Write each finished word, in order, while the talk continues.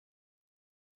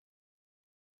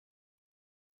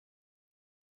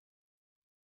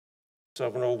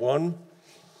7:01.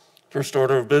 First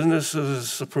order of business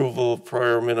is approval of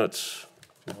prior minutes.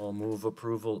 I'll move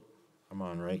approval. I'm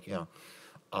on, right? Yeah.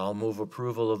 I'll move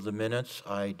approval of the minutes.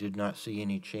 I did not see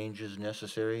any changes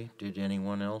necessary. Did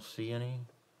anyone else see any?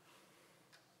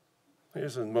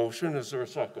 Here's a motion. Is there a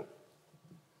second?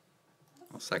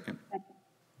 I'll second.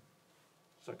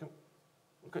 Second?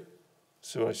 Okay.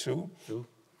 Sue. Sue?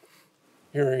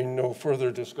 Hearing no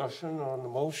further discussion on the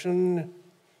motion,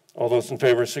 all those in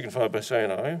favor signify by saying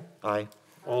aye. Aye.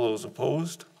 All those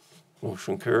opposed?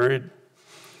 Motion carried.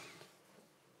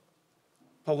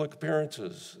 Public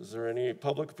appearances. Is there any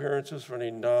public appearances for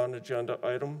any non-agenda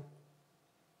item?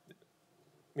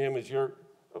 Ma'am,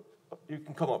 you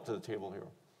can come up to the table here.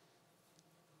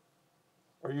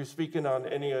 Are you speaking on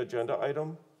any agenda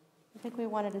item? I think we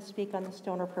wanted to speak on the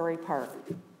Stoner Prairie Park.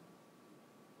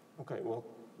 Okay, well,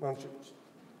 why don't you,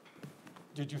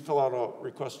 did you fill out a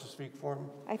request to speak form?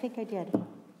 I think I did.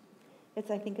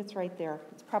 I think it's right there.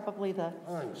 It's probably the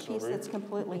piece that's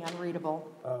completely unreadable.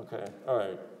 Okay, all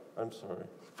right, I'm sorry.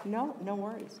 No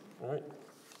worries. All right.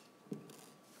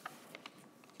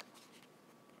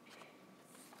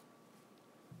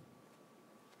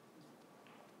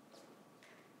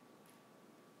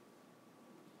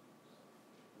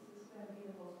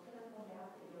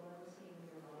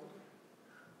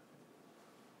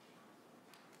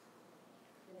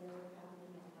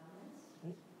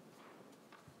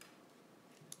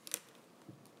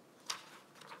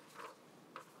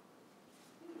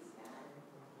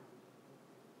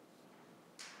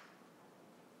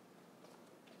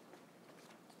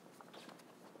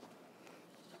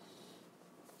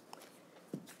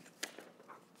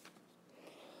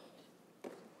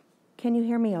 Can you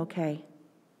hear me okay?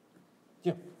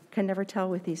 Yeah. Can never tell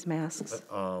with these masks.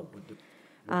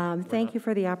 Thank you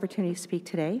for the opportunity to speak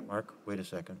today. Mark, wait a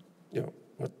second. Yeah.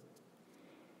 What?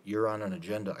 You're on an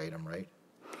agenda item, right?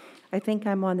 I think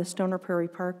I'm on the Stoner Prairie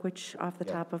Park, which off the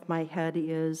top of my head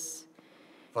is...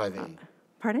 5A.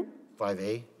 Pardon?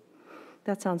 5A?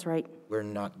 That sounds right. We're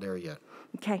not there yet.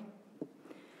 Okay.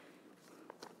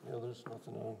 Yeah, there's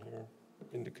nothing on here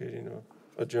indicating an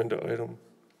agenda item.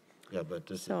 Yeah, but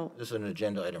this is an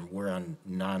agenda item. We're on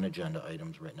non-agenda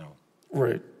items right now.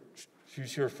 Right.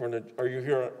 She's here are you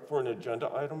here for an agenda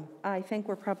item? I think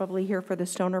we're probably here for the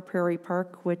Stoner Prairie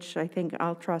Park, which I think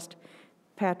I'll trust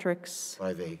Patrick's...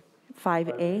 5A.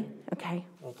 5A? Okay.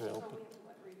 Okay.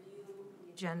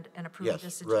 Agenda and approve Yes,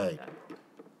 this agenda. right.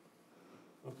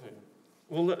 Okay.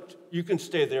 Well, you can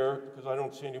stay there because I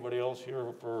don't see anybody else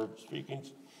here for speaking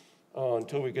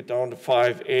until we get down to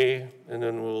 5A, and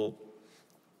then we'll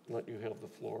let you have the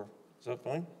floor. Is that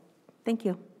fine? Thank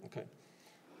you. Okay.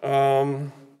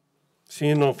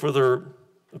 Seeing no further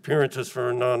appearances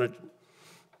for non-public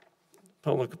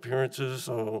appearances,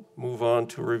 I'll move on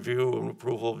to review and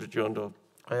approval of the agenda.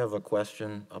 I have a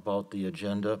question about the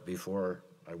agenda before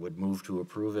I would move to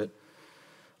approve it.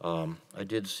 I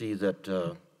did see that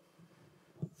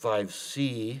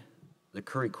 5C, the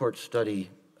Curry Court study,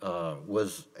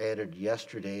 was added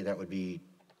yesterday. That would be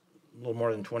a little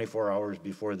more than 24 hours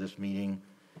before this meeting.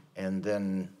 And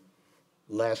then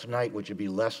last night, which would be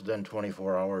less than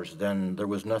 24 hours, then there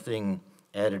was nothing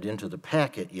added into the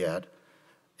packet yet.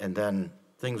 And then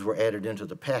things were added into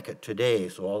the packet today,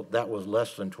 so that was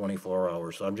less than 24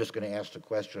 hours. So I'm just going to ask the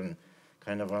question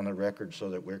kind of on the record so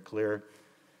that we're clear.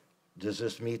 Does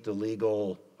this meet the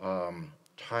legal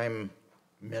time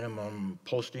minimum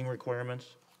posting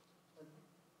requirements?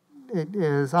 It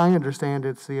is. I understand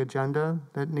it's the agenda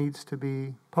that needs to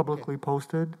be publicly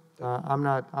posted. I'm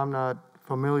not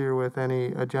familiar with any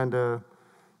agenda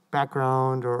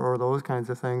background or those kinds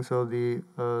of things. So the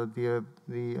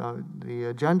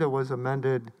agenda was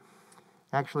amended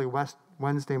actually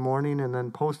Wednesday morning and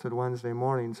then posted Wednesday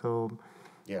morning. So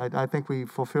yeah. I think we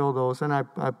fulfill those, and I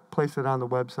placed it on the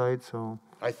website. So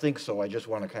I think so. I just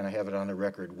want to kind of have it on the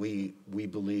record. We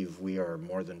believe we are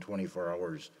more than 24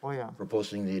 hours for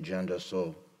posting the agenda,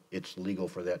 so it's legal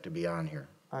for that to be on here.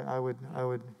 I would,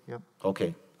 yep.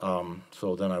 Okay,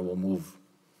 so then I will move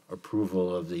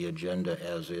approval of the agenda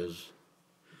as is.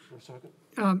 For a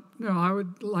second? No, I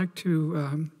would like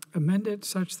to amend it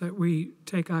such that we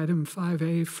take item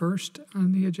 5A first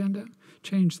on the agenda,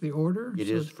 change the order. It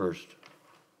is first.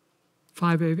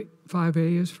 5A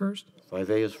is first?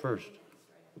 5A is first.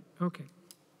 Okay.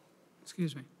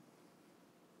 Excuse me.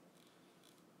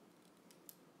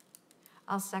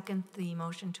 I'll second the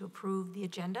motion to approve the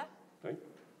agenda. Okay.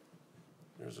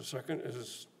 There's a second.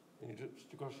 Is any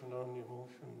discussion on the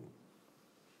motion?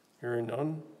 Hearing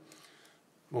none.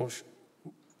 Motion.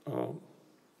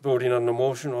 Voting on the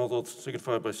motion, all those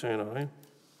signify by saying aye.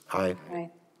 Aye. Aye.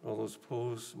 All those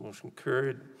opposed, motion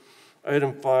carried.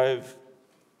 Item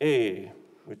 5A,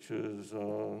 which is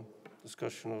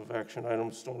discussion of action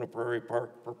item Stone Prairie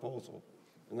Park proposal.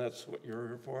 And that's what you're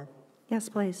here for? Yes,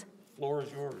 please. Floor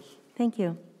is yours. Thank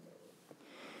you.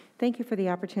 Thank you for the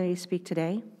opportunity to speak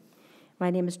today. My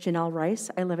name is Janelle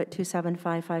Rice. I live at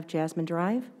 2755 Jasmine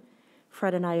Drive.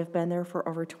 Fred and I have been there for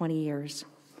over 20 years.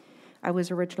 I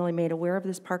was originally made aware of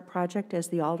this park project as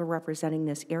the alder representing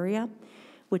this area,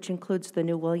 which includes the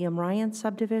new William Ryan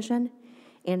subdivision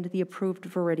and the approved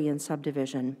Viridian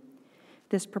subdivision.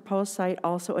 This proposed site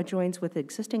also adjoins with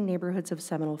existing neighborhoods of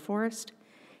Seminole Forest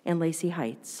and Lacey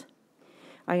Heights.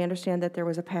 I understand that there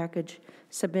was a package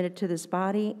submitted to this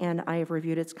body, and I have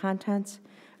reviewed its contents.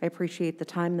 I appreciate the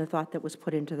time and the thought that was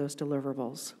put into those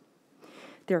deliverables.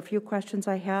 There are a few questions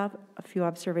I have, a few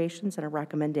observations, and a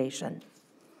recommendation.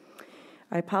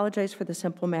 I apologize for the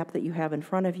simple map that you have in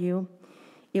front of you.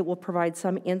 It will provide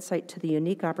some insight to the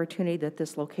unique opportunity that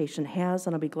this location has,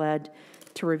 and I'll be glad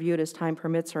to review it as time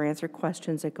permits or answer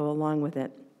questions that go along with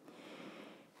it.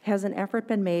 Has an effort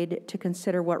been made to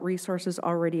consider what resources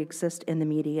already exist in the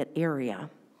immediate area?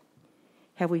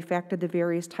 Have we factored the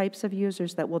various types of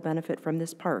users that will benefit from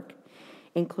this park,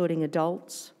 including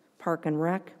adults, park and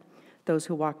rec, those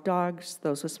who walk dogs,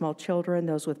 those with small children,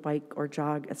 those with bike or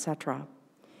jog, etc.?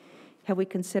 Have we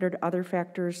considered other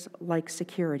factors like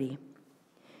security?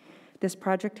 This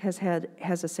project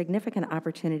has a significant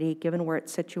opportunity given where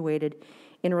it's situated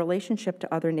in relationship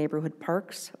to other neighborhood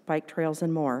parks, bike trails,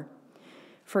 and more.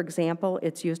 For example,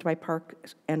 it's used by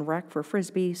Park and Rec for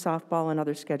Frisbee, softball, and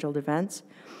other scheduled events.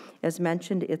 As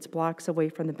mentioned, it's blocks away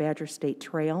from the Badger State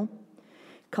Trail.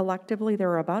 Collectively,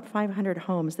 there are about 500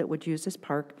 homes that would use this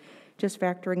park, just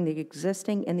factoring the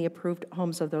existing and the approved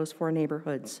homes of those 4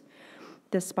 neighborhoods.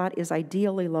 This spot is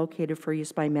ideally located for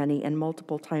use by many and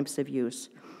multiple types of use.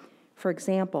 For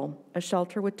example, a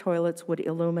shelter with toilets would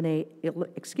eliminate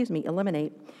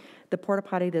the porta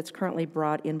potty that's currently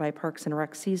brought in by Parks and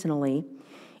Rec seasonally,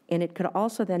 and it could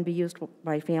also then be used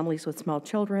by families with small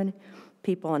children,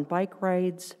 people on bike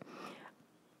rides,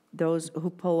 those who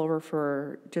pull over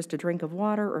for just a drink of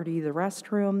water or to use the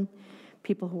restroom,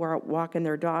 people who are out walking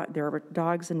their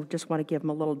dogs and just want to give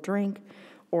them a little drink,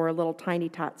 or little tiny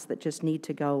tots that just need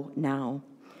to go now.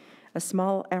 A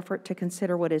small effort to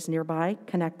consider what is nearby,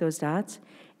 connect those dots,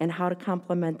 and how to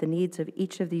complement the needs of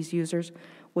each of these users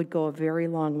would go a very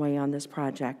long way on this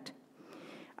project.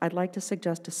 I'd like to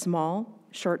suggest a small,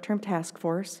 short-term task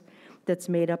force that's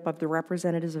made up of the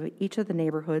representatives of each of the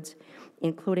neighborhoods,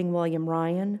 including William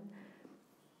Ryan,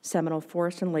 Seminole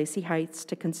Forest, and Lacey Heights,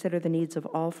 to consider the needs of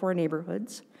all 4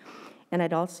 neighborhoods. And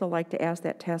I'd also like to ask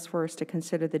that task force to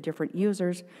consider the different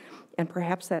users, and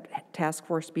perhaps that task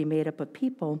force be made up of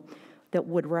people that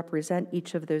would represent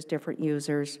each of those different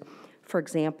users. For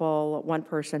example, one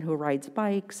person who rides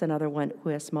bikes, another one who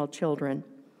has small children.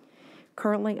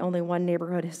 Currently, only one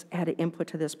neighborhood has had input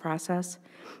to this process.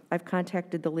 I've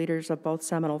contacted the leaders of both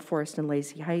Seminole Forest and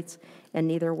Lacey Heights, and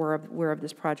neither were aware of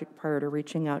this project prior to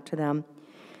reaching out to them.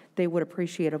 They would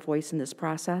appreciate a voice in this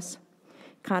process.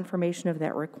 Confirmation of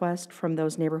that request from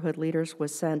those neighborhood leaders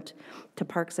was sent to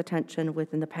Parks' attention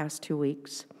within the past 2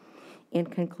 weeks. In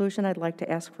conclusion, I'd like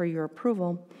to ask for your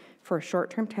approval for a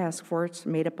short-term task force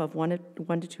made up of 1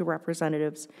 to 2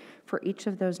 representatives for each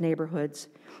of those neighborhoods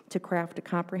to craft a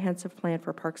comprehensive plan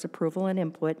for Parks approval and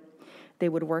input. They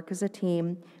would work as a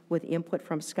team with input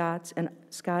from Scott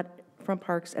from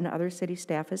Parks and other city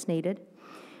staff as needed.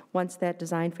 Once that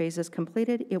design phase is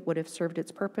completed, it would have served its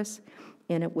purpose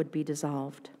and it would be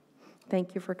dissolved.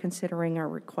 Thank you for considering our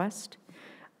request.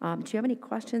 Do you have any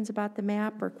questions about the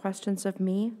map or questions of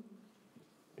me?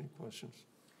 Any questions?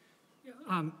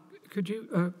 Could you,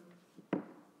 apparently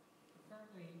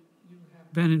you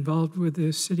have been involved with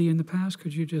the city in the past.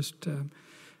 Could you just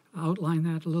outline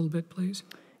that a little bit, please?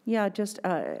 Yeah, just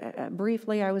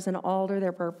briefly, I was an alder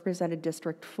that represented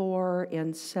District 4,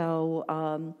 and so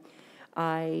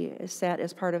I sat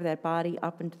as part of that body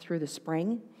up and through the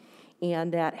spring,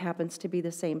 and that happens to be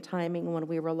the same timing when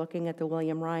we were looking at the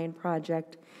William Ryan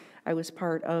project. I was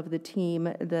part of the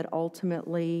team that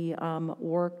ultimately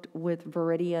worked with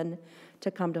Viridian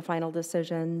to come to final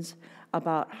decisions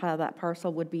about how that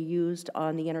parcel would be used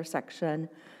on the intersection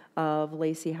of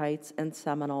Lacey Heights and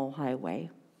Seminole Highway.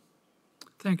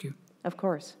 Thank you. Of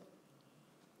course.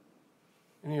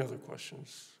 Any other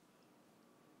questions?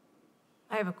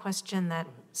 I have a question that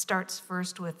starts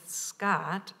first with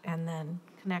Scott and then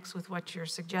connects with what you're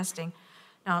suggesting.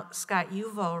 Now, Scott,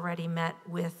 you've already met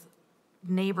with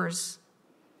neighbors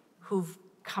who've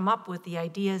come up with the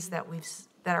ideas that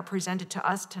are presented to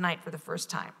us tonight for the first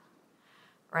time,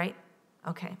 right?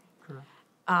 Okay. Correct.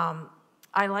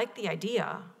 I like the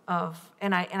idea of,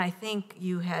 and I think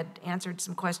you had answered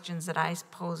some questions that I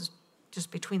posed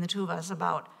just between the two of us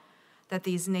about that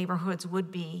these neighborhoods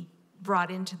would be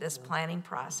brought into this planning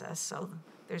process. So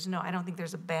I don't think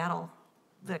there's a battle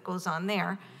that goes on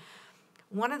there.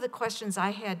 One of the questions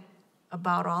I had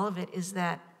about all of it is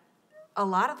that a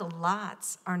lot of the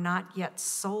lots are not yet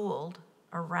sold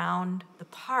around the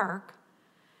park.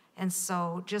 And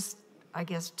so just, I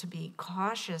guess, to be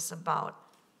cautious about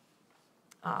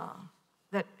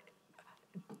that,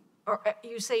 or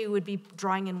you say you would be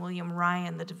drawing in William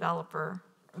Ryan, the developer,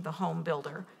 or the home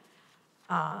builder,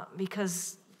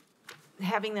 because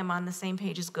having them on the same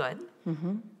page is good.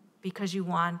 Because you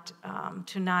want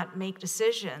to not make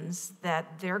decisions that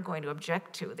they're going to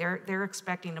object to. They're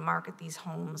expecting to market these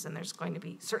homes, and there's going to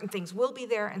be certain things will be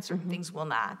there and certain things will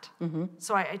not.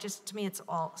 So I just, to me,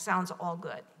 sounds all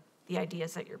good, the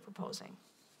ideas that you're proposing.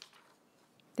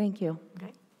 Thank you.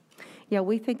 Okay. Yeah,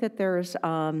 we think that there's,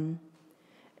 I mean,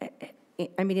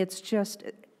 it's just,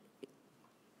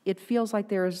 it feels like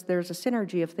there's a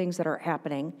synergy of things that are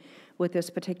happening with this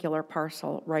particular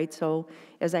parcel, right? So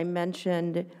as I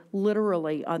mentioned,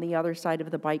 literally on the other side of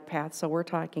the bike path, so we're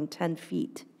talking 10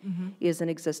 feet, is an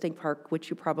existing park, which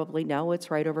you probably know.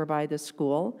 It's right over by the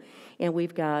school. And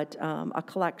we've got a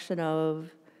collection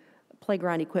of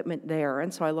playground equipment there.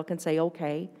 And so I look and say,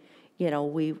 okay, you know,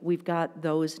 we've got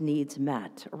those needs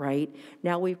met, right?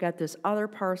 Now we've got this other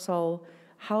parcel.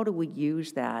 How do we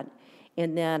use that?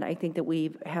 And then I think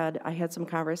that I had some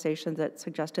conversations that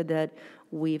suggested that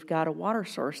we've got a water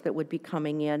source that would be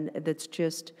coming in that's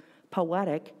just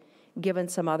poetic, given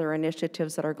some other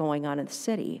initiatives that are going on in the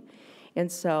city. And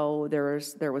so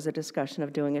there was a discussion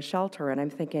of doing a shelter, and I'm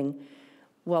thinking,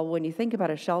 well, when you think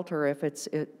about a shelter, if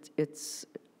it's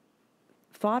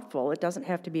thoughtful, it doesn't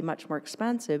have to be much more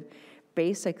expensive.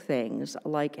 Basic things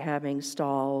like having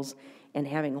stalls and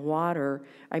having water.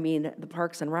 I mean, the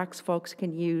Parks and Recs folks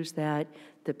can use that.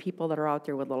 The people that are out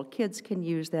there with little kids can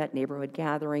use that, neighborhood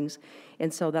gatherings.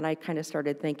 And so then I kind of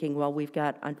started thinking, well, we've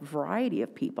got a variety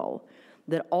of people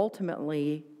that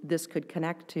ultimately this could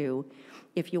connect to.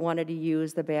 If you wanted to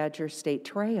use the Badger State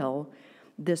Trail,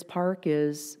 this park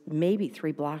is maybe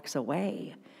 3 blocks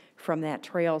away from that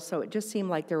trail. So it just seemed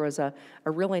like there was a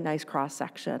really nice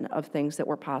cross-section of things that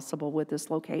were possible with this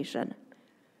location.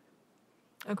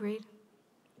 Agreed.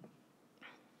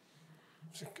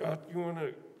 Scott, you want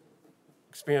to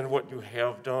expand what you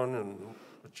have done and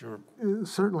what you're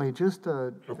Certainly, just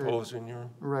proposing here?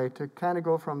 right, to kind of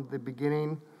go from the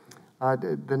beginning.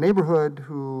 The neighborhood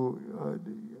who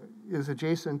is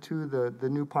adjacent to the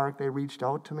new park, they reached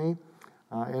out to me,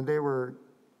 and they were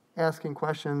asking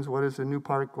questions, what is the new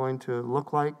park going to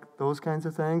look like, those kinds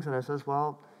of things. And I says,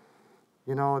 well,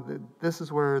 you know, this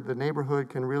is where the neighborhood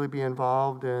can really be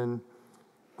involved in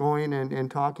going and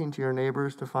talking to your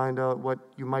neighbors to find out what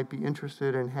you might be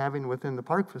interested in having within the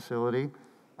park facility.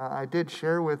 I did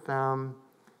share with them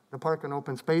the Park and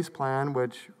Open Space Plan,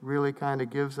 which really kind of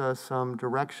gives us some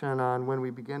direction on when we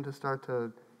begin to start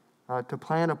to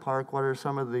plan a park, what are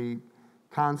some of the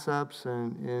concepts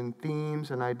and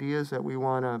themes and ideas that we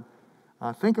want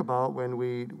to think about when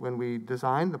we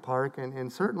design the park.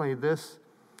 And certainly this,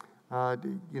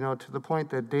 you know, to the point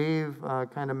that Dave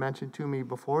kind of mentioned to me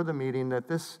before the meeting, that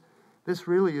this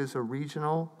really is a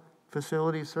regional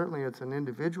facility. Certainly it's an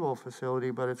individual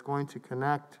facility, but it's going to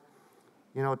connect,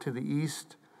 you know, to the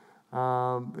east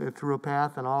through a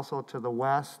path, and also to the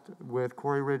west with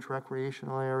Quarry Ridge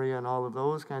Recreational Area and all of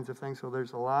those kinds of things. So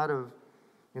there's a lot of,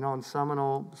 you know, in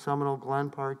Seminole Glen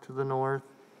Park to the north,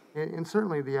 and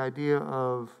certainly the idea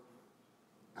of,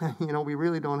 you know, we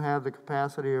really don't have the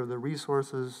capacity or the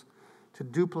resources to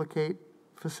duplicate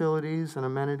facilities and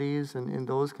amenities and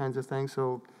those kinds of things.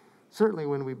 So certainly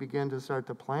when we begin to start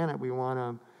to plan it, we want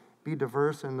to be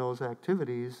diverse in those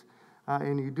activities.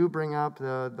 And you do bring up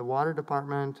the water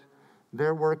department.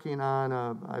 They're working on,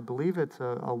 I believe it's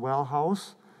a well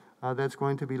house that's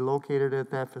going to be located at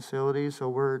that facility. So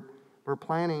we're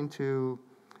planning to,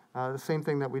 the same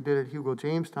thing that we did at Hugo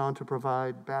Jamestown, to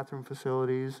provide bathroom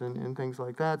facilities and things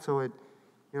like that. So it,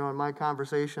 you know, in my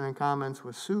conversation and comments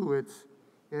with Sue, it's,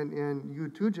 and you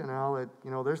too, Janelle,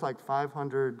 you know, there's like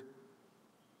 500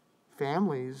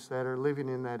 families that are living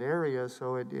in that area.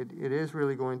 So it is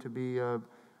really going to be a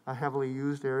heavily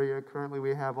used area. Currently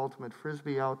we have Ultimate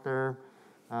Frisbee out there,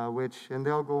 and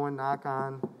they'll go and knock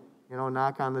on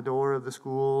the door of the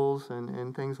schools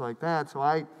and things like that. So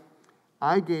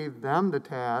I gave them the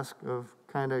task of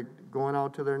kind of going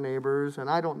out to their neighbors, and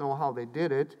I don't know how they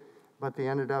did it, but they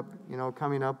ended up, you know,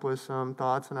 coming up with some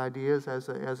thoughts and ideas as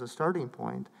a starting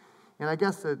point. And I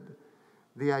guess that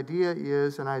The idea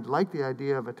is, and I'd like the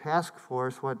idea of a task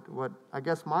force, what I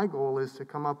guess my goal is to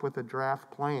come up with a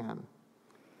draft plan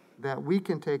that we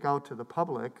can take out to the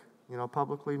public,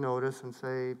 publicly notice and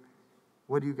say,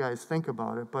 what do you guys think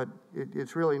about it? But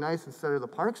it's really nice, instead of the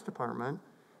Parks Department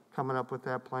coming up with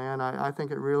that plan, I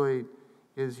think it really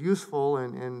is useful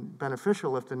and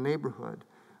beneficial if the neighborhood.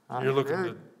 You're looking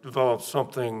to develop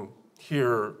something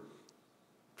here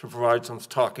to provide some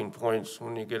talking points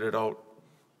when you get it out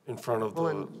in front of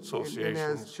the associations.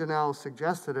 And as Janelle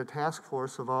suggested, a task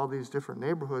force of all these different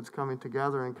neighborhoods coming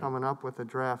together and coming up with a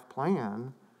draft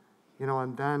plan,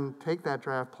 and then take that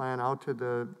draft plan out to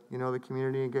the, the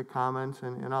community and get comments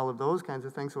and all of those kinds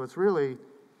of things. So it's really,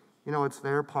 it's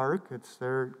their park, it's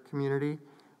their community.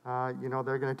 They're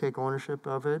going to take ownership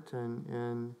of it,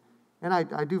 and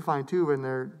I do find too, when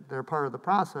they're part of the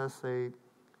process,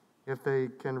 if they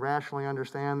can rationally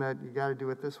understand that you got to do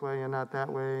it this way and not that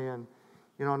way, and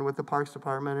and with the Parks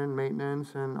Department and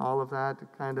maintenance and all of that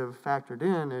kind of factored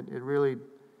in, it really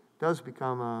does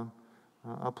become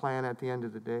a plan at the end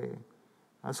of the day.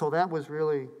 So that was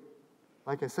really,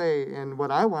 like I say, and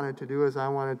what I wanted to do is I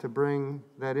wanted to bring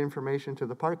that information to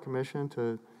the Park Commission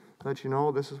to let you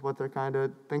know this is what they're kind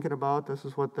of thinking about, this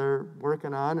is what they're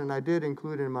working on, and I did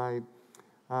include in my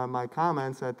my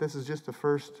comments that this is just the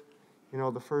first,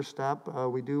 the first step.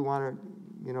 We do want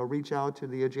to, reach out to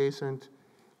the adjacent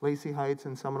Lacey Heights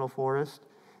and Seminole Forest,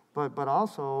 but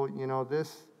also,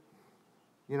 this,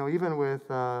 even with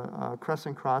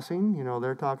Crescent Crossing,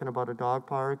 they're talking about a dog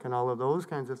park and all of those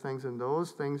kinds of things, and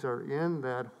those things are in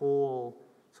that whole,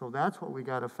 so that's what we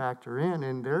got to factor in.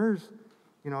 And there's,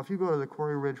 if you go to the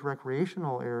Quarry Ridge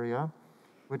recreational area,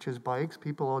 which is bikes,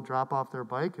 people will drop off their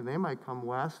bike and they might come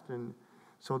west, and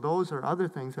so those are other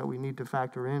things that we need to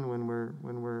factor in when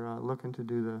we're looking to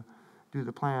do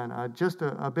the plan. Just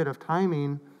a bit of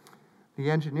timing. The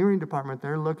engineering department,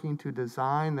 they're looking to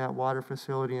design that water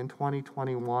facility in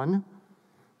 2021.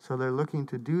 So they're looking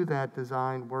to do that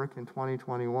design work in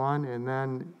 2021 and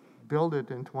then build it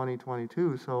in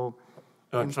 2022. So,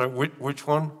 I'm sorry, which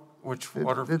one? Which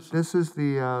water facility? This is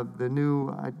the new,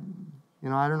 I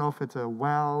don't know if it's a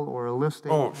well or a lift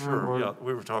station. Oh, sure, yeah,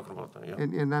 we were talking about that, yeah.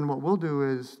 And then what we'll do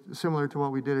is, similar to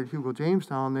what we did at Hugo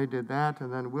Jamestown, they did that,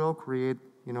 and then we'll create,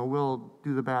 we'll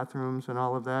do the bathrooms and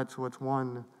all of that, so it's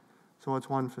one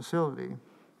facility.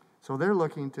 So they're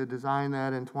looking to design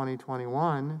that in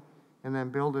 2021 and then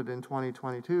build it in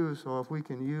 2022. So if we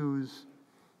can use,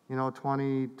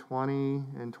 2020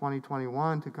 and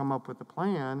 2021 to come up with a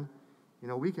plan,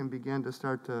 we can begin to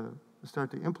start to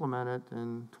implement it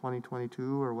in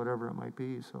 2022 or whatever it might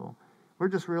be. So we're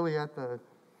just really at the,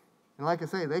 and like I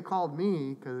say, they called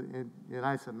me and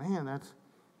I said, man,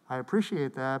 I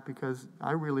appreciate that, because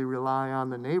I really rely on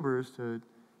the neighbors to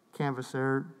canvass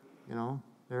their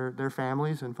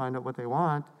families and find out what they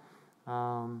want.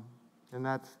 And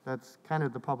that's kind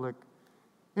of the public,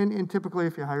 and typically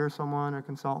if you hire someone, a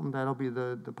consultant, that'll be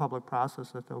the public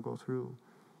process that they'll go through.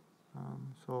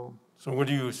 So what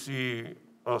do you see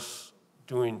us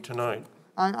doing tonight?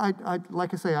 I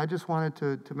like I say, I just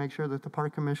wanted to make sure that the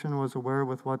Park Commission was aware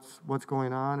with what's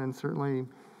going on, and certainly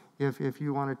if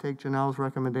you want to take Janelle's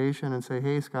recommendation and say,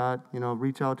 hey, Scott,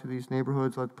 reach out to these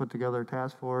neighborhoods, let's put together a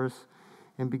task force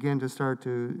and begin to start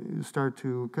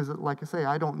to, because like I say,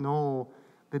 I don't know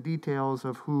the details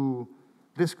of who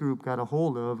this group got a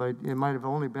hold of. It might have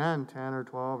only been 10 or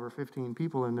 12 or 15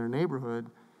 people in their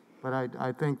neighborhood, but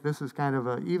I think this is kind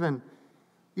of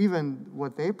even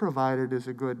what they provided is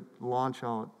a good launch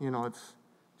out. It's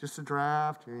just a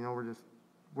draft, we're just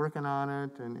working on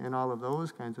it and all of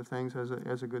those kinds of things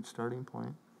as a good starting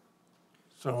point.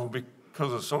 So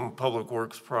because of some public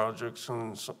works projects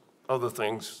and some other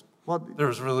things, well,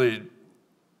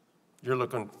 you're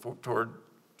looking toward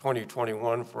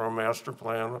 2021 for a master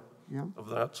plan yeah, of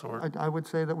that sort? I would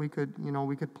say that we could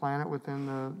plan it within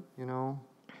the,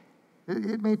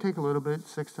 it may take a little bit,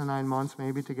 6 to 9 months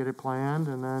maybe, to get it planned,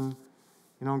 and then,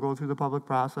 go through the public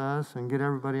process and get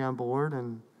everybody on board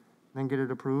and then get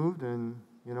it approved. And,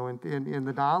 in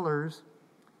the dollars,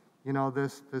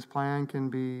 this plan can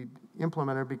be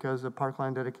implemented because the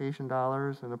parkland dedication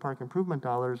dollars and the park improvement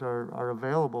dollars are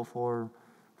available for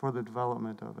the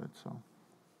development of it, so.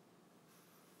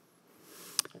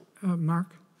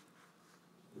 Mark?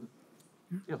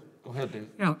 Yeah, go ahead, Dave.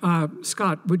 Yeah,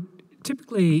 Scott,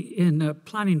 typically in a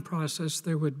planning process,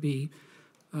 there would be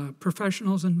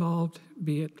professionals involved,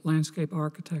 be it landscape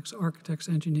architects,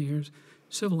 engineers,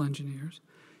 civil engineers.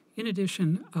 In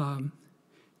addition,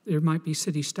 there might be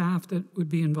city staff that would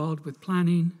be involved with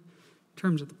planning in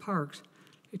terms of the parks.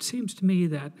 It seems to me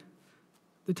that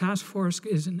the task force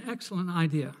is an excellent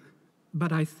idea,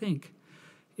 but I think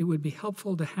it would be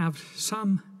helpful to have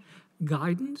some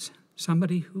guidance,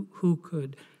 somebody who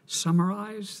could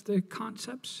summarize the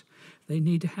concepts. They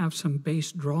need to have some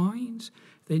base drawings.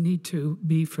 They need to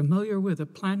be familiar with the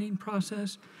planning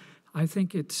process. I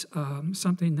think it's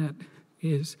something that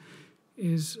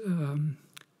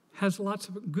has lots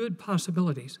of good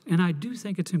possibilities. And I do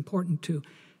think it's important to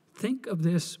think of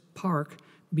this park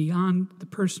beyond the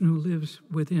person who lives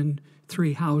within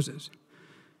 3 houses.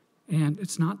 And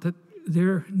it's not that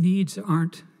their needs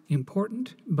aren't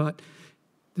important, but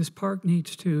this park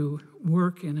needs to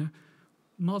work in a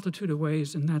multitude of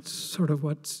ways, and that's sort of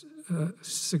what's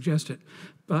suggested.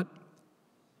 But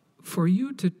for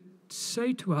you to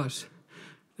say to us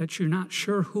that you're not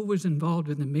sure who was involved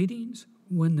in the meetings,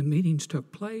 when the meetings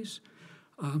took place,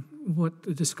 what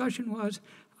the discussion was,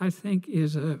 I think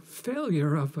is a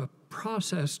failure of a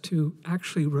process to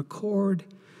actually record,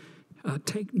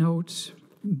 take notes,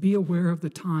 be aware of the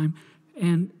time,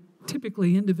 and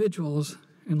typically individuals,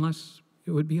 unless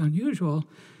it would be unusual,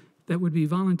 that would be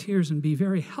volunteers and be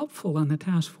very helpful on the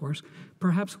task force,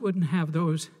 perhaps wouldn't have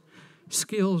those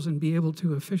skills and be able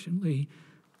to efficiently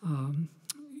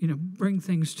bring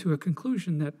things to a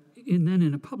conclusion that then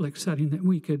in a public setting that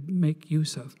we could make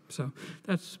use of. So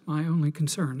that's my only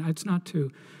concern. It's not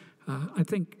to, I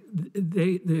think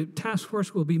the task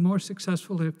force will be more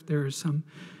successful if there is some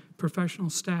professional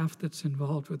staff that's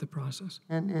involved with the process.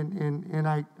 And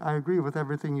I agree with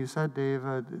everything you said, Dave.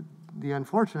 The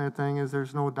unfortunate thing is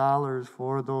there's no dollars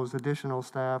for those additional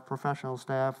staff, professional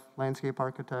staff, landscape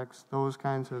architects, those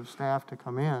kinds of staff to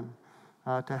come in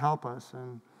to help us.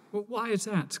 And well, why is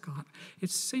that, Scott? It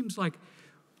seems like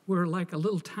we're like a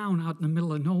little town out in the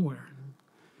middle of nowhere.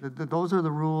 Those are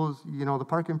the rules, the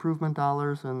park improvement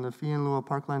dollars and the fee in lieu of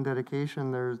parkland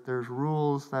dedication, there's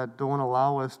rules that don't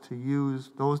allow us to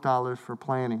use those dollars for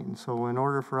planning. So in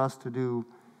order for us to do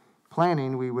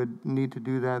planning, we would need to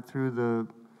do that through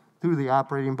the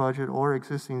operating budget or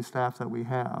existing staff that we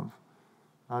have.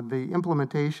 The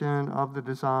implementation of the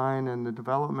design and the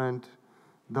development,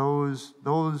 those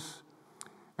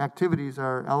activities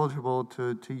are eligible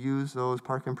to use those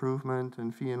park improvement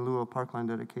and fee in lieu of parkland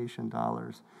dedication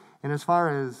dollars. And as far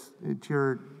as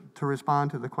to respond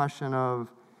to the question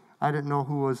of, I didn't know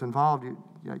who was involved,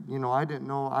 I didn't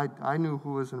know, I knew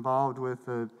who was involved with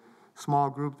the small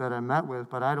group that I met with,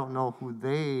 but I don't know who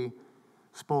they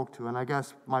spoke to. And I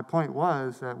guess my point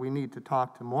was that we need to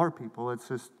talk to more people. It's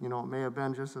just, it may have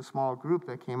been just a small group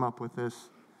that came up with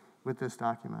this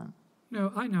document.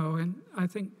 No, I know, and I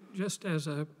think just as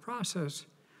a process,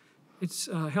 it's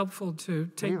helpful to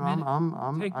take,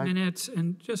 take minutes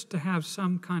and just to have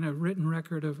some kind of written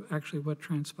record of actually what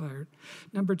transpired.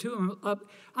 Number two,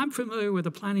 I'm familiar with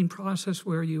the planning process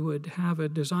where you would have a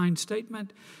design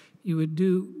statement. You would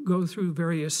go through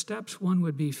various steps. One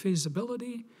would be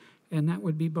feasibility, and that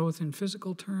would be both in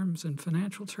physical terms and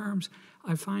financial terms.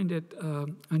 I find it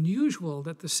unusual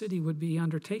that the city would be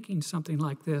undertaking something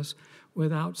like this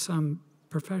without some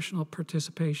professional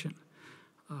participation.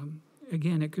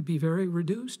 Again, it could be very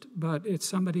reduced, but it's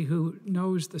somebody who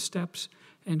knows the steps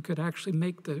and could actually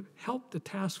help the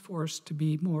task force to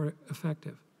be more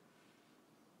effective.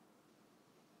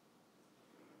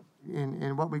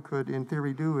 And what we could, in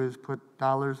theory, do is put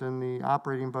dollars in the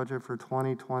operating budget for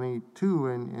 2022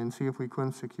 and see if we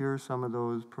couldn't secure some of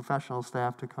those professional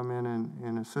staff to come in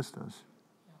and assist us.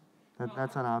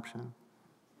 That's an option.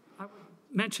 I would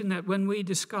mention that when we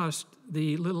discussed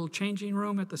the little changing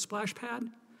room at the splash pad,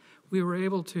 we were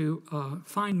able to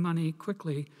find money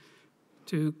quickly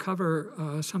to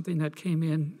cover something that came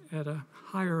in at a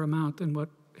higher amount than what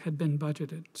had been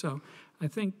budgeted. So I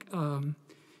think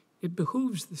it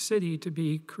behooves the city to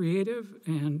be creative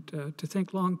and to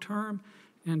think long-term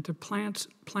and to plant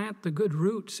the good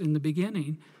roots in the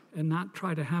beginning and not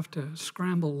try to have to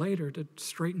scramble later to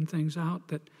straighten things out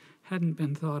that hadn't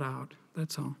been thought out.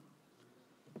 That's all.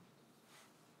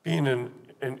 Being in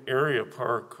an area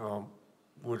park,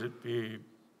 would it be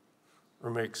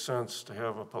or make sense to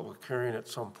have a public hearing at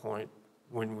some point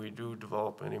when we do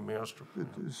develop any master plan?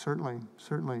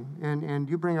 Certainly. And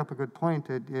you bring up a good point.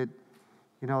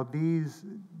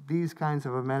 These kinds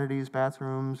of amenities,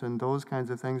 bathrooms, and those kinds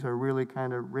of things are really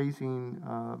kind of raising.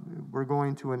 We're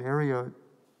going to an area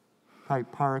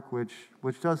type park, which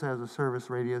does have a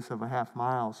service radius of a half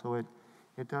mile, so it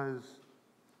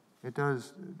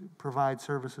does provide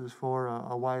services for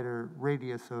a wider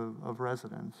radius of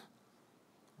residents.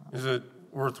 Is it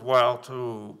worthwhile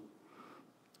to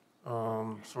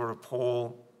sort of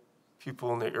poll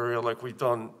people in the area like we've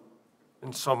done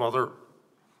in some other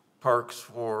parks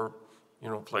for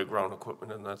playground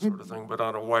equipment and that sort of thing, but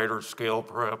on a wider scale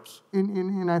perhaps.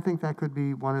 And I think that could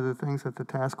be one of the things that the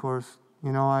task force,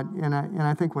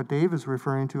 I think what Dave is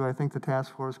referring to, I think the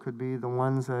task force could be the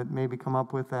ones that maybe come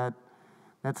up with that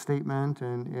statement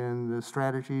and the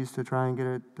strategies to try and get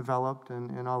it developed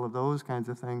and all of those kinds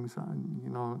of things,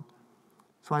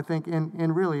 So I think,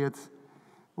 and really it's,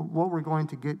 what we're going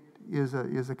to get is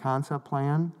a concept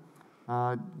plan,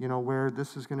 where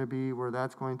this is going to be, where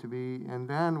that's going to be, and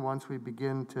then once we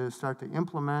begin to start to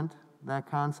implement that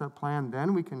concept plan,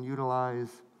 then we can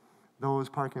utilize those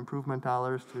park improvement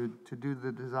dollars to do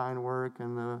the design work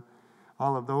and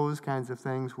all of those kinds of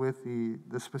things with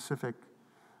the specific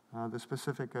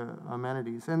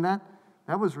amenities. And that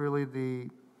was really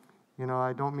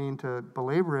I don't mean to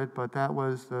belabor it, but that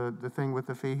was the thing with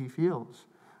the Fahey Fields.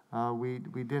 We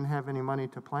didn't have any money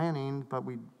to planning, but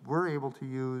we were able to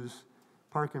use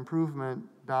park improvement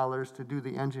dollars to do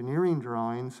the engineering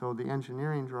drawings. So the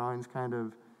engineering drawings kind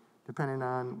of, depending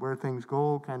on where things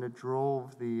go, kind of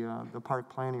drove the park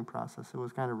planning process. It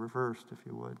was kind of reversed, if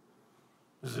you would.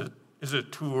 Is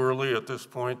it too early at this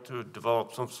point to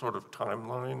develop some sort of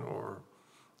timeline, or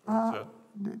is that?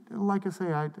 Like I say,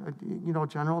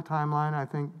 general timeline, I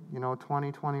think,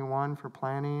 2021 for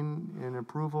planning and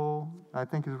approval, I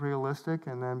think is realistic,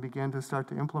 and then begin to start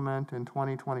to implement in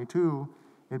 2022.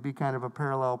 It'd be kind of a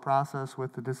parallel process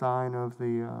with the design of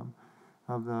the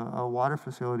water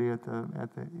facility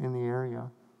in the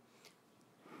area.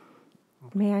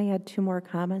 May I add 2 more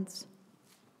comments?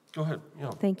 Go ahead,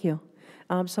 yeah. Thank you.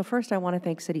 So first, I want to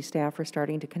thank city staff for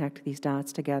starting to connect these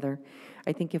dots together.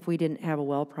 I think if we didn't have a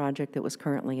well project that was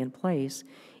currently in place,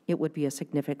 it would be a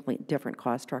significantly different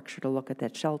cost structure to look at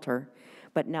that shelter.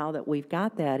 But now that we've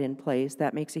got that in place,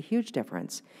 that makes a huge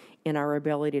difference in our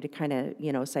ability to kind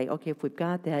of, say, okay, if we've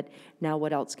got that, now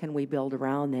what else can we build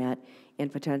around that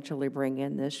and potentially bring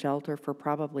in this shelter for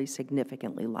probably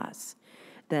significantly less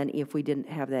than if we didn't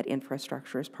have that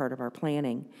infrastructure as part of our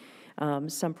planning.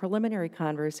 Some preliminary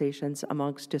conversations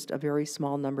amongst just a very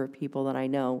small number of people that I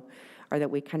know are that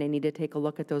we kind of need to take a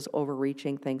look at those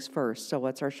overreaching things first. So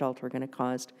what's our shelter going to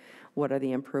cost? What are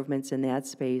the improvements in that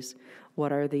space?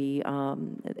 What are the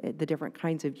different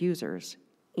kinds of users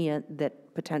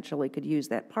that potentially could use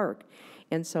that park?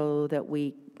 And so that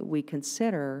we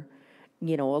consider, a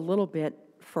little bit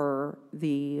for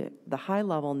the high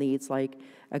level needs, like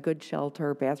a good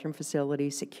shelter, bathroom facility,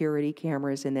 security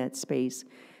cameras in that space,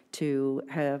 to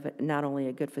have not only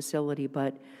a good facility,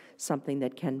 but something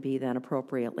that can be then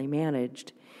appropriately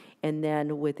managed. And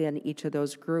then within each of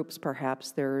those groups,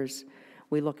 perhaps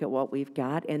we look at what we've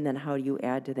got, and then how do you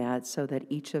add to that so that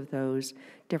each of those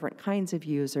different kinds of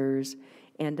users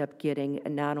end up getting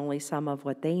not only some of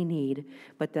what they need,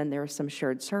 but then there are some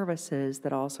shared services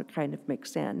that also kind of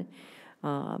mix in.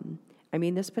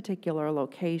 This particular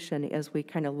location, as we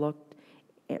kind of looked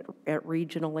at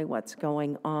regionally what's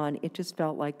going on, it just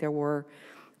felt like there were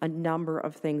a number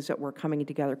of things that were coming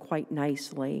together quite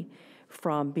nicely,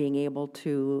 from being able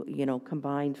to,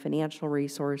 combine financial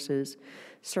resources,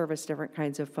 service different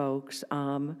kinds of folks.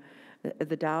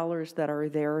 The dollars that are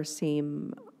there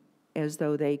seem as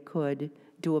though they could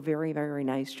do a very, very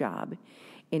nice job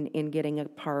in getting a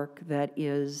park that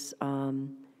is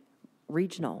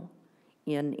regional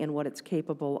in what it's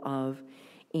capable of.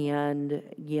 And,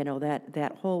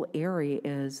 that whole area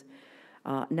is,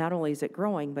 not only is it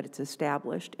growing, but it's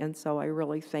established. And so I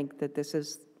really think that this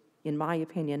is, in my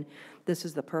opinion, this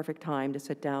is the perfect time to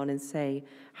sit down and say,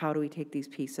 how do we take these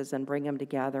pieces and bring them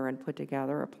together and put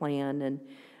together a plan and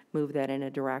move that in a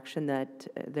direction that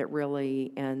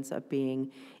really ends up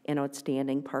being an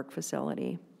outstanding park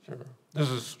facility. Sure. This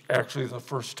is actually the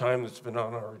first time that's been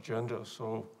on our agenda,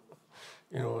 so,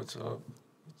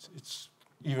 it's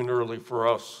even early for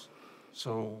us,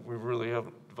 so we really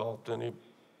haven't developed any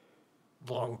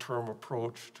long-term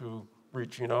approach to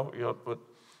reaching out yet, but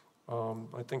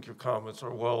I think your comments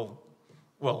are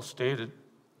well stated,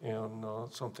 and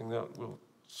something that we'll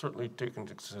certainly take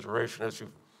into consideration, as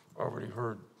you've already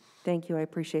heard. Thank you, I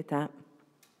appreciate that.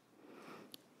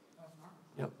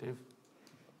 Yeah, Dave?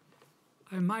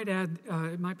 I might add,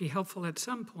 it might be helpful at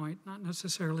some point, not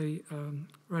necessarily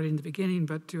right in the beginning,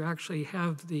 but to actually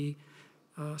have the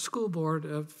school board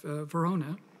of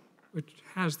Verona, which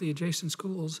has the adjacent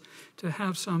schools, to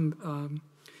have some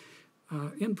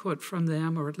input from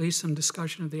them, or at least some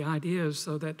discussion of the ideas,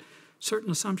 so that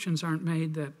certain assumptions aren't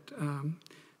made that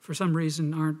for some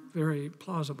reason aren't very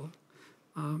plausible.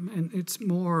 And it's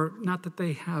more, not that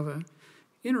they have an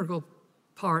integral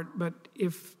part, but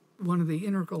if one of the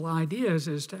integral ideas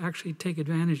is to actually take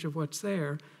advantage of what's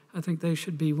there, I think they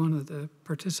should be one of the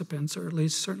participants, or at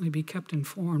least certainly be kept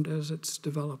informed as it's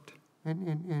developed.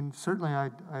 And certainly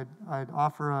I'd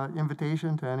offer an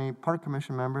invitation to any park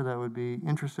commission member that would be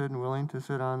interested and willing to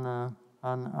sit on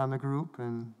the group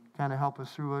and kind of help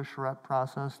us through a charrette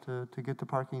process to get the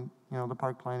parking, the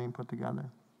park planning put together.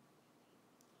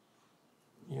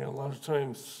 Yeah, a lot of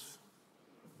times,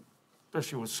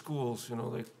 especially with schools,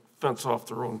 they fence off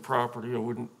their own property. I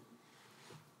wouldn't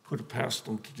put it past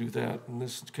them to do that in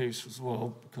this case as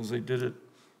well, because they did it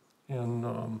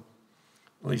in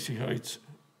Lacey Heights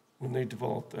when they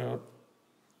developed that,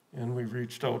 and we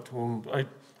reached out to them.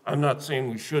 I'm not saying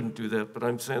we shouldn't do that, but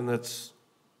I'm saying it's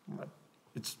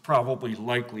probably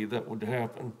likely that would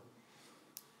happen.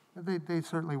 They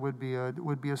certainly would be a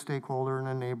stakeholder and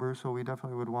a neighbor, so we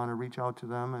definitely would want to reach out to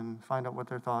them and find out what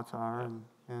their thoughts are,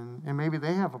 and maybe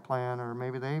they have a plan, or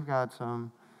maybe they've got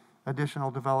some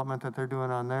additional development that they're doing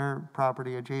on their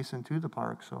property adjacent to the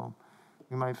park, so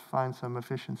we might find some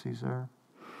efficiencies there.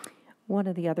 One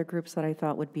of the other groups that I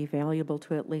thought would be valuable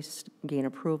to at least gain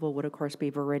approval would, of course, be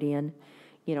Veridian,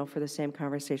 for the same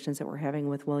conversations that we're having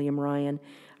with William Ryan.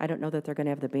 I don't know that they're going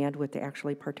to have the bandwidth to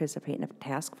actually participate in a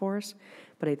task force,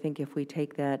 but I think if we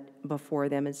take that before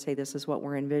them and say this is what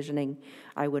we're envisioning,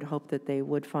 I would hope that they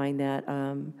would find that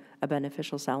a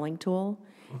beneficial selling tool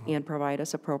and provide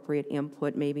us appropriate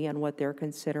input maybe on what they're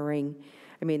considering.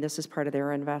 I mean, this is part of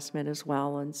their investment as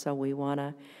well, and so we want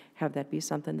to have that be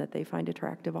something that they find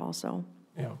attractive also.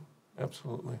 Yeah,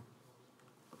 absolutely.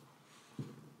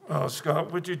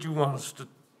 Scott, what did you want us to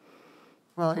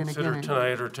consider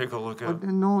tonight or take a look at?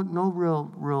 No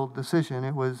real decision.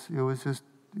 It was just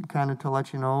kind of to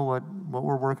let you know what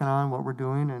we're working on, what we're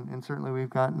doing, and certainly we've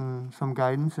gotten some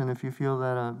guidance, and if you feel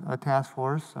that a task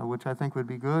force, which I think would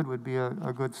be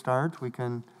a good start, we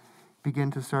can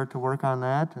begin to start to work on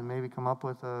that and maybe come up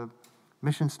with a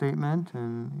mission statement,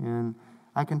 and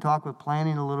I can talk with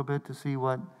planning a little bit to see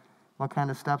what kind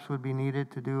of steps would be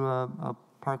needed to do a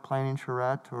park planning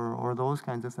charrette or those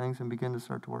kinds of things and begin to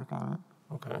start to work on it.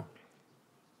 Okay.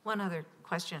 One other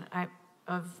question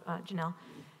of Janelle.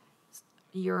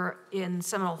 You're in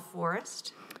Seminole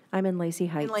Forest? I'm in Lacey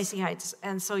Heights. In Lacey Heights.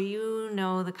 And so you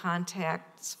know the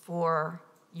contacts for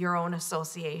your own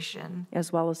association.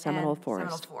 As well as Seminole and Forest.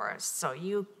 Seminole Forest. So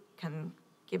you can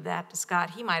give that to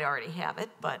Scott. He might already have it,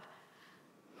 but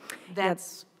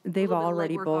that's they've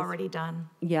already both already done.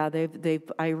 Yeah,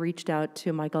 I reached out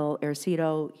to Michael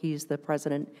Ercito. He's the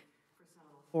president for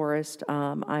Seminole Forest.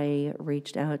 I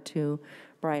reached out to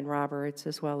Brian Roberts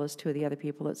as well as two of the other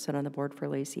people that sit on the board for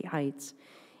Lacey Heights,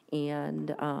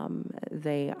 and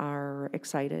they are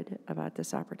excited about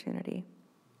this opportunity.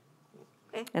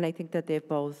 Okay. And I think that they've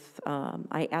both,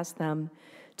 I asked them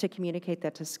to communicate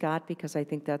that to Scott because I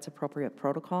think that's appropriate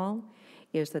protocol,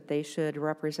 is that they should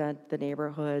represent the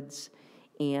neighborhoods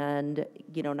and,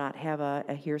 not have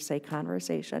a hearsay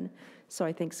conversation. So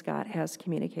I think Scott has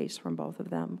communications from both of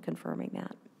them confirming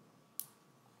that.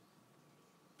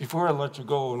 Before I let you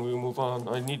go and we move on,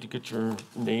 I need to get your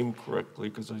name correctly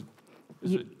because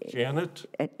is it Janet?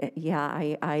 Yeah,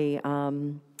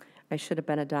 I should have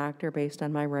been a doctor based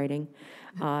on my writing.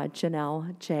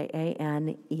 Janelle,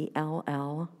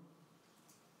 Janell.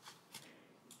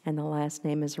 And the last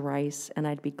name is Rice, and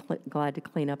I'd be glad to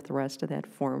clean up the rest of that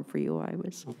form for you.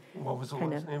 What was the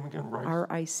last name again? Rice?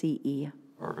 R-I-C-E.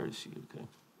 R-I-C, okay.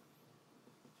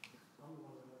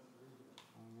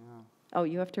 Oh,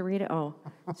 you have to read it? Oh,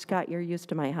 Scott, you're used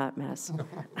to my hot mess.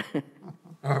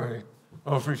 All right.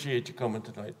 I appreciate you coming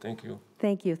tonight. Thank you.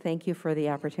 Thank you. Thank you for the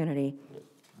opportunity.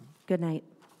 Good night.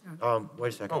 Wait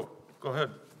a second. Oh, go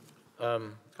ahead.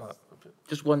 Scott.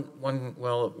 Just one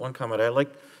comment. I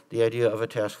like the idea of a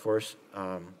task force.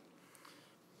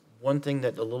 One thing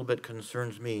that a little bit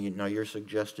concerns me, now you're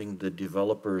suggesting the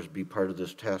developers be part of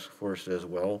this task force as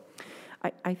well.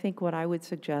 I think what I would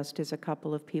suggest is a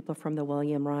couple of people from the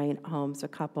William Ryan Homes, a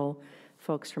couple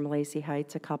folks from Lacey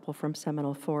Heights, a couple from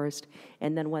Seminole Forest,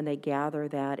 and then when they gather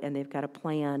that and they've got a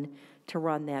plan, to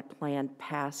run that plan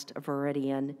past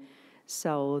Veridian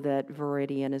so that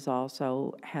Veridian has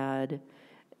also had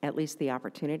at least the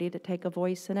opportunity to take a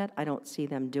voice in it. I don't see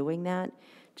them doing that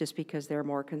just because they're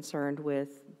more concerned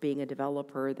with being a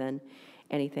developer than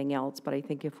anything else. But I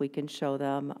think if we can show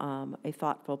them a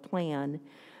thoughtful plan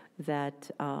that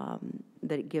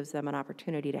it gives them an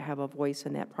opportunity to have a voice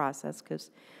in that process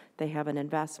because they have an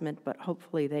investment, but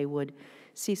hopefully they would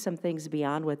see some things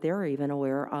beyond what they're even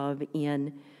aware of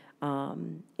in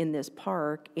this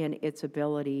park and its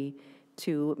ability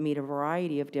to meet a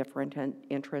variety of different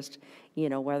interests,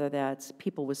 whether that's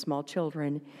people with small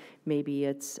children, maybe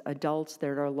it's adults that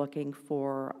are looking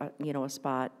for, a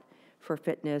spot for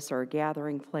fitness or a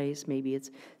gathering place, maybe it's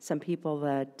some people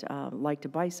that like to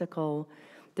bicycle.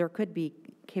 There could be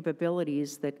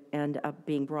capabilities that end up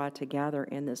being brought together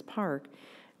in this park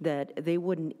that they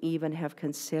wouldn't even have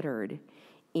considered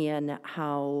in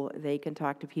how they can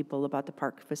talk to people about the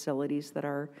park facilities that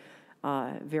are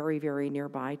very, very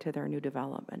nearby to their new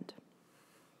development.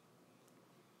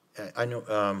 I know,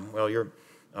 well, you're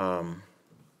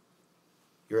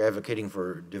advocating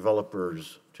for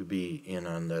developers to be in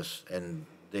on this, and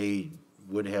they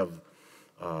would have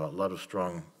a lot of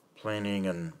strong planning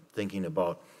and thinking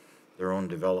about their own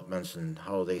developments and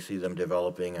how they see them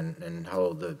developing, and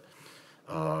how the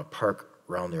park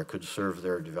around there could serve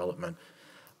their development.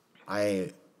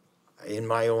 In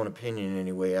my own opinion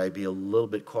anyway, I'd be a little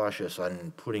bit cautious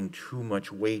on putting too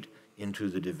much weight into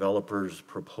the developers'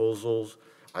 proposals.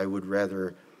 I would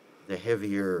rather the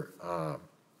heavier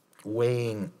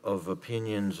weighing of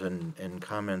opinions and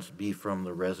comments be from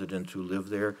the residents who live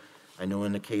there. I know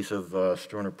in the case of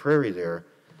Stoner Prairie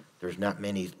there's not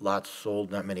many lots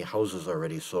sold, not many houses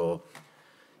already, so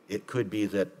it could be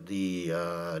that the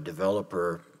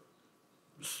developer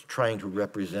is trying to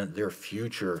represent their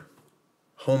future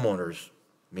homeowners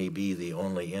may be the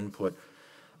only input.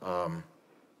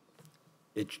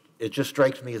 It just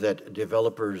strikes me that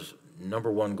developers'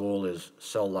 number one goal is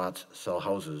sell lots, sell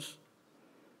houses.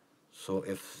 So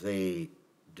if they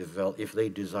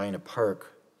design a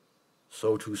park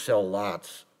so to sell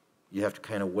lots, you have to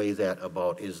kind of weigh that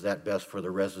about, is that best for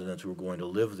the residents who are going to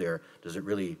live there? Does it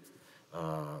really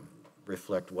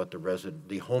reflect what the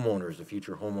homeowners, the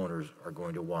future homeowners are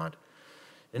going to want?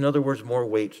 In other words, more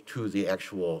weight to the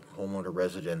actual homeowner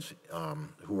residents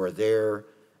who are there,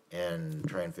 and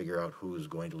try and figure out who's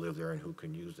going to live there and who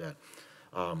can use that.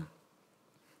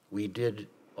 We did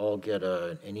all get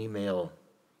an email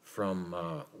from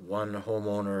one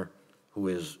homeowner who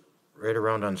is right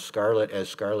around on Scarlett, as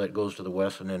Scarlett goes to the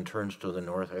west and then turns to the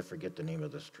north. I forget the name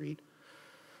of the street.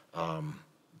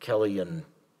 Kelly and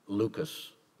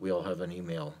Lucas, we all have an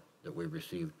email that we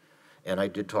received. And I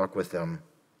did talk with them.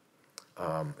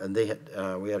 And they had,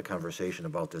 we had a conversation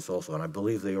about this also, and I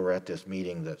believe they were at this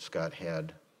meeting that Scott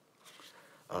had.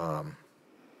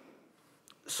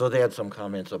 So they had some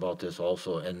comments about this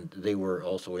also, and they were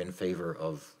also in favor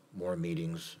of more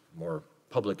meetings, more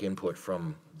public input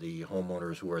from the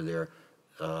homeowners who are there.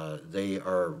 They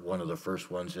are one of the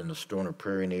first ones in the Stoner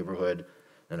Prairie neighborhood,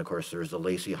 and of course there's the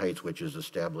Lacey Heights, which is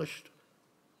established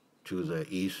to the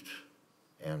east,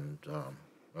 and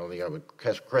well, yeah,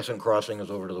 Crescent Crossing is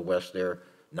over to the west there,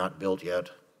 not built yet.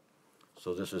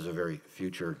 So this is a very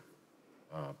future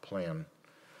plan.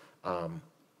 So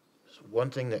one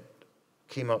thing that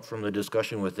came up from the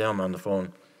discussion with them on the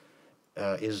phone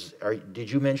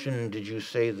did you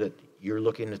say that you're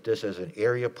looking at this as an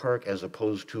area park as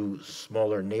opposed to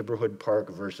smaller neighborhood park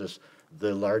versus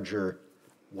the larger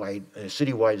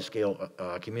city-wide scale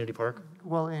community park?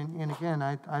 Well, and again,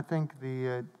 I think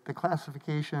the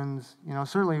classifications,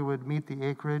 certainly would meet the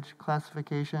acreage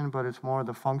classification, but it's more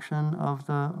the function of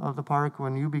the park.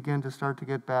 When you begin to start to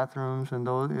get bathrooms and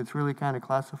those, it's really kind of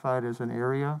classified as an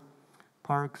area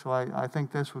park. So I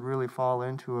think this would really fall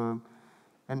into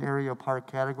an area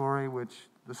park category, which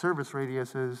the service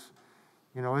radius is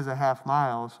a half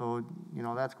mile. So,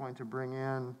 that's going to bring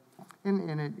in,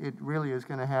 and it really is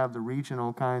going to have the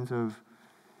regional kinds of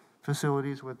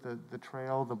facilities with the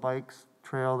trail, the bikes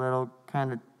trail that'll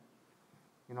kind of,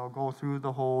 go through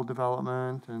the whole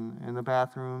development, and the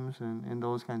bathrooms and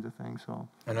those kinds of things. So.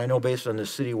 And I know based on the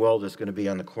city well that's going to be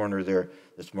on the corner there,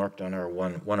 that's marked on our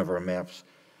one of our maps,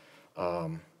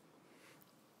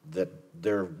 that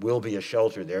there will be a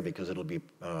shelter there because it'll be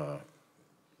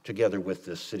together with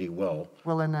the city well.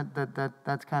 Well, and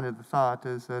that's kind of the thought,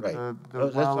 is that Right. the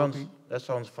well that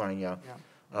sounds fine, yeah.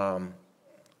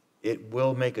 It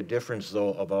will make a difference,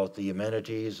 though, about the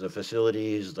amenities, the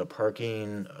facilities, the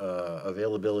parking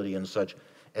availability and such,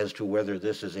 as to whether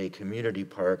this is a community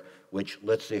park, which,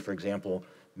 let's say, for example,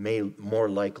 may more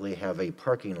likely have a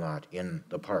parking lot in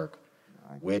the park,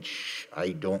 which I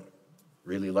don't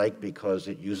really like because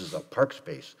it uses up park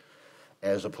space,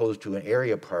 as opposed to an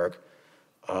area park.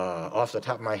 Off the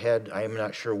top of my head, I am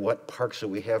not sure what parks that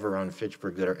we have around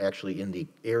Fitchburg that are actually in the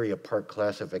area park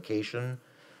classification.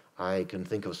 I can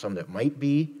think of some that might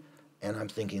be, and I'm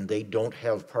thinking they don't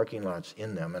have parking lots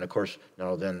in them. And of course,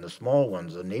 now then the small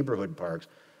ones, the neighborhood parks,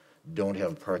 don't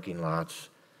have parking lots.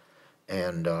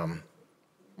 And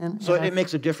so it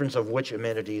makes a difference of which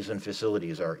amenities and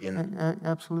facilities are in.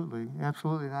 Absolutely,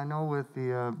 absolutely. And I know with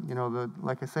the,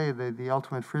 like I say, the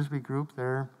Ultimate Frisbee group,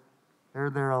 they're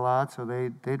there a lot, so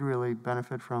they'd really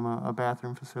benefit from a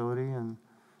bathroom facility and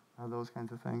those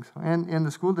kinds of things. So, and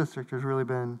the school district has really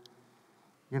been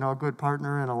you know, a good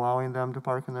partner in allowing them to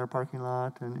park in their parking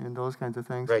lot and those kinds of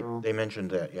things. Right, So, they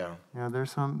mentioned that, yeah. yeah,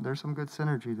 there's some good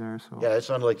synergy there, so. Yeah, it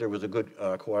sounded like there was a good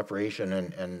cooperation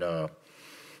and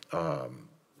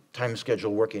time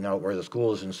schedule working out where the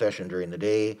school is in session during the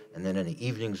day, and then in the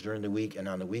evenings during the week, and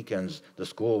on the weekends, the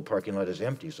school parking lot is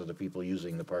empty, so the people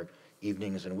using the park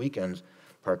evenings and weekends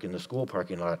park in the school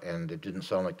parking lot, and it didn't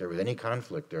sound like there was any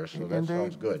conflict there, so that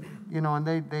sounds good. You know, and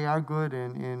they are good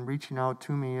in reaching out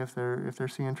to me if they're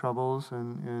seeing troubles,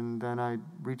 and then I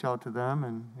reach out to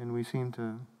them, and we seem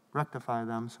to rectify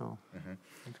them, so.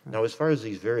 That's good. Now, as far as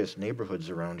these various neighborhoods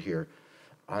around here,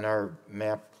 on our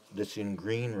map that's in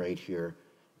green right here,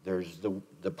 there's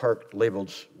the park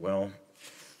labeled, well,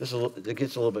 it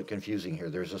gets a little bit confusing here.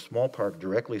 There's a small park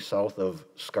directly south of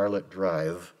Scarlet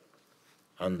Drive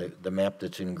on the map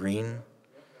that's in green.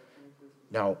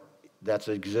 Now, that's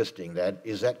existing.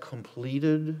 Is that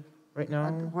completed right now?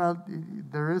 Well,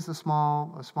 there is a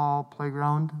small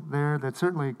playground there that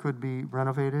certainly could be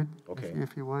renovated, Okay.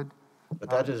 if you would.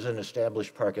 But that is an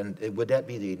established park, and would that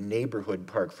be the neighborhood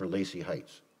park for Lacey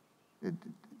Heights?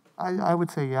 I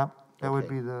would say, yep, that would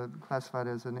Okay. be classified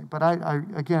as but I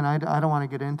again, I don't want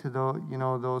to get into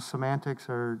those semantics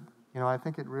or, I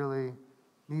think it really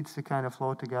needs to kind of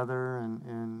flow together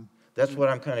and. That's what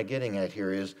I'm kind of getting at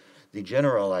here is the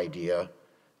general idea,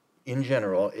 in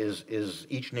general, is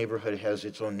each neighborhood has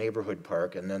its own neighborhood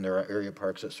park, and then there are area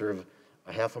parks that serve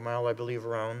a half a mile, I believe,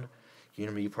 around.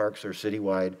 Community parks are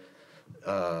citywide.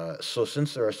 So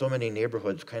since there are so many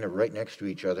neighborhoods kind of right next to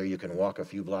each other, you can walk a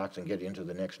few blocks and get into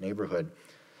the next neighborhood.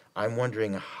 I'm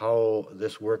wondering how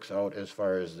this works out as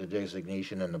far as the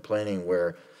designation and the planning,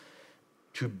 where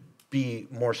to be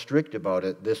more strict about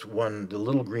it, this one, the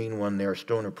little green one there,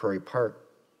 Stoner Prairie Park,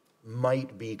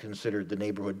 might be considered the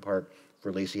neighborhood park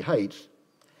for Lacey Heights.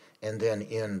 And then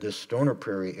in this Stoner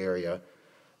Prairie area,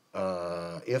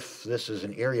 if this is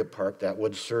an area park, that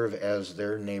would serve as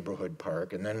their neighborhood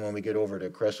park. And then when we get over to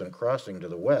Crescent Crossing to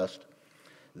the west,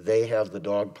 they have the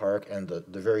dog park and the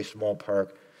very small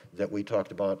park that we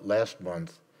talked about last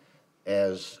month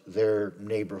as their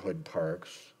neighborhood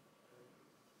parks.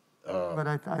 But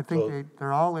I think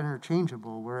they're all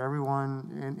interchangeable, where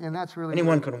everyone, and that's really.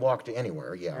 Anyone can walk to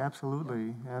anywhere, yeah.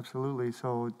 Absolutely, absolutely.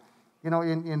 So,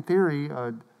 in theory,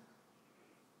 the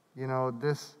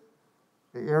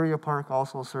area park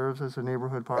also serves as a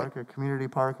neighborhood park. Right. A community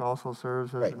park also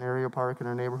serves as Right. an area park and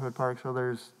a neighborhood park. So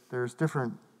there's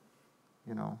different,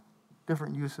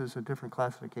 different uses and different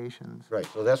classifications. Right,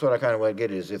 so that's what I kind of want to get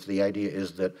is if the idea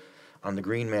is that on the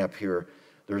green map here,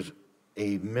 there's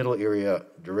a middle area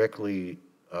directly,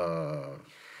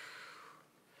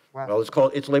 West.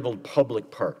 it's labeled public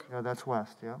park, Yeah, that's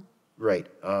west, yeah. right,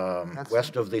 That's-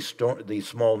 west of the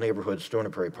small neighborhood Stoner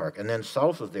Prairie Park. And then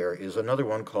south of there is another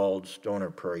one called Stoner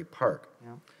Prairie Park.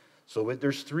 Yeah. So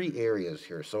there's 3 areas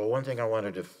here. So one thing I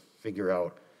wanted to figure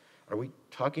out, are we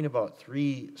talking about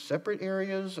 3 separate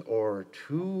areas or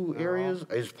 2 areas?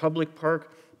 Is public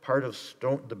park part of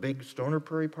the big Stoner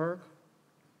Prairie Park?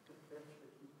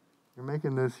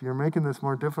 You're making this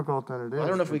more difficult than it is. I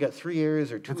don't know if we got 3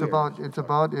 areas or 2 It's areas.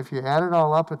 about, if you add it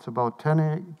all up, it's about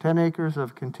 10 acres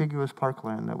of contiguous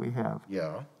parkland that we have.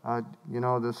 Yeah,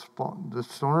 The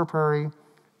Stoner Prairie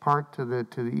Park to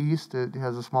the east, it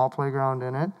has a small playground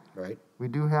in it. right, We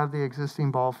do have the existing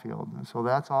ball field, and so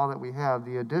that's all that we have.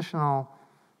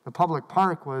 The public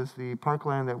park was the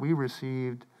parkland that we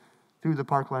received through the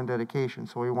parkland dedication.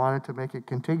 So we wanted to make it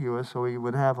contiguous, so we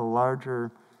would have a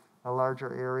larger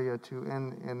area to,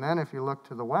 and then if you look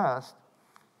to the west,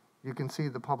 you can see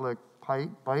the public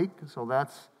bike, so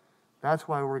that's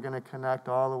why we're gonna connect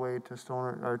all the way to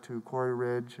to Quarry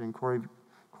Ridge and Quarry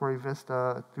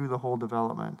Vista through the whole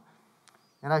development.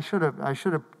 And I should have,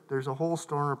 there's a whole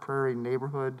Stoner Prairie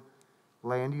neighborhood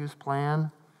land use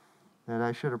plan that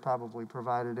I should have probably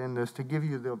provided in this to give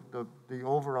you the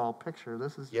overall picture.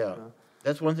 This is just yeah.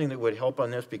 That's one thing that would help on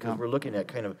this because we're looking at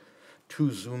kind of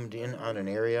too zoomed in on an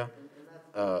area.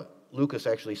 Lucas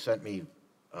actually sent me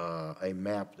a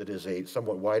map that is a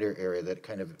somewhat wider area that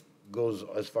kind of goes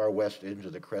as far west into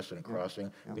the Crescent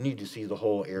Crossing. We need to see the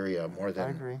whole area more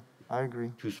than I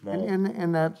agree. too small.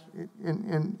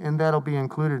 And that'll be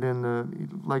included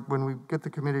in like when we get the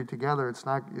committee together,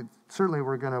 certainly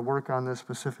we're gonna work on this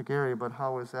specific area, but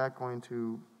how is that going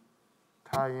to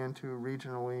tie into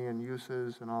regionally and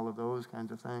uses and all of those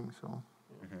kinds of things, so.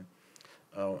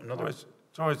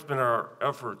 It's always been our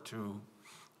effort to,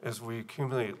 as we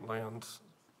accumulate lands,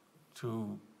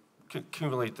 to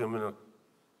accumulate them in a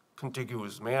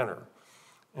contiguous manner.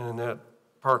 And that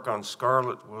park on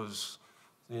Scarlet was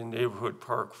the neighborhood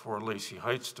park for Lacey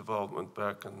Heights development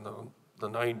back in the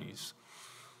 90s.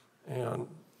 And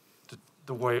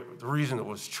the reason it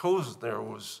was chosen there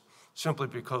was simply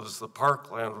because the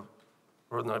parkland,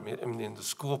 or not, I mean, the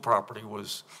school property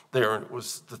was there, and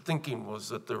the thinking was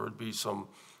that there would be some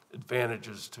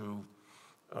advantages to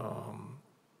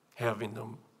having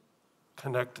them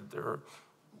connected there.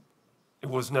 It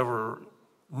was never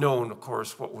known, of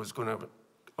course, what was going to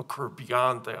occur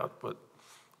beyond that, but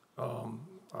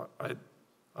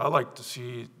I like to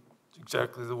see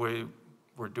exactly the way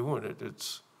we're doing it.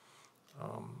 It's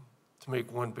to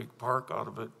make one big park out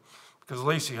of it. Because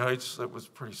Lacey Heights, that was a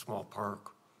pretty small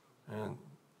park. And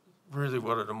really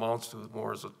what it amounts to is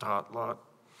more as a tot lot.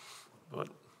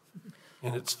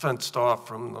 And it's fenced off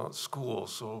from the school,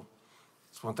 so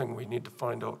it's one thing we need to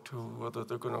find out too, whether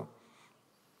they're gonna,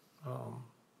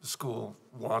 the school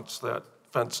wants that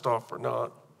fenced off or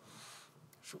not,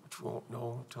 which we won't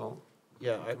know until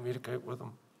I communicate with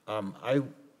them. I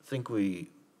think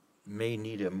we may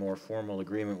need a more formal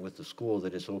agreement with the school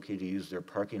that it's okay to use their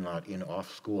parking lot in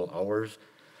off-school hours.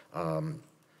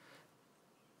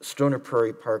 Stoner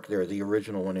Prairie Park there, the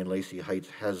original one in Lacey Heights,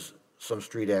 has some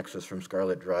street access from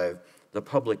Scarlet Drive. The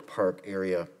public park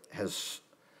area has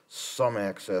some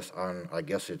access on, I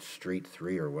guess it's Street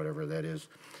 3 or whatever that is.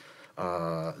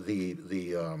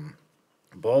 The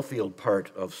ball field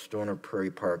part of Stoner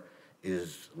Prairie Park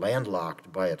is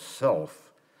landlocked by itself.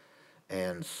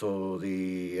 And so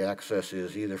the access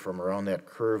is either from around that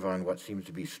curve on what seems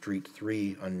to be Street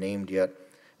 3, unnamed yet,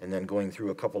 and then going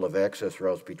through a couple of access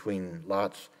routes between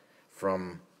lots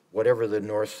from whatever the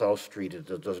north-south street is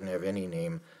that doesn't have any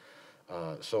name.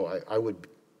 So I would,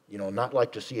 not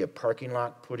like to see a parking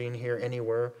lot put in here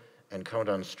anywhere and count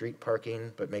on street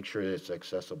parking, but make sure that it's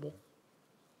accessible.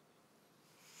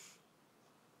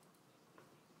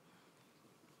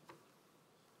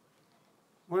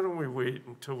 Why don't we wait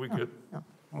until we get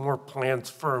more plans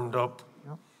firmed up?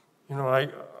 Yep.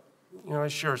 I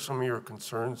share some of your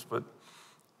concerns, but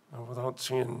without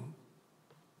seeing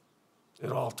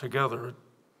it all together,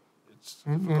 it's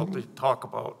difficult to talk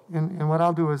about. And what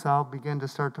I'll do is I'll begin to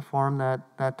start to form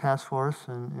that task force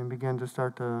and begin to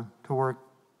start to work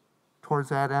towards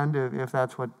that end, if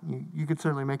that's what, you could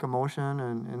certainly make a motion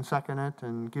and second it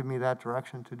and give me that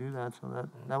direction to do that, so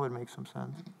that would make some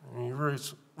sense. And you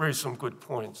raised some good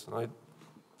points, and I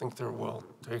think they're well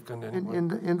taken anyway.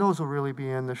 And those will really be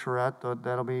in the charrette,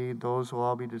 those will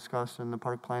all be discussed in the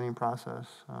park planning process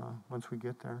once we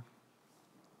get there.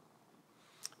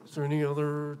 Is there any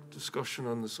other discussion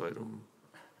on this item?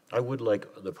 I would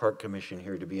like the park commission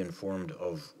here to be informed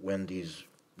of when these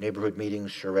neighborhood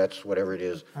meetings, charrettes, whatever it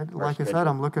is. Like I said,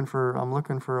 I'm looking for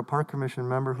a park commission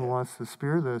member who wants to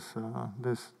spearhead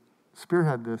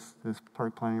this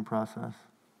park planning process.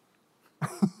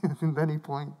 At any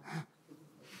point.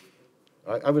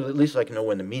 I would at least like to know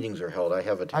when the meetings are held. I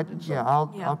have attended some. Yeah,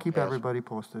 I'll keep past. everybody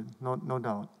posted, no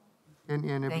doubt. And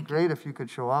it'd be Thank great if you could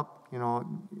show up,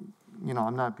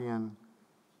 I'm not being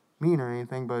mean or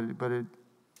anything, but it,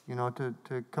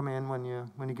 to come in when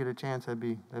you get a chance, that'd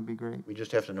be great. We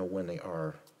just have to know when they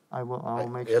are. I'll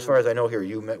make sure. As far as I know here,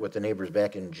 you met with the neighbors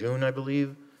back in June, I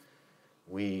believe.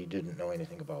 We didn't know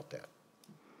anything about that.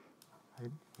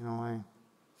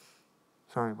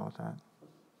 Sorry about that.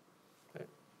 Okay.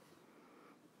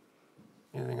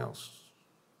 Anything else?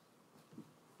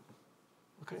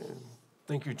 Okay,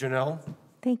 thank you, Janelle.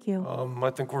 Thank you.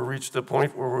 I think we've reached the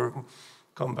point where we'll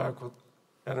come back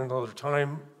at another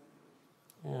time,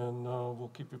 and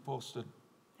we'll keep you posted.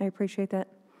 I appreciate that.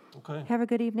 Okay, Have a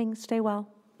good evening. Stay well.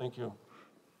 thank you.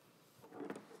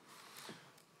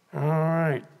 All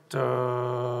right.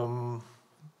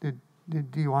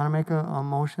 Do you want to make a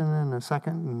motion in a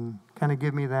second and kind of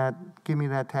give me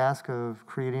that task of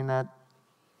creating that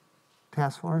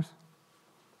task force?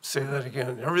 Say that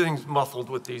again. Everything's muffled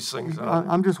with these things.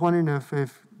 I'm just wondering if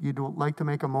you'd like to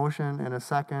make a motion in a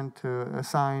second to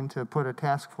assign to put a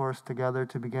task force together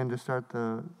to begin to start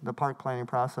the park planning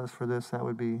process for this.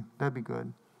 That'd be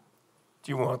good.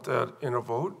 Do you want that in a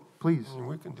vote? Please. I mean,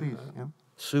 we can do Please. that. Yeah.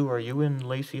 Sue, are you in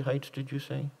Lacey Heights, did you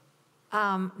say?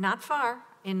 Not far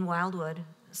in Wildwood,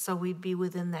 so we'd be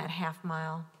within that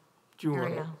half-mile Do you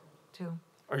area, want too.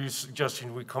 Are you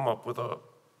suggesting we come up with a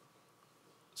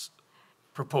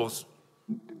proposed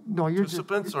No, you're just,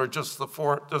 participants, or just the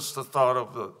thought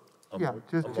of the? yeah,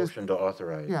 A motion to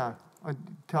authorize. yeah.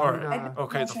 Tell All me right. to,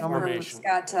 Okay, the Motion for formation.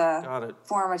 Scott to Got it.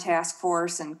 form a task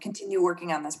force and continue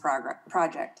working on this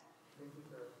project.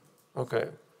 Okay.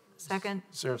 Second?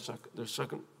 Is there a second? There's a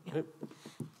second? Okay.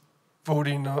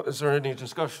 Voting, is there any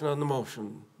discussion on the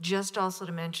motion? Just also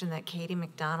to mention that Katie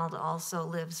McDonald also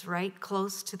lives right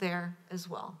close to there as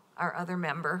well, our other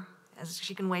member, as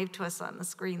she can wave to us on the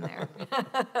screen there.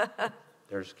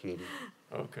 There's Katie.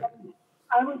 Okay.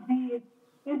 I would be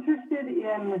interested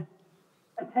in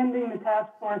attending the task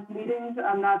force meetings.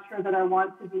 I'm not sure that I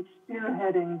want to be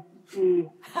spearheading the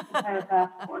entire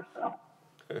task force, though.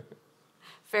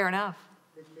 Fair enough.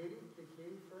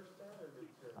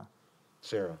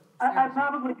 Sarah. I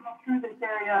probably go through this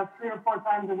area 3 or 4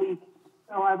 times a week,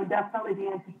 so I would definitely be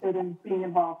interested in being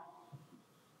involved.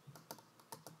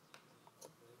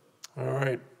 All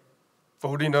right.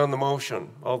 Voting on the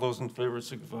motion. All those in favor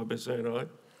signify by saying aye.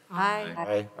 Aye.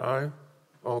 Aye. Aye.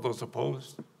 All those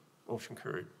opposed? Motion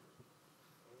carried.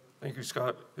 Thank you,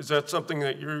 Scott. Is that something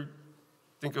that you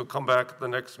think you'll come back at the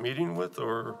next meeting with,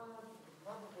 or?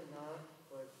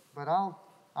 But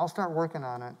I'll start working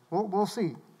on it. We'll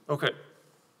see. Okay,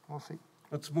 We'll see.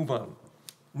 let's move on.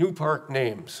 New park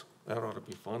names. That ought to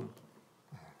be fun.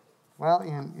 Well,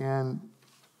 and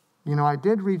you know, I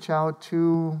did reach out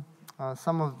to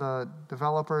some of the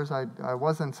developers. I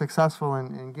wasn't successful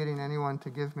in getting anyone to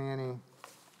give me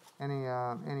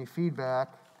any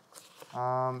feedback.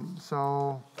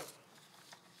 So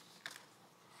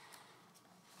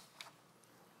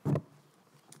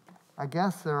I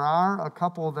guess there are a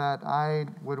couple that I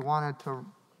would want to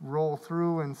roll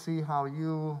through and see how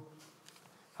you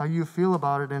feel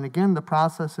about it. And again, the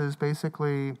process is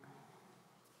basically,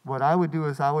 what I would do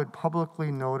is I would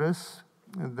publicly notice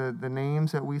the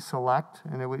names that we select,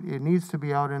 and it needs to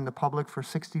be out in the public for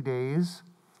 60 days.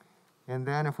 And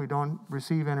then if we don't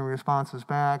receive any responses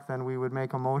back, then we would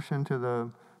make a motion to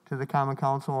the Common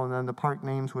Council, and then the park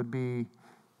names would be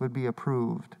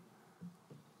approved.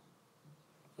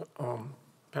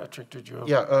 Patrick, did you have?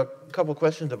 Yeah, a couple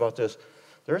questions about this.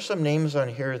 There are some names on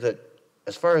here that,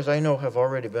 as far as I know, have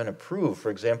already been approved.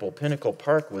 For example, Pinnacle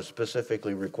Park was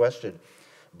specifically requested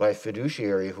by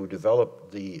Fiduciary, who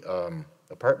developed the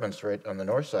apartments right on the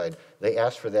north side. They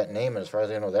asked for that name, and as far as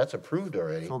I know, that's approved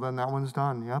already. So then that one's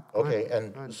done, yep. Okay, good,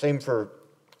 and good. same for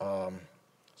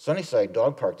Sunnyside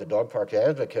Dog Park. The Dog Park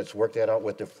advocates worked that out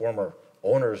with the former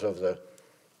owners of the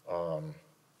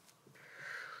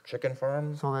chicken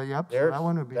farm. So that, yep, so There, that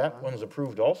one would be that done. one's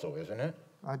approved also, isn't it?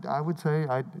 I would say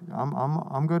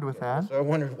I'm good with that. So I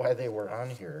wondered why they were on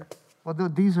here. Well,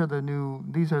 these are the new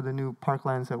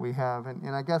parklands that we have,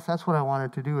 and I guess that's what I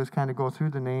wanted to do, is kind of go through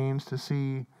the names to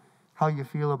see how you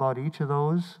feel about each of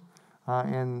those.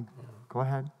 And go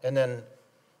ahead. And then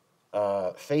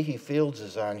Fahey Fields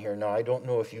is on here. Now, I don't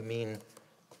know if you mean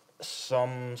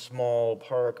some small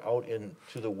park out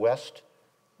to the west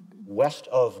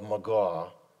of McGaw,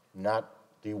 not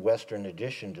the western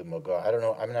addition to McGaw. I don't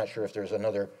know. I'm not sure if there's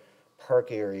another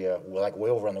park area like way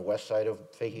over on the west side of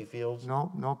Fahey Fields.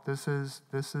 Nope. This is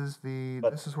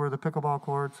where the pickleball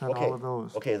courts and all of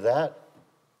those. Okay, that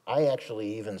I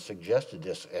actually even suggested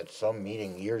this at some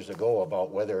meeting years ago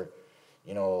about whether,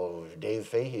 you know, Dave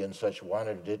Fahey and such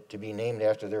wanted it to be named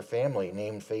after their family,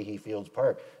 named Fahey Fields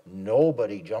Park.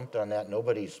 Nobody jumped on that.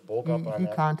 Nobody spoke up on He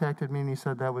that. contacted me and he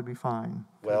said that would be fine.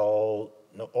 Well,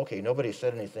 no, okay, nobody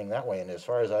said anything that way, and as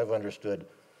far as I've understood,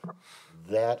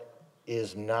 that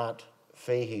is not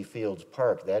Fahey Fields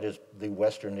Park. That is the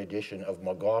western addition of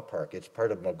McGaw Park. It's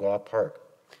part of McGaw Park.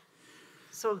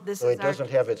 So this So is it doesn't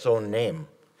have its own name.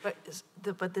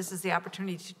 but this is the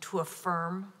opportunity to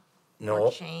affirm No.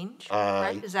 or change,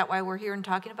 correct? Is that why we're here and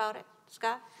talking about it,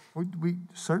 Scott? We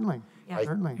certainly, Yeah.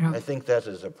 certainly. I think that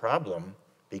is a problem,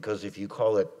 because if you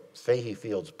call it Fahey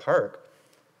Fields Park,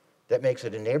 that makes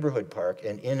it a neighborhood park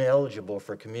and ineligible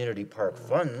for community park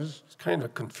funds. It's kind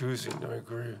of confusing, I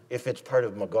agree. If it's part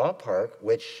of McGaw Park,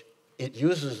 which it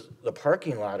uses the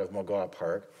parking lot of McGaw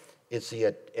Park, it's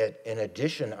an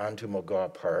addition onto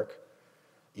McGaw Park.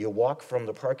 You walk from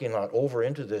the parking lot over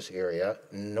into this area.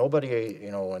 Nobody,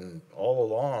 you know, and all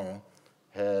along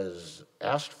has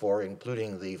asked for,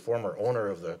 including the former owner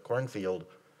of the cornfield,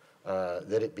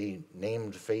 that it be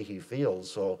named Fahey Fields.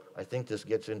 So I think this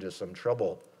gets into some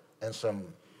trouble and some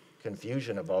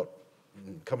confusion about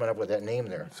coming up with that name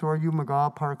there. So are you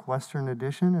McGaw Park Western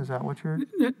Edition? Is that what you're?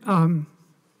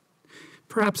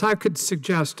 Perhaps I could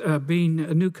suggest, being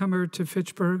a newcomer to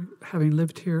Fitchburg, having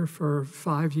lived here for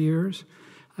 5 years,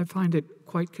 I find it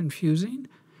quite confusing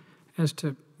as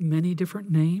to many different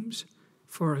names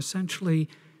for essentially,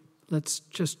 let's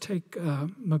just take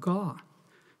McGaw.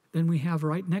 Then we have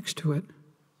right next to it,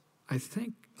 I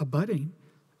think, abutting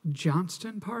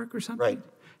Johnston Park or something. Right.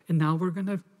 And now we're going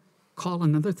to call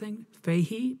another thing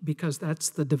Fahey because that's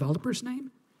the developer's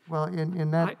name? Well,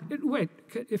 in that. Wait,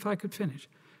 if I could finish.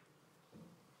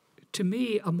 To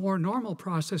me, a more normal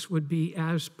process would be,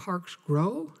 as parks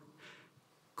grow,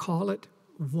 call it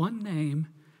one name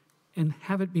and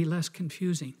have it be less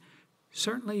confusing.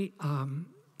 Certainly,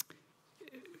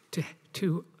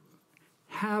 to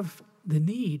have the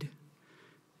need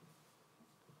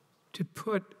to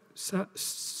put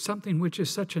something which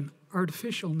is such an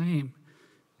artificial name,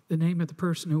 the name of the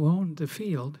person who owned the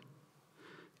field,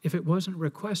 if it wasn't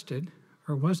requested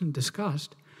or wasn't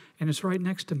discussed, and it's right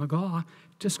next to McGaw,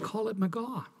 just call it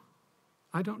McGaw.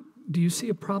 Do you see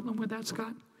a problem with that,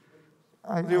 Scott?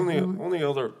 The only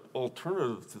other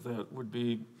alternative to that would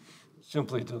be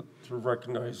simply to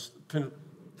recognize the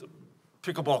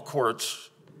pickleball courts,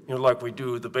 like we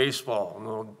do the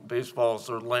baseball. Baseball's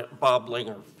their Bob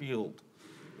Langer Field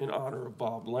in honor of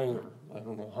Bob Langer. I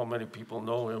don't know how many people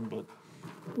know him, but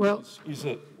he's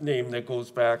a name that goes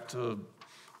back to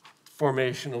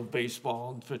formation of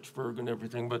baseball in Fitchburg and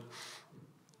everything. But,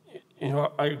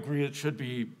 I agree it should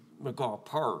be McGaw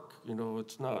Park.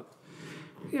 It's not.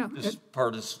 Yeah. This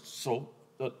part is so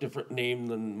a different name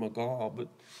than McGaw, but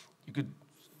you could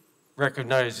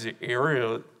recognize the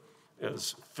area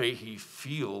as Fahey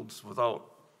Fields without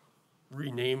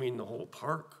renaming the whole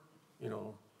park. I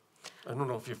don't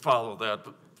know if you follow that,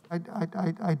 but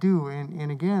I do,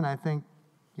 and again, I think,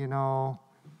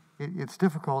 it's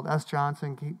difficult. S.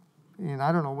 Johnson, and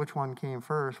I don't know which one came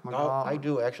first, McGaw. I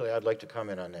do, actually. I'd like to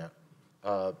comment on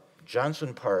that.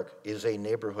 Johnson Park is a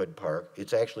neighborhood park.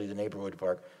 It's actually the neighborhood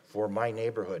park for my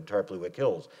neighborhood, Tarpleywick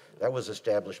Hills. That was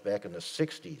established back in the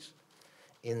 60s.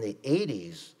 In the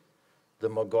 80s, the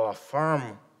McGaw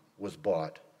Farm was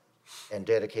bought and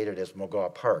dedicated as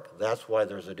McGaw Park. That's why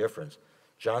there's a difference.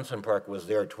 Johnson Park was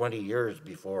there 20 years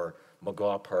before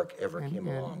McGaw Park ever came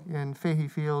along. And Fahey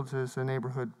Fields is a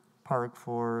neighborhood park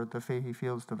for the Fahey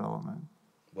Fields development.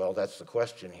 Well, that's the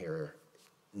question here.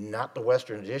 Not the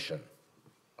western addition.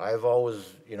 I've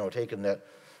always, taken that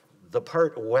the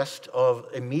part west of,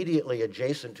 immediately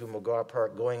adjacent to McGaw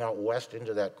Park, going out west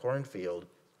into that cornfield,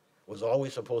 was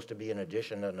always supposed to be an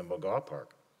addition in the McGaw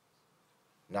Park.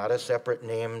 Not a separate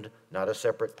named, not a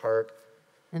separate park,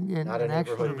 not a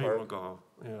neighborhood park.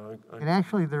 And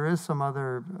actually, there is some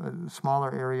other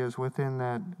smaller areas within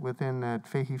that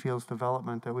Fahey Fields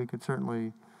development that we could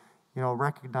certainly,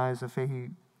 recognize the Fahey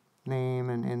name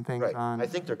and things Right. on. I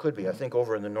think there could be. I think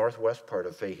over in the northwest part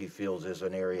of Fahey Fields is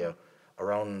an area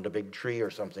around the big tree or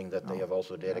something that they have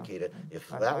also dedicated. If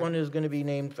that one is going to be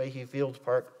named Fahey Fields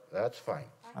Park, that's fine.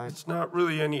 it's not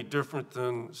really any different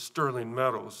than Sterling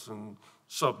Meadows and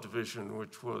subdivision,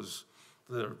 which was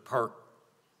their park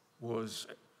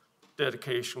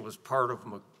dedication was part of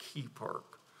McKee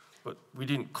Park. But we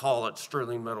didn't call it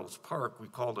Sterling Meadows Park, we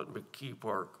called it McKee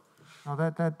Park. No,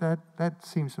 that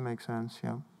seems to make sense,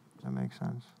 yeah. That makes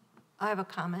sense. I have a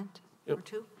comment or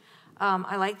two.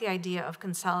 I like the idea of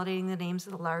consolidating the names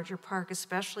of the larger park,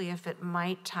 especially if it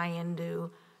might tie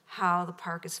into how the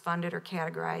park is funded or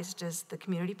categorized as the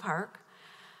community park.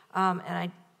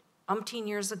 Umpteen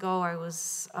years ago, I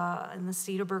was in the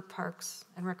Cedarburg Parks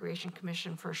and Recreation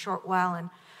Commission for a short while, and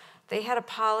they had a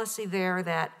policy there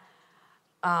that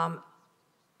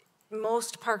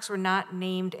most parks were not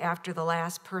named after the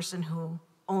last person who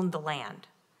owned the land.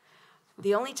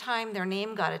 The only time their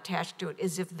name got attached to it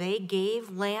is if they gave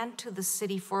land to the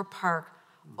city for a park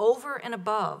over and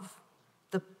above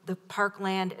the park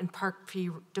land and park fee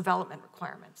development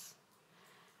requirements.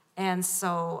 And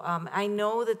so I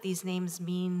know that these names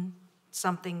mean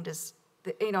something,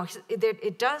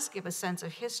 it does give a sense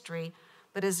of history,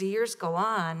 but as the years go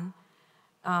on,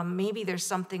 maybe there's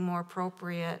something more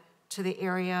appropriate to the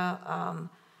area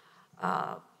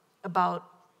about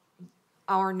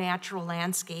our natural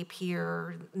landscape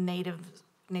here, Native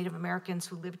Americans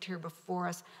who lived here before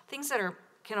us, things that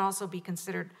can also be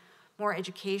considered more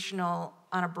educational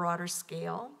on a broader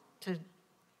scale to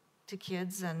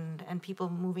kids and people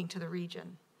moving to the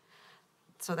region.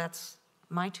 So that's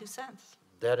my 2 cents.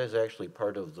 That is actually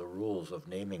part of the rules of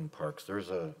naming parks.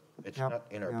 It's not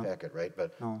in our packet, right?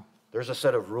 But there's a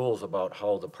set of rules about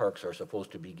how the parks are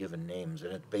supposed to be given names,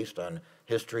 and it's based on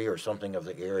history or something of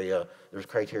the area. There's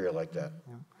criteria like that.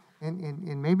 Yeah.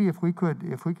 And maybe if we could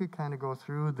kind of go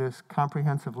through this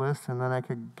comprehensive list, and then I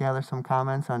could gather some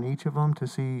comments on each of them to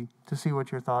see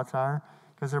what your thoughts are,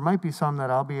 because there might be some that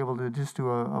I'll be able to just do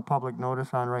a public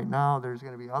notice on right now. There's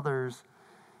going to be others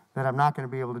that I'm not going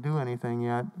to be able to do anything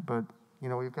yet, but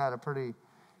we've got a pretty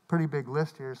big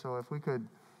list here. So if we could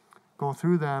go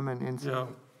through them and see. Yeah,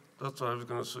 that's what I was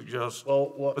going to suggest.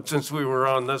 Well, but since we were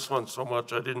on this one so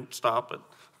much, I didn't stop it.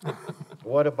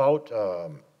 What about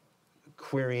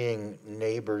querying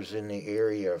neighbors in the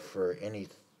area for any?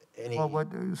 Well, what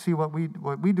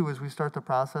we do is we start the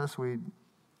process. We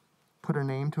put a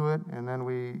name to it, and then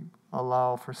we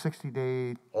allow for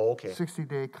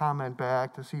 60-day comment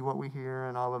back to see what we hear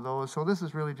and all of those. So this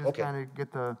is really just kind of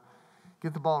get the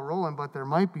get the ball rolling, but there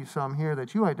might be some here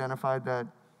that you identified that,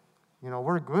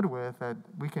 we're good with, that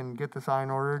we can get the sign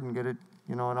ordered and get it,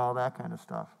 and all that kind of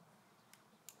stuff.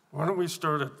 Why don't we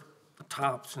start at the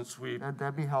top, since we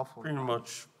That'd be helpful. pretty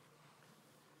much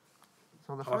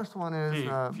So the first one is,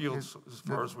 fields as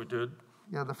far as we did.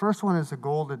 yeah, the first one is the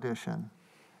Gold Edition.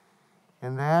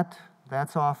 And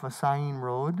that's off of Sain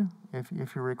Road. If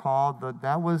you recall,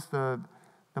 that was the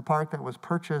park that was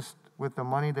purchased with the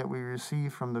money that we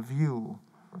received from the View.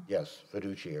 Yes,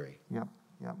 fiduciary. Yep.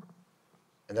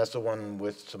 And that's the one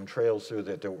with some trails through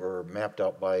that were mapped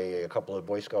out by a couple of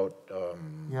Boy Scout,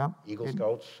 Yep. Eagle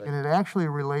Scouts. And it actually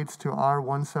relates to R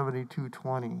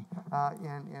 17220.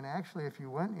 And actually, if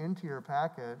you went into your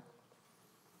packet,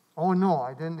 oh no,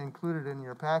 I didn't include it in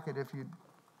your packet.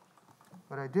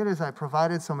 What I did is I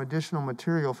provided some additional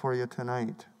material for you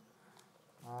tonight.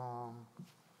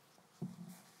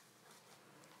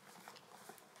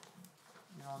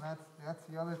 That's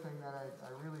the other thing that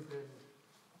I really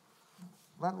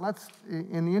didn't. Let's,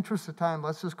 in the interest of time,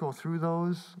 let's just go through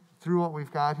what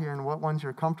we've got here and what ones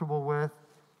you're comfortable with.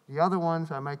 The other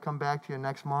ones, I might come back to you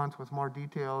next month with more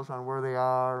details on where they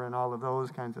are and all of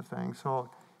those kinds of things. So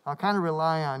I'll kind of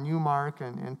rely on you, Mark,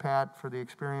 and Pat for the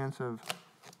experience of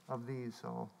these.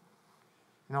 So,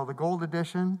 the Gold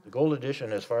Edition. The Gold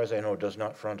Edition, as far as I know, does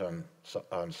not front on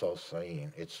South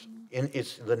Sain.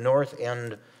 It's the north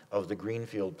end of the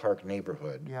Greenfield Park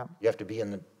neighborhood. Yeah. You have to be in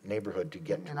the neighborhood to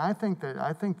get to. And I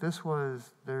think this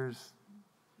was,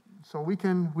 so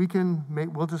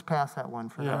we'll just pass that one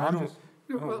for now. Yeah, I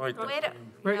don't like that. Wait a-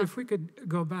 Right, if we could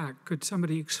go back, could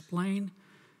somebody explain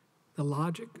the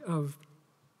logic of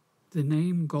the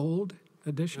name Gold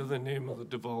Edition? The name of the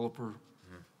developer.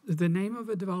 The name of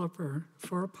a developer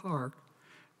for a park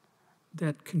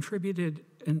that contributed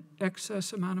an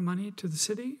excess amount of money to the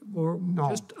city, or No.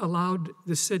 just allowed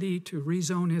the city to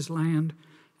rezone his land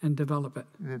and develop it?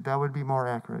 That would be more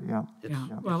accurate, yeah.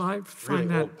 Yeah, well, I find really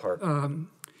that old park.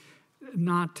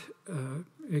 not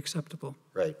acceptable,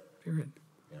 Right. period.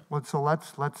 Well, so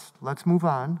let's move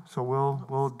on. So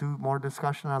we'll do more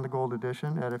discussion on the Gold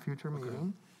Edition at a future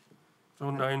meeting.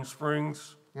 So 9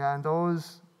 Springs, Yeah, and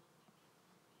those,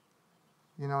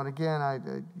 and again,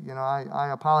 I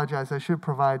apologize. I should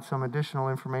provide some additional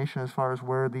information as far as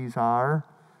where these are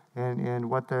and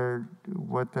what they're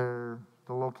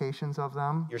the locations of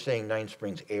them. You're saying Nine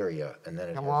Springs area, and then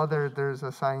it has. Well, there's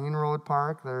a Sain Road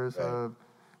Park. There's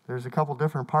a couple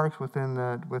different parks within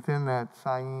that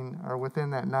Sain, or within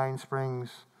that Nine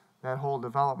Springs, that whole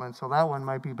development. So that one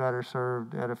might be better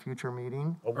served at a future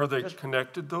meeting. are they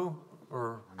connected though,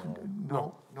 or?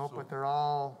 No, but they're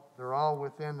all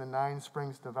within the Nine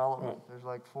Springs development. There's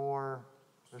like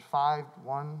there's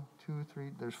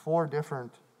 4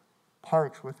 different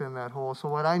parks within that whole. So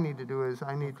what I need to do is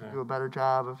to do a better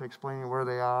job of explaining where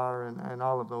they are and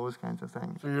all of those kinds of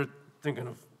things. So you're thinking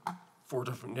of 4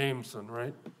 different names then,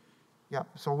 right? Yeah,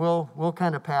 so we'll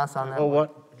kind of pass on that Well, one.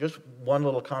 just one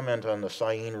little comment on the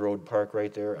Sain Road Park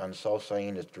right there on South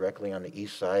Sain. It's directly on the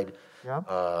east side. Yep.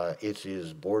 It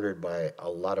is bordered by a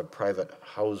lot of private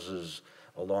houses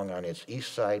along on its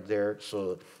east side there,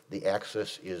 so the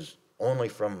access is only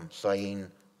from Sain,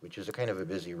 which is a kind of a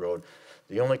busy road.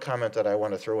 The only comment that I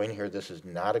want to throw in here, this is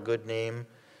not a good name,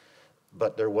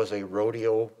 but there was a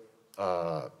rodeo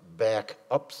back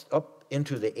up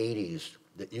into the 80s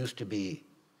that used to be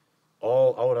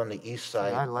all out on the east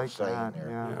side. I like of Sain that, there.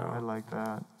 yeah, I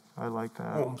like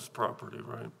that. Holmes property,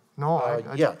 right? No,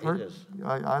 yeah, it is.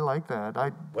 I like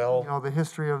that. Well- the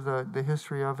history of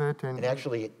it, and And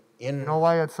actually, you know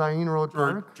why it's Sain Road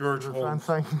Park? George Because it's on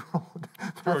Holmes. Sain Road.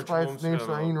 That's George why Holmes it's named had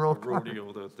Sain a Road Park.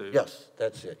 rodeo that day. yes,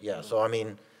 that's it, yeah. So, I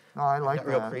mean, No, I I'm like not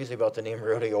real that. crazy about the name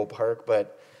Rodeo Park,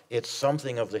 but it's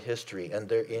something of the history. And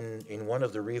they're in one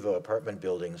of the Riva apartment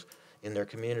buildings, in their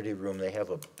community room, they have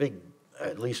a big,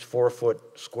 at least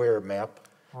 4-foot square map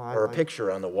I or a like-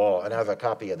 picture on the wall, and I have a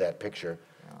copy of that picture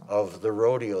of the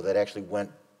rodeo that actually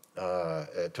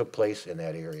took place in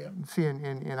that area. See,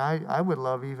 and I would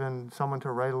love even someone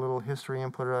to write a little history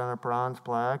and put it on a bronze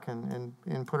plaque and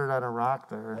put it on a rock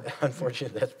there.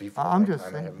 Unfortunately, that's before I'm my just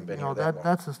time. I saying, haven't been here that long.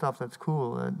 that's the stuff that's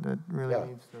cool, that really Yeah.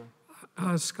 needs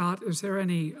to. Scott, is there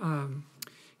any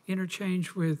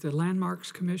interchange with the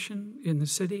Landmarks Commission in the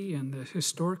city and the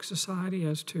Historic Society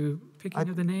as to picking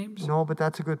of the names? No, but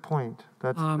that's a good point.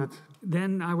 That's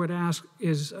Then I would ask,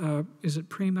 is it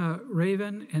Prima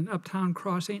Raven and Uptown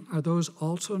Crossing, are those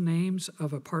also names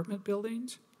of apartment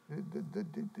buildings?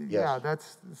 Yeah,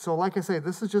 that's, so like I say,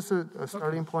 this is just a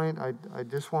starting point. I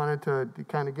just wanted to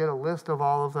kind of get a list of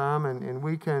all of them, and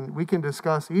we can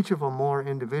discuss each of them more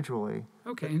individually.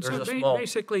 Okay, and There's so a small-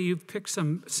 basically you've picked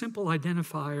some simple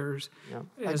identifiers Yeah,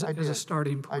 as I a did.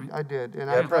 starting point. I did, and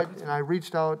Yeah, I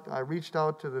reached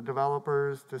out to the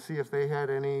developers to see if they had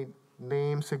any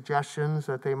name suggestions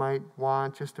that they might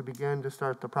want just to begin to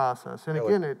start the process. And That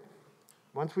would- again,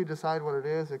 once we decide what it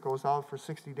is, it goes out for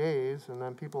 60 days, and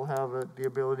then people have the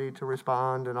ability to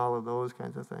respond and all of those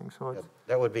kinds of things. So it's,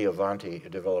 That would be Avanti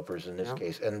developers in this Yeah.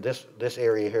 case. And this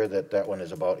area here that one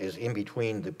is about is in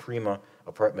between the Prima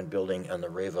apartment building and the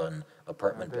Raven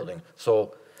apartment building.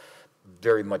 So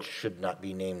very much should not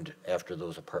be named after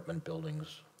those apartment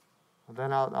buildings.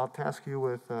 then I'll task you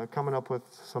with coming up with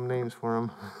some names for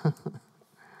them.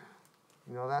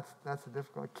 You know, that's a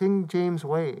difficult. King James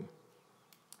Way.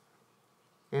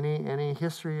 Any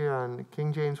history on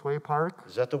King James Way Park?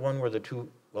 Is that the one where the two,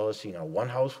 well, let's see now, one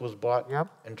house was bought Yep,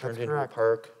 and turned that's into a correct.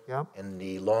 park? Yep. And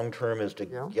the long term is to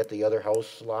Yep. get the other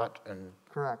house lot and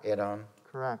Correct, add on?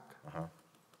 correct.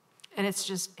 And it's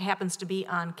just happens to be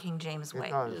on King James Way.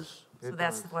 It does. Is- So It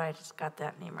that's does. why I just got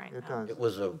that name right It now. does. It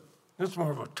was a, It's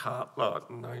more of a top lot,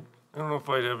 and I don't know if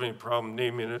I'd have any problem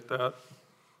naming it that,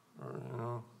 or, you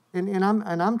know. And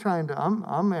I'm trying to,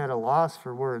 I'm at a loss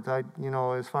for words.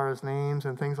 As far as names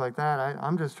and things like that,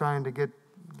 I'm just trying to get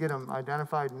them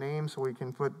identified names so we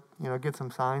can put, get some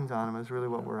signs on them is really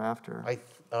what we're after. I,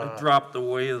 I dropped the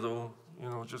way, though,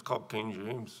 it's just called King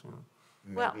James, you know.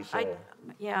 Well, maybe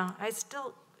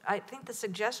so. I think the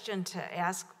suggestion to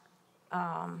ask,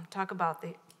 talk about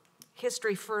the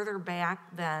history further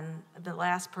back than the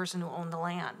last person who owned the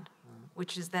land,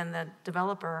 which is then the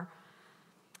developer,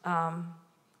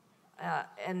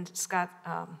 and Scott,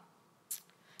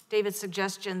 David's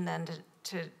suggestion then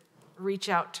to reach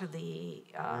out to the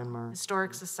Landmark.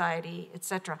 Historic Society, et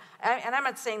cetera. And I'm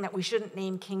not saying that we shouldn't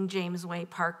name King James Way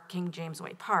Park King James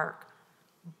Way Park,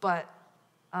 but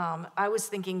I was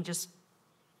thinking just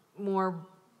more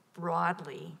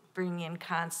broadly, bringing in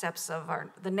concepts of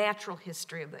the natural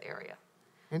history of the area.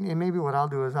 And maybe what I'll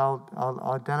do is I'll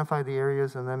identify the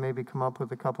areas and then maybe come up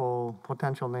with a couple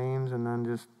potential names and then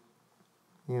just,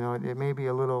 it may be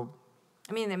a little,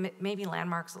 I mean, maybe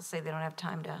landmarks will say they don't have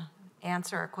time to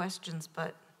answer our questions,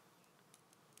 but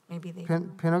maybe they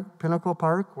do. Pinnacle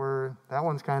Park, where that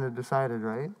one's kind of decided,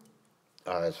 right?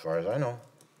 As far as I know.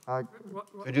 Uh,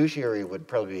 Fiduciary would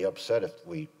probably be upset if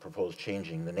we proposed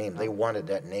changing the name. They wanted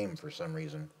that name for some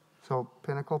reason. So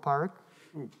Pinnacle Park?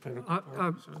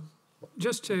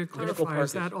 Just to clarify, Park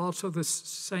is that also the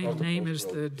same name as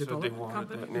the they development wanted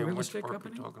company, that the name. real Which estate park are we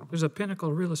company? talking about? There's a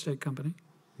Pinnacle Real Estate Company.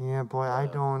 Yeah, boy, I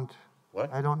don't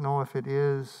What? know if it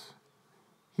is.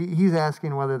 He's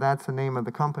asking whether that's the name of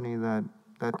the company that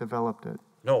developed it.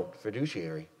 No,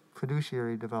 Fiduciary.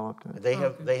 Fiduciary developed it. They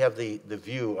have the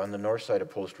view on the north side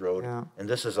of Post Road, Yeah. and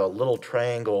this is a little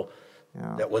triangle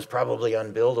Yeah. that was probably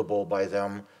unbuildable by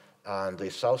them on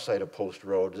the south side of Post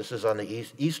Road. This is on the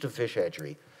east of Fish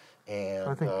Hatchery. And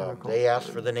I think Pinnacle. they asked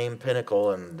for the name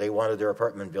Pinnacle, and they wanted their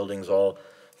apartment buildings all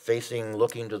facing,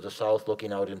 looking to the south,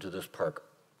 looking out into this park.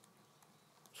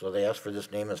 So they asked for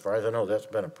this name. As far as I know, that's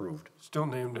been approved. Still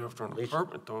named after an Least-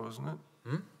 apartment, though, isn't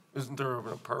it? Isn't there an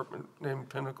apartment named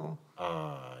Pinnacle?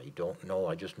 I don't know.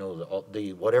 I just know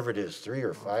the whatever it is, 3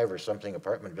 or 5 or something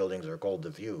apartment buildings are called The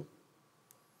View.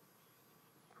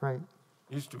 Right.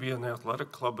 Used to be an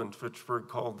athletic club in Fitchburg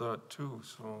called that, too,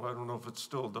 so I don't know if it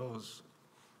still does.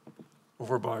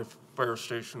 Over by Fire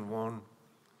Station 1.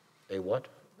 A what?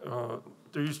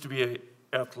 There used to be a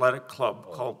athletic club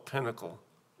called Pinnacle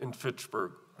in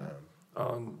Fitchburg,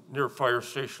 near Fire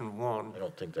Station 1. I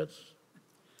don't think that's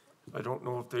I don't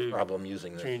know if they a problem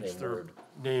using the changed same their word.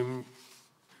 name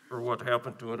or what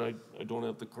happened to it. I don't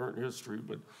have the current history,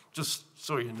 but just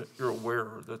so you're aware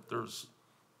that there's,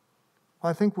 Well,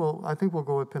 I think we'll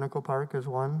go with Pinnacle Park as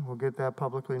one. We'll get that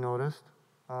publicly noticed.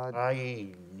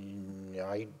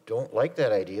 I don't like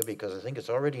that idea because I think it's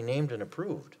already named and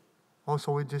approved. Oh,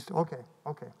 so we just, okay.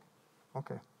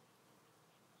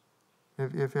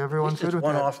 If At everyone's least good it's with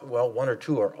one that. off, well, 1 or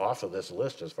 2 are off of this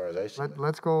list as far as I see.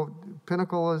 Let's go,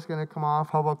 Pinnacle is gonna come off.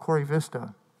 How about Corey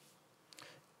Vista?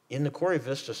 In the Corey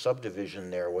Vista subdivision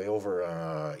there, way over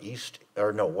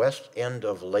west end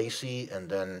of Lacey, and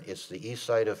then it's the east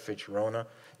side of Fitchrona.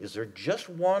 Is there just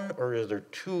one or is there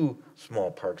 2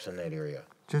 small parks in that area?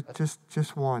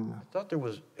 Just one. I thought there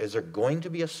was, is there going to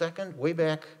be a second? Way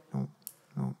back?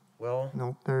 No. Well,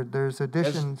 No, there's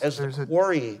additions. as the There's a,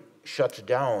 quarry shuts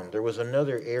down, there was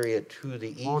another area to the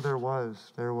east. oh, there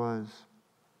was.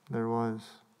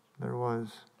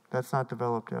 That's not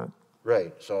developed yet.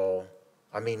 Right, so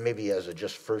I mean, maybe as a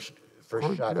just first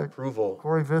shot Cor- approval.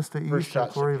 Corey Vista First East and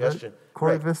shot suggestion.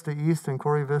 Corey Right. Vista East and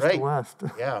Corey Vista Right. West.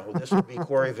 Yeah, well, this would be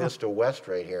Corey Vista West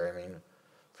right here, I mean,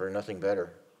 for nothing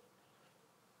better.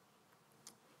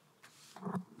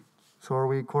 So are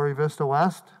we Corey Vista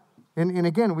West? And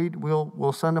again,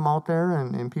 we'll send them out there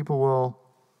and people will,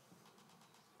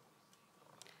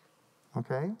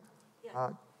 okay?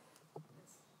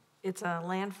 It's a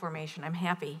land formation, I'm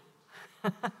happy.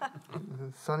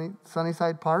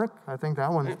 Sunnyside Park, I think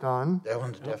that one's done. That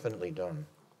one's definitely done.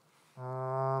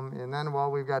 And then,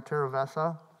 well, we've got Terra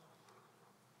Vesa.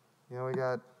 You know, we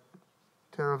got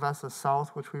Terra Vesa South,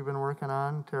 which we've been working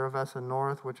on, Terra Vesa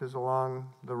North, which is along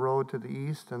the road to the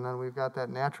east, and then we've got that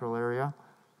natural area.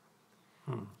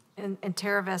 And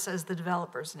Terra Vesa is the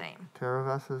developer's name, Terra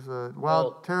Vesa is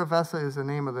Well- Terra Vesa is the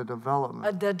name of the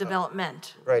development. the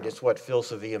development. Right, it's what Phil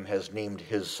Savium has named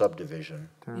his subdivision.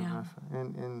 Terra Yeah.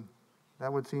 Vesa. And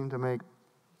that would seem to make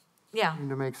Yeah,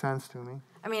 sense to me.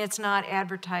 I mean, it's not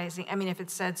advertising, I mean, if it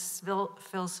said Phil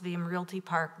Savim Realty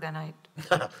Park, then I'd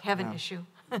have an issue.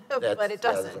 But it That's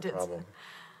doesn't. a It's, problem.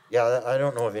 Yeah, I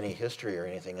don't know of any history or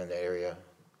anything in the area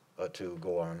to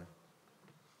go on.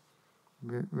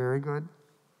 Very good.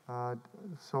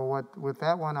 So with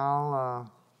that one,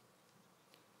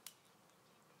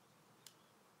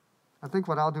 I think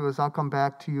what I'll do is I'll come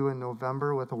back to you in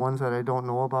November with the ones that I don't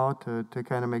know about to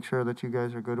kind of make sure that you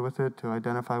guys are good with it, to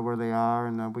identify where they are,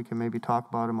 and then we can maybe talk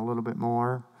about them a little bit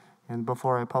more, and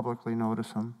before I publicly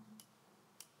notice them.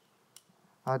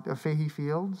 Fahey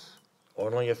Fields,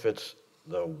 Only if it's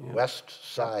the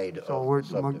west side so of we're, the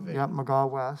subdivision. yep, McGaw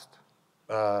West.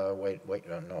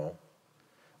 No.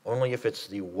 Only if it's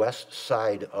the west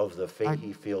side of the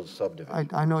Fahey Fields subdivision.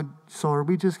 I know, so are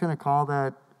we just going to call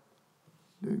that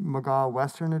McGaw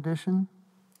Western Edition?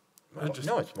 No, it's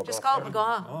McGaw. just call it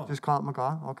McGaw. Just call it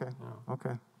McGaw? Okay,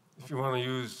 okay. If you want to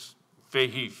use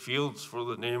Fahey Fields for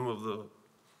the name of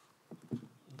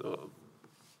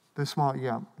The small,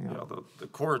 yeah. the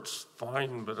court's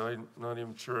fine, but I'm not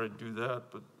even sure I'd do that,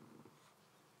 but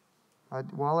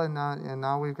Well, and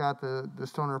now we've got the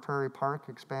Stoner Prairie Park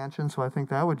expansion, so I think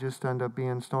that would just end up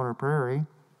being Stoner Prairie.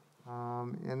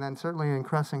 And then certainly in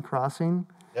Crescent Crossing,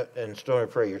 And Stoner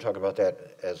Prairie, you're talking about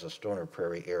that as a Stoner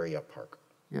Prairie area park,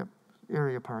 yep,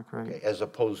 area park, right? okay, as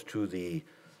opposed to the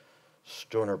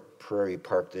Stoner Prairie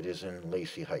Park that is in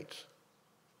Lacey Heights.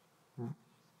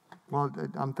 Well,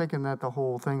 I'm thinking that the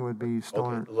whole thing would be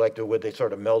Stoner. Okay, would they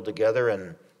sort of meld together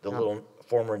and the little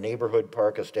former neighborhood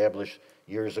park established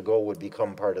years ago would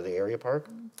become part of the area park?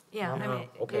 Yeah, I mean,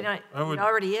 Okay. it I would-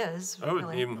 already is, I would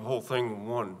really. name the whole thing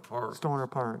one park. Stoner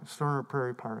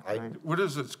Prairie Park, right? What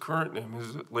is its current name?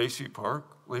 Is it Lacey Park?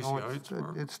 Lacey No, Heights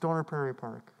Park? it's Stoner Prairie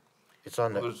Park. It's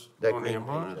on Well, there's that no green name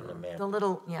on page it, on the or- map. The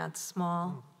little, yeah, it's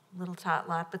small, little tot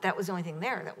lot, but that was the only thing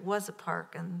there. That was a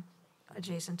park and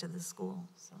adjacent to the school,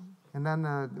 so. And then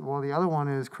the other one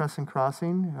is Crescent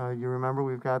Crossing. You remember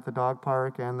we've got the dog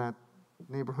park and that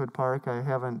neighborhood park. I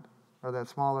haven't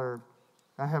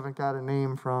got a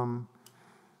name from,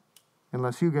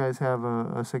 unless you guys have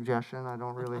a suggestion. I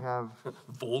don't really have.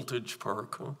 Voltage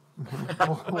Park, huh?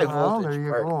 Well, there Voltage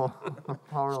you go.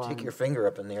 Power Stick line. your finger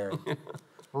up in there.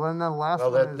 Well, then the last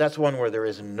Well, one is. that's one where there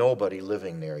is nobody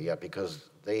living there yet because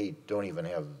they don't even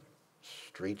have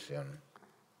streets in.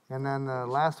 And then the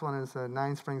last one is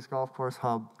Nine Springs Golf Course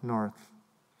Hub North.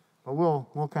 But we'll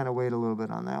kind of wait a little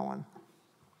bit on that one.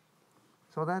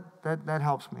 So that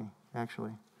helps me,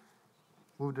 actually.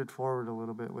 Moved it forward a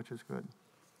little bit, which is good.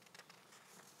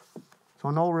 So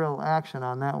no real action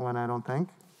on that one, I don't think,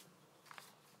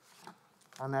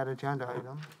 on that agenda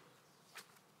item.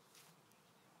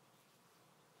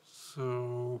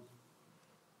 So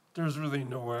there's really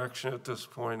no action at this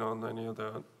point on any of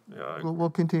that. Yeah, We'll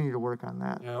continue to work on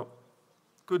that. yeah.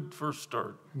 Good first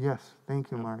start. Yes, thank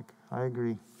you, Mark. I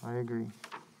agree.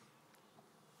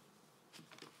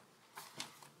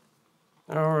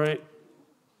 All right,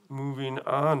 moving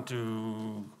on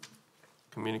to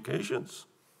communications.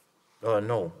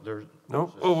 No, there's.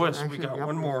 No? Oh, yes, we Actually, got yep,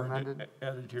 one it's more amended.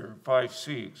 added here,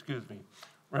 5C, excuse me.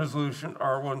 Resolution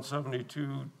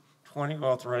R-172-20,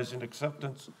 authorizing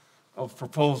acceptance of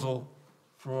proposal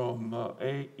from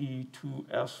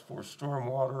AE2S for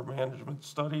stormwater management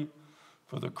study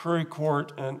for the Curry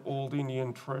Court and Old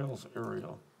Indian Trails area.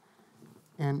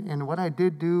 And what I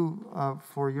did do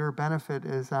for your benefit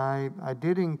is I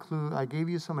gave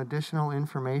you some additional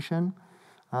information,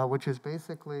 which is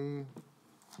basically,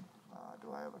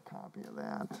 do I have a copy of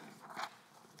that?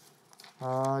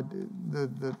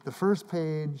 The first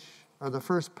page, or the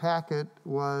first packet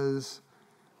was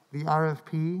the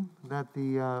RFP that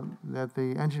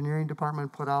the engineering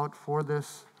department put out for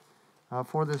this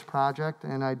for this project,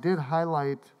 and I did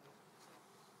highlight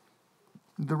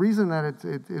the reason that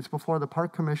it's before the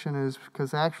Park Commission is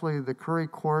because actually the Curry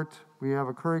Court, we have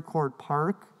a Curry Court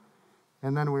Park,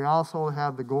 and then we also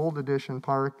have the Gold Edition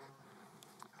Park,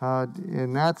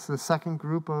 and that's the second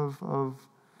group of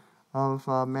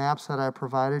maps that I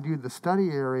provided you. The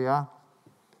study area,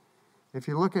 if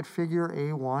you look at figure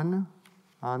A1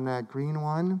 on that green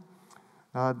one,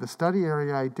 the study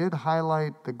area, I did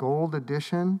highlight the Gold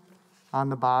Edition on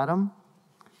the bottom.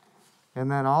 And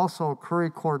then also Curry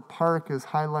Court Park is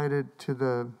highlighted to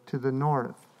the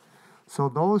north. So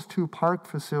those two park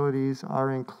facilities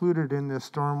are included in the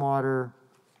stormwater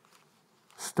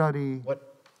study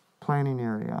planning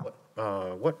area.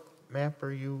 What map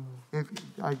are you? If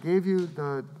I gave you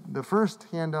the first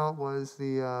handout was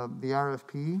the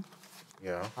RFP.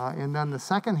 Yeah. And then the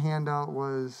second handout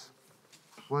was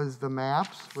the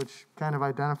maps, which kind of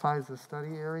identifies the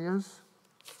study areas.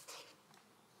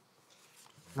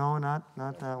 No, not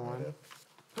that one.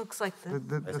 Looks like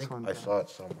the, I This think one. I saw it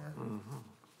somewhere.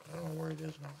 I don't know where it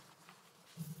is now.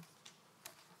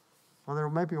 Well, there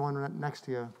might be one right next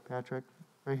to you, Patrick,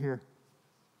 right here.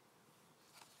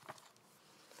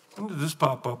 When did this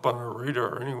pop up on our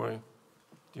radar anyway?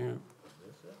 Do you,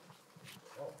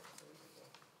 Can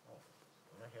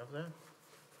I have that?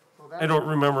 I don't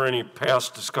remember any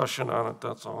past discussion on it,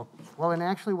 that's all. Well, and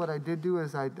actually what I did do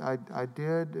is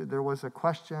there was a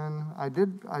question, I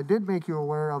did make you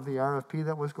aware of the RFP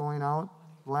that was going out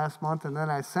last month, and then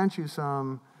I sent you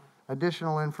some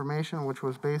additional information, which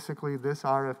was basically this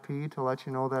RFP to let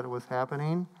you know that it was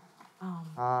happening.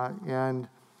 And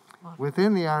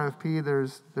within the RFP,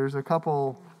 there's a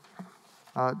couple,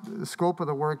 the scope of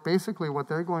the work. Basically what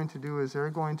they're going to do is they're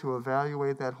going to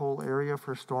evaluate that whole area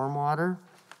for stormwater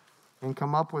and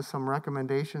come up with some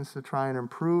recommendations to try and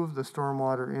improve the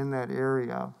stormwater in that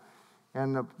area.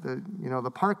 And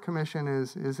the Park Commission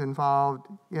is involved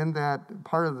in that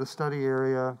part of the study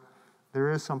area. There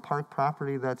is some park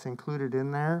property that's included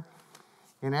in there.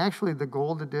 And actually the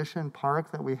Gold Edition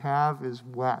Park that we have is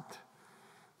wet.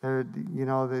 That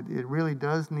it really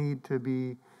does need to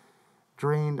be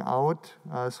drained out.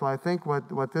 So I think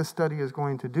what this study is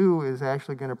going to do is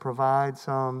actually going to provide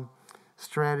some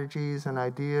strategies and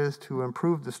ideas to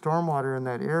improve the stormwater in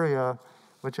that area,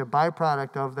 which a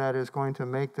byproduct of that is going to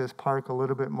make this park a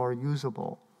little bit more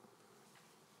usable.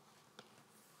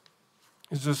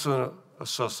 Is this an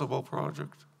assessable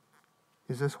project?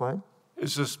 Is this what?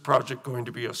 Is this project going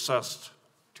to be assessed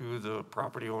to the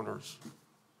property owners?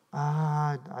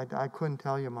 I couldn't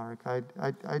tell you, Mark. I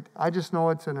just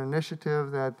know it's an initiative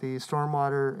that the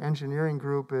Stormwater Engineering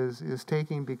Group is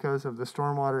taking because of the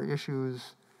stormwater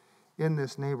issues in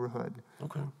this neighborhood.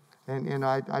 Okay. And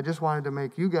I just wanted to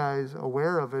make you guys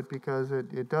aware of it because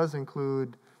it does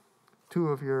include two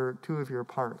of your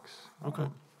parks. Okay.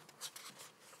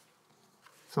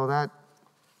 So that,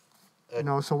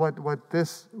 so what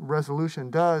this resolution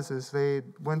does is they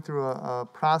went through a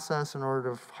process in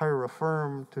order to hire a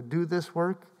firm to do this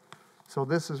work. So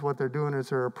this is what they're doing is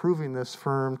they're approving this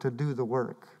firm to do the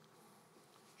work.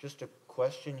 Just a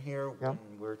question here. Yep.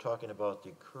 When we're talking about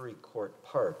the Curry Court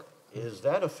Park, is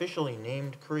that officially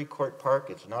named Curry Court Park?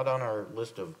 It's not on our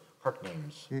list of park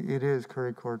names. It is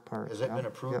Curry Court Park. Has it been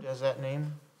approved as that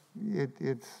name?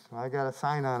 I got a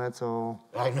sign on it, so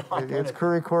I know. it's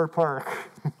Curry Court Park.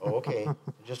 Oh, okay.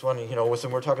 Just wondering,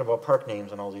 when we're talking about park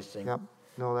names and all these things. Yep.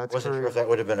 No, that's Wasn't sure Curry. if that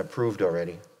would have been approved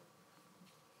already.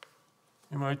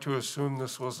 Am I to assume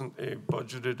this wasn't a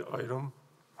budgeted item?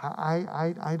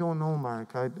 I don't know,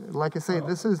 Mark. Like I say,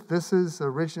 this is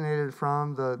originated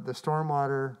from the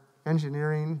Stormwater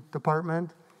Engineering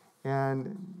Department,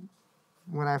 and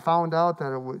when I found out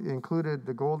that it included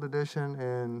the Gold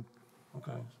Edition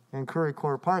and Curry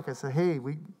Court Park, I said, hey,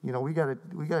 we got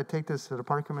to take this to the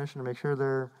Park Commission to make sure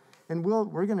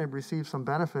we're going to receive some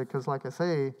benefit because, like I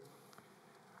say,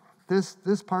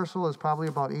 this parcel is probably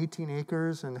about 18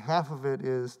 acres, and half of it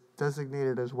is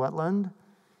designated as wetland.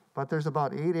 But there's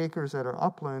about 8 acres that are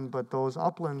upland, but those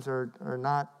uplands are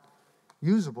not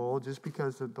usable just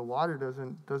because the water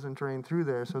doesn't drain through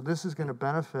there. So this is going to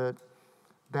benefit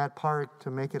that park to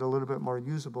make it a little bit more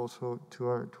usable to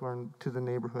the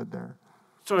neighborhood there.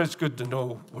 So it's good to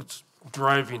know what's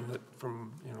driving it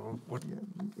from, what.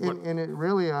 And it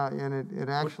really, it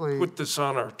actually. Put this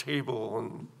on our table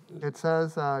and. It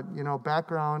says,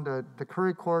 background, the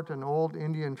Curry Court and Old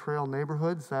Indian Trail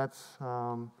neighborhoods, that's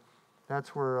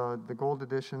where the Gold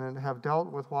Edition and have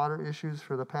dealt with water issues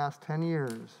for the past 10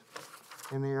 years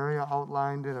in the area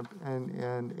outlined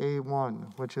in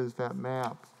A1, which is that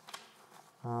map.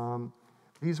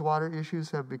 These water issues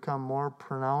have become more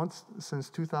pronounced since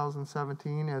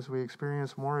 2017 as we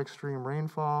experience more extreme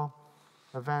rainfall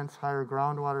events, higher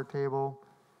groundwater table,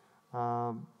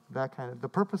 that kind of. The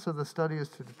purpose of the study is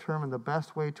to determine the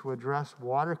best way to address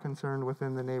water concern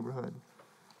within the neighborhood.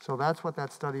 So that's what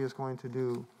that study is going to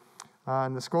do.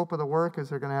 And the scope of the work is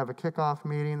they're going to have a kickoff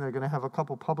meeting, they're going to have a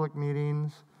couple public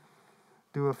meetings,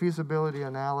 do a feasibility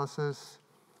analysis.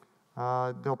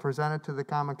 They'll present it to the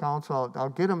Common Council. I'll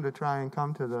get them to try and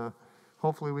come to the,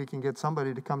 hopefully we can get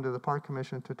somebody to come to the Park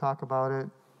Commission to talk about it.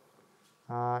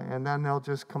 And then they'll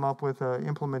just come up with an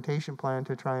implementation plan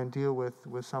to try and deal with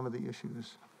some of the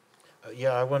issues.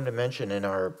 Yeah, I wanted to mention in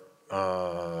our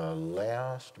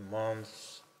last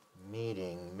month's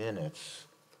meeting minutes,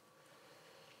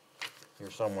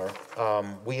 here somewhere,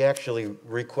 we actually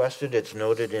requested, it's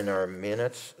noted in our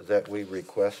minutes that we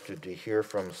requested to hear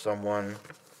from someone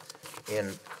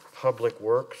in Public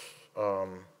Works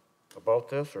about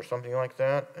this or something like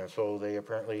that, and so they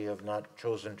apparently have not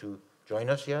chosen to join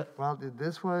us yet? Well,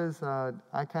 this was,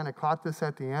 I kind of caught this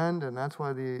at the end, and that's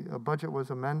why the budget was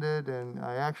amended, and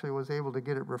I actually was able to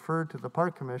get it referred to the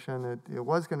Park Commission. It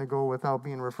was going to go without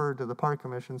being referred to the Park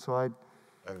Commission, so I'm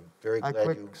very glad I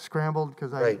you... scrambled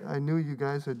because Right. I knew you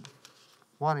guys would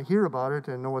want to hear about it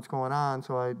and know what's going on,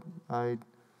 so I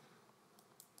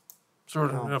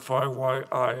Sort of an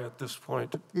FYI at this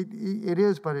point. It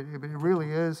is, but it really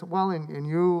is. Well, and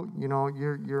you know,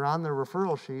 you're on the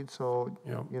referral sheet, so,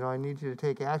 Yeah. you know, I need you to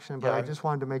take action, but Yeah, I just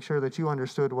wanted to make sure that you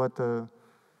understood what the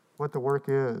work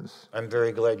is. I'm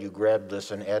very glad you grabbed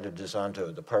this and added this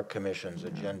onto the Park Commission's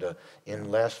agenda. In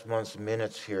last month's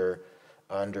minutes here,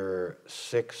 under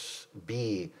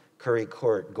 6B, Curry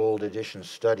Court Gold Edition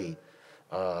Study,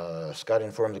 Scott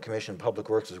informed the Commission Public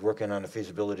Works is working on a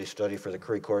feasibility study for the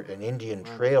Curry Court and Indian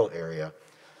Trail area.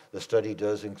 The study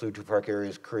does include two park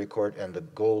areas, Curry Court and the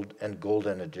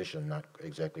Golden Edition, not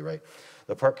exactly right.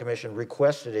 The Park Commission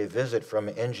requested a visit from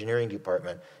the Engineering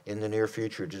Department in the near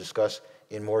future to discuss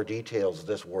in more details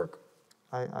this work.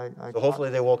 So hopefully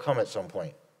they will come at some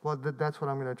point. Well, that's what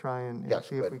I'm going to try and Yes,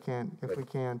 see good. if we can't get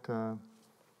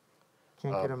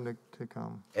them to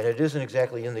come. And it isn't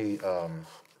exactly in the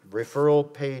referral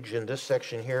page in this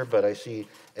section here, but I see,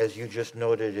 as you just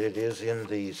noted, it is in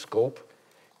the scope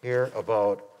here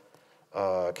about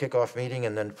kickoff meeting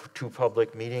and then 2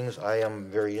 public meetings. I am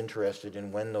very interested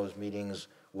in when those meetings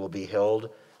will be held.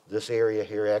 This area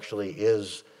here actually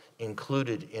is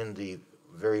included in the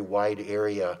very wide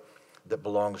area that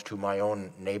belongs to my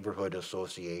own neighborhood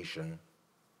association.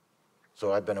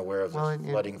 So I've been aware of this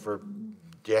flooding for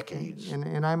decades.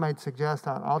 And I might suggest,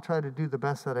 I'll try to do the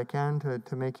best that I can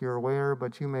to make you aware,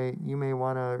 but you may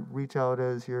want to reach out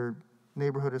as your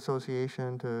neighborhood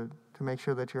association to make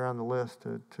sure that you're on the list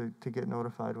to get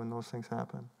notified when those things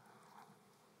happen.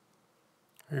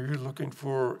 Are you looking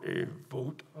for a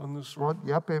vote on this? Well,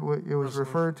 yep, it was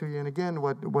referred to you, and again,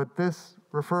 what this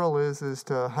referral is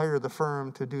to hire the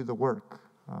firm to do the work.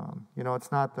 You know,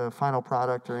 it's not the final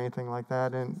product or anything like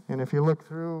that, and if you look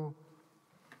through,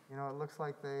 you know, it looks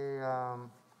like they...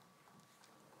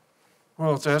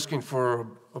 Well, it's asking for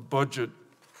a budget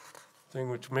thing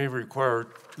which may require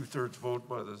 2/3 vote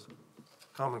by the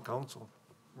Common Council.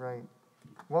 Right.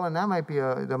 Well, and that might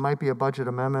be a budget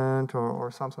amendment or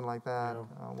something like that.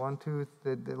 Yeah.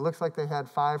 It looks like they had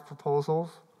 5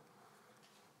 proposals.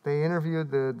 They interviewed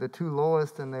the 2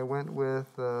 lowest, and they went with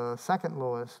the second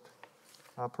lowest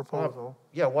proposal.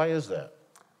 Yeah, why is that?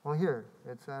 Well, here,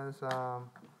 it says...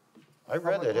 I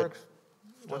read it. It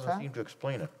What's doesn't that? seem to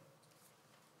explain it.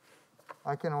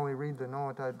 I can only read the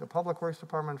note. The Public Works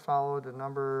Department followed a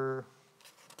number...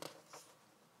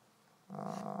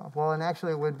 well, and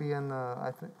actually it would be in the,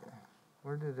 I think,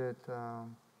 where did it...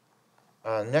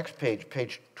 Next page,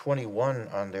 page 21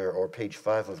 on there, or page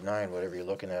 5 of 9, whatever you're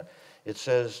looking at, it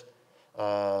says,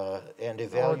 and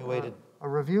evaluated... A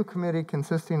review committee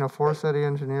consisting of 4 city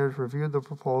engineers reviewed the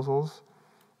proposals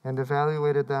and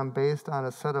evaluated them based on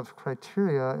a set of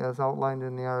criteria as outlined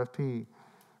in the RFP.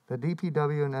 The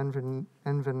DPW and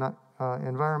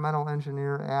environmental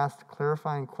engineer asked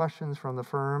clarifying questions from the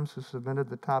firms who submitted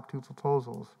the top 2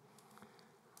 proposals.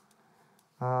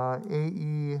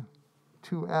 AE2S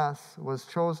was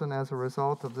chosen as a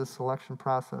result of this selection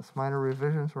process. Minor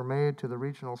revisions were made to the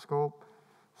regional scope,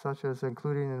 such as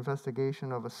including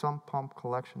investigation of a sump pump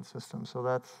collection system. So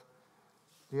that's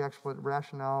the explicit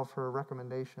rationale for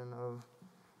recommendation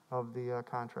of the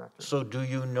contractor. So do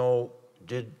you know,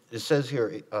 it says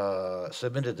here,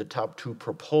 submitted the top 2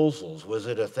 proposals. Was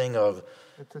it a thing of,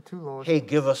 It's the 2 lowest. hey,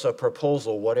 give us a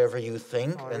proposal, whatever you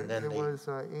think, and then it was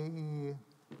AE.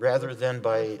 rather than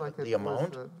by Looks like the it was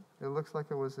amount? It looks like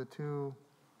it was the 2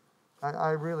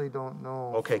 I really don't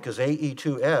know. Okay, because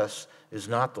AE2S is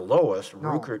not the lowest.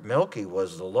 No. Rupert-Milky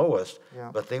was the lowest,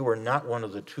 Yeah. but they were not one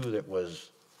of the two that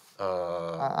was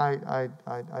I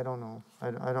don't know.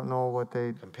 I don't know what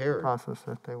they, compared. process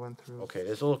that they went through. Okay,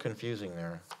 it's a little confusing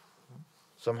there.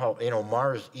 Somehow,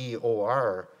 Mars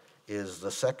EOR is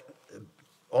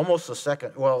almost the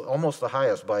second, well, almost the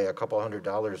highest by a couple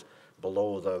 $100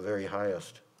 below the very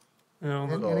highest. You know,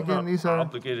 And we're again, not these are-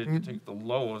 obligated to take the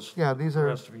lowest. Yeah, these There are-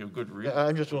 has to be a good reason. Yeah,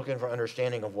 I'm just looking for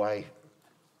understanding of why,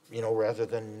 rather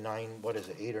than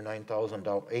 $8,000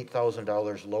 or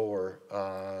 $8,000 lower,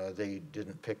 they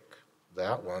didn't pick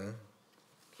that one.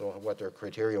 So what their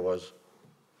criteria was.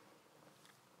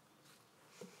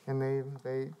 And they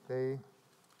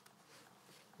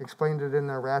explained it in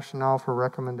their rationale for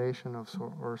recommendation of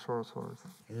source.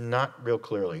 Not real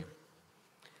clearly.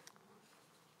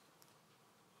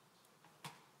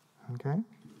 Okay?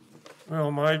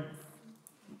 Well, my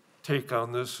take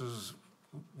on this is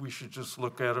we should just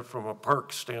look at it from a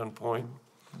park standpoint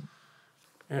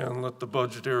and let the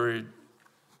budgetary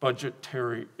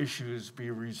issues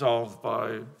be resolved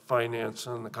by finance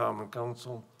and the common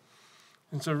council.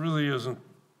 And so it really isn't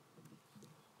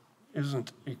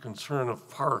a concern of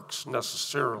parks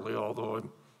necessarily, although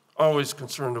I'm always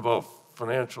concerned about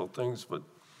financial things, but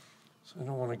so I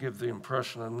don't want to give the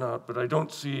impression I'm not, but I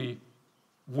don't see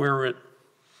where it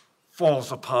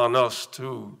falls upon us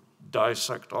to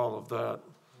dissect all of that.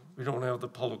 We don't have the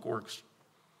Public Works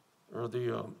or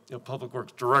the Public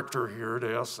Works Director here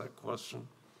to ask that question.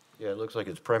 Yeah, it looks like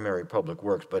it's primary public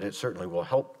works, but it certainly will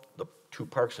help the two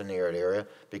parks in the area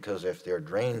because if they're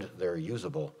drained, they're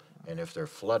usable, and if they're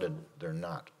flooded, they're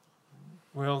not.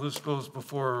 Well, this goes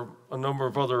before a number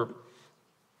of other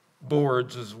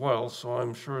boards as well, so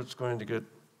I'm sure it's going to get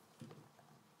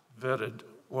vetted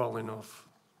well enough.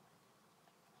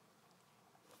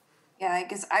 Yeah, I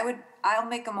guess I'll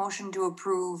make a motion to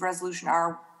approve resolution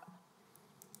R.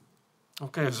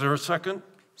 Okay, is there a second?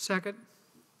 Second?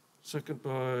 Second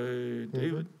by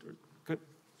David. Good.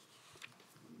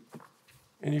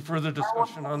 Any further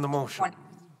discussion on the motion?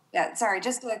 Yeah, sorry,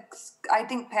 I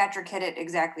think Patrick hit it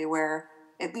exactly where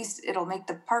at least it'll make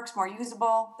the parks more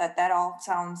usable, that all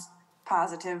sounds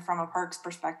positive from a parks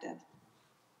perspective.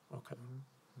 Okay.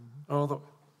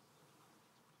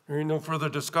 Hearing no further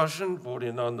discussion,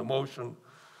 voting on the motion.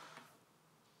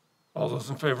 All those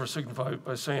in favor signify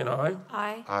by saying aye.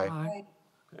 Aye. Aye.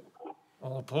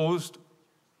 All opposed?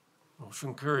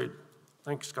 Motion carried.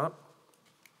 Thanks, Scott.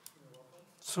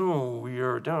 So we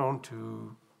are down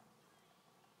to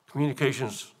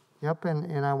communications. Yep,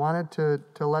 and I wanted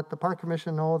to let the Park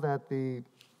Commission know that the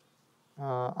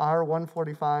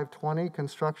R-14520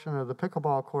 construction of the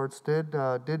pickleball courts did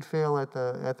fail at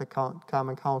the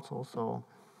Common Council, so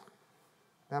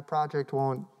that project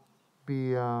won't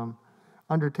be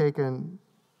undertaken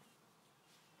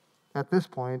at this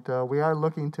point. We are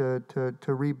looking to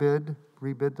rebid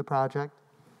the project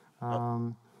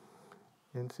and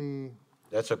see.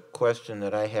 That's a question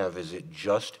that I have. Is it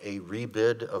just a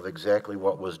rebid of exactly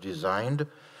what was designed?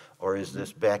 Or is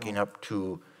this backing up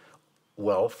to,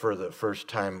 well, for the first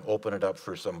time, open it up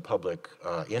for some public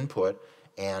input?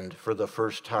 And for the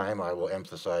first time, I will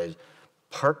emphasize,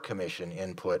 Park Commission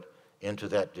input into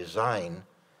that design.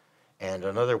 And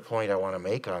another point I want to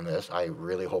make on this, I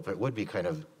really hope it would be kind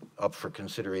of up for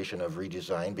consideration of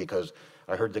redesign, because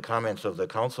I heard the comments of the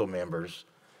council members,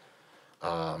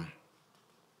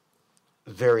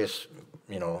 various,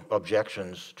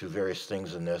 objections to various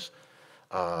things in this.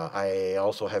 I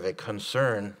also have a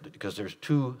concern because there's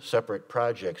two separate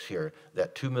projects here.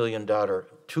 That $2 million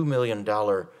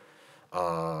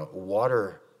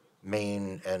water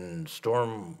main and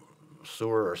storm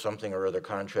sewer or something or other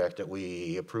contract that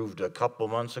we approved a couple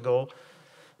months ago.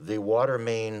 The water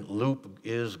main loop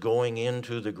is going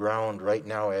into the ground right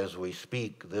now as we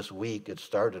speak. This week it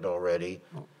started already.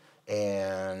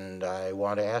 And I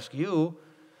want to ask you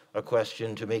a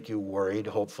question to make you worried,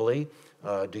 hopefully.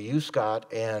 Do you,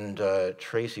 Scott, and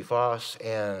Tracy Foss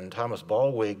and Thomas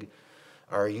Ballwig,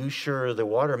 are you sure the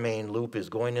water main loop is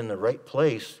going in the right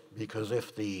place? Because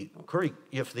if the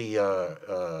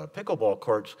pickleball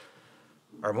courts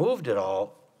are moved at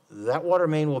all, that water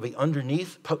main will be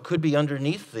could be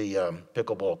underneath the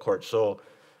pickleball court. So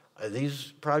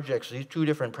these two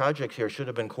different projects here should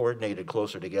have been coordinated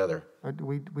closer together.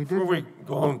 We did. Before we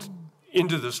go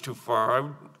into this too far, I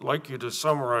would like you to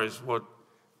summarize what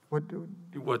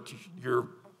you're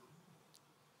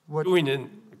doing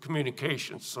in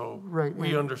communications, so Right,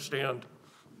 we understand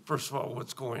first of all,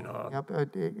 what's going on.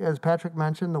 Yep, as Patrick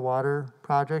mentioned, the water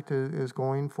project is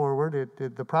going forward.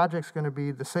 The project's going to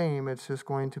be the same. It's just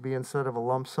going to be, instead of a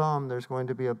lump sum, there's going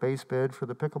to be a base bid for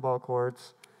the pickleball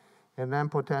courts, and then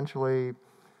potentially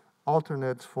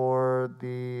alternates for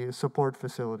the support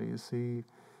facilities.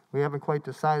 We haven't quite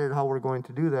decided how we're going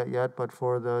to do that yet, but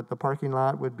for the parking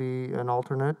lot would be an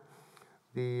alternate.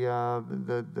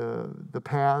 The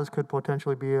paths could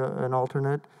potentially be an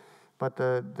alternate. But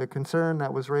the concern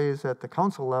that was raised at the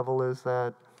council level is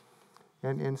that,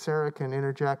 and Sarah can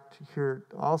interject here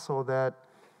also, that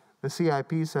the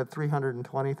CIP said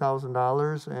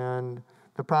 $320,000, and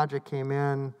the project came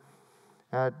in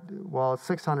at, well,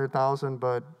 $600,000,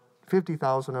 but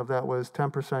 $50,000 of that was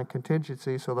 10%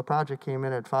 contingency, so the project came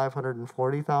in at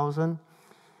 $540,000.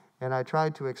 And I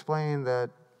tried to explain that,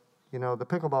 you know, the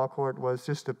pickleball court was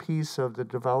just a piece of the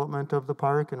development of the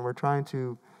park, and we're trying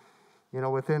to, you know,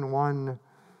 within one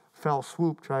fell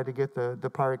swoop, try to get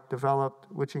the park developed,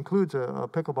 which includes a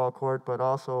pickleball court, but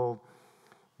also,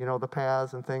 you know, the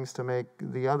paths and things to make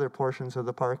the other portions of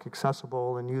the park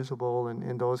accessible and usable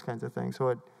and those kinds of things.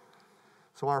 So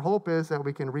our hope is that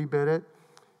we can rebid it.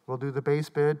 We'll do the base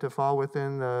bid to fall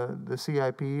within the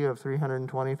CIP of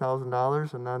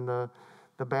 $320,000, and then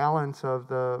the balance of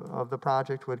the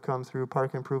project would come through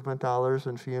park improvement dollars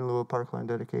and fee in lieu of parkland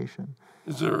dedication.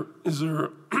 Is there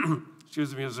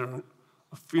excuse me, is there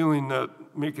a feeling that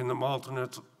making them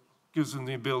alternates gives them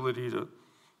the ability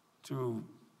to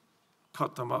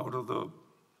cut them out of the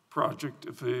project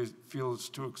if they feel it's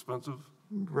too expensive?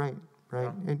 Right.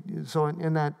 And so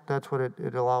in that's what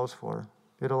it allows for.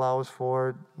 It allows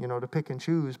for, you know, to pick and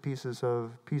choose pieces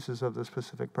of the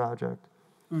specific project.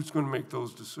 Who's going to make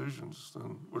those decisions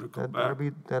then? Would it come back?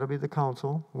 That'll be the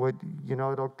council. You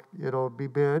know, it'll be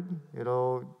bid.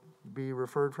 It'll be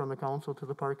referred from the council to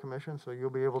the park commission, so you'll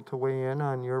be able to weigh in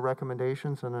on your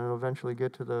recommendations, and then it'll eventually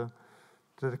get to the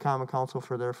common council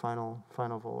for their final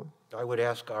vote. I would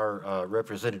ask our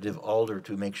representative Alder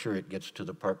to make sure it gets to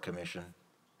the park commission.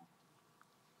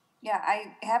 Yeah,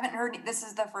 I haven't heard, this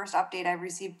is the first update I've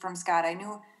received from Scott. I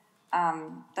knew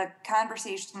the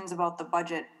conversations about the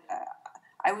budget,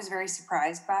 I was very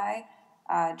surprised by,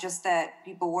 just that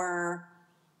people were,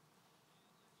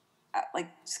 like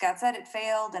Scott said, it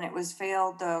failed, and it was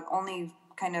failed. The only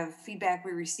kind of feedback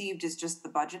we received is just the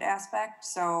budget aspect.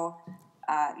 So,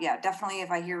 yeah, definitely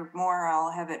if I hear more,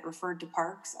 I'll have it referred to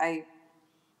parks. I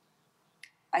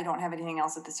don't have anything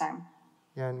else at this time.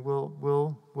 Yeah, and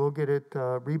we'll get it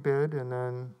rebid, and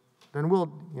then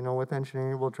we'll, you know, with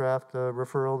engineering, we'll draft the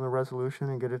referral and the resolution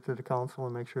and get it to the council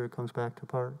and make sure it comes back to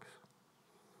parks.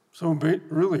 So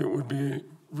really, it would be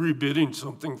rebidding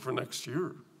something for next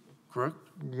year, correct?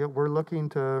 Yeah, we're looking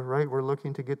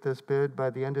to get this bid by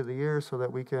the end of the year so that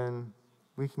we can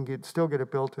still get it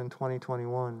built in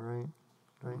 2021,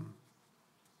 right?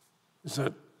 Is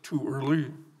that too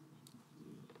early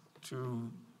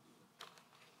to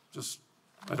just,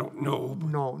 I don't know.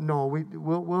 No,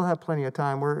 we'll have plenty of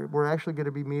time. We're actually going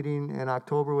to be meeting in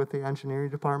October with the engineering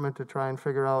department to try and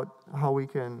figure out how we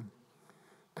can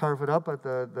carve it up. But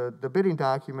the bidding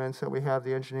documents that we have,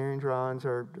 the engineering drawings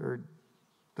are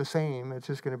the same. It's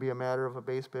just going to be a matter of a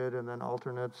base bid and then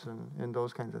alternates and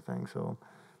those kinds of things. So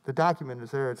the document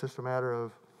is there. It's just a matter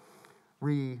of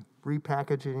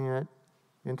repackaging it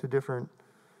into different,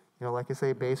 you know, like I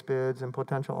say, base bids and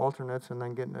potential alternates, and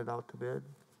then getting it out to bid.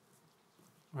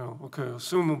 Well, okay,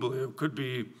 assumably it could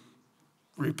be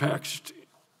repackaged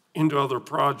into other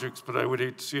projects, but I would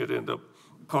hate to see it end up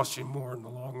costing more in the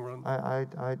long run.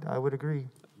 I would agree.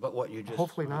 But what you just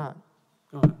Hopefully not.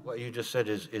 Go ahead. What you just said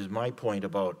is my point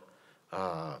about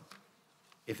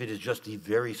if it is just the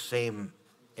very same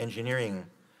engineering,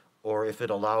 or if it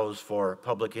allows for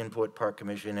public input, park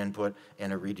commission input,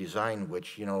 and a redesign,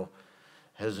 which, you know,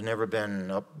 has never been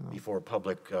up before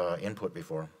public input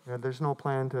before. Yeah, there's no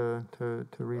plan to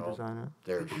redesign it.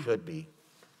 There should be.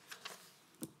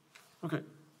 Okay,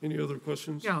 any other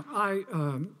questions? Yeah, I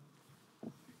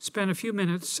spent a few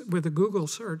minutes with a Google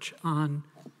search on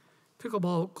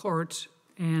pickleball courts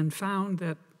and found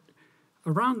that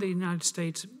around the United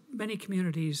States, many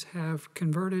communities have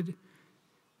converted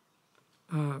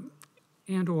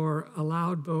and or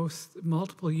allowed both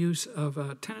multiple use of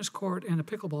a tennis court and a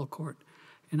pickleball court.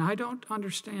 And I don't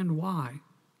understand why.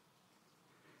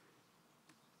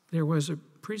 There was a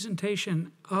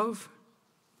presentation of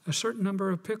a certain number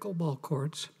of pickleball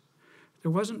courts.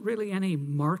 There wasn't really any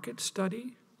market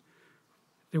study.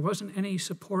 There wasn't any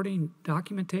supporting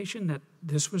documentation that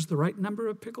this was the right number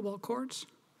of pickleball courts.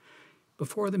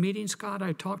 Before the meeting, Scott,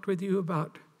 I talked with you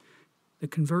about the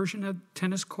conversion of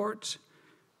tennis courts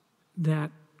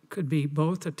that could be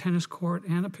both a tennis court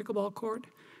and a pickleball court.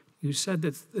 You said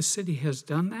that the city has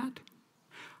done that.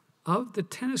 Of the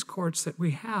tennis courts that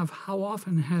we have, how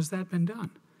often has that been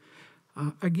done?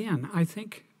 Again, I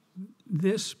think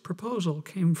this proposal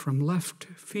came from left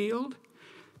field.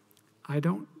 I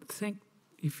don't think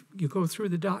if you go through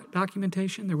the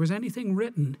documentation, there was anything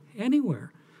written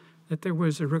anywhere that there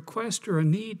was a request or a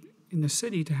need in the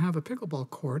city to have a pickleball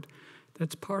court.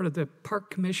 That's part of the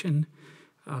Park Commission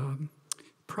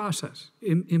process.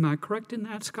 Am I correct in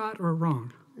that, Scott, or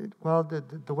wrong? Well,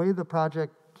 the way the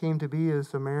project came to be is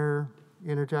the mayor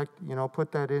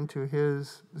put that into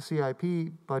his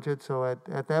CIP budget. So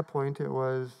at that point, it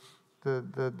was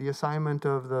the assignment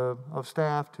of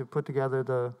staff to put together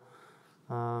the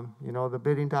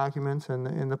bidding documents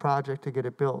and the project to get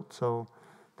it built. So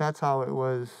that's how it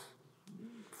was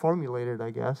formulated,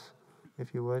 I guess,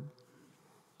 if you would.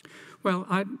 Well,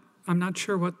 I'm not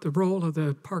sure what the role of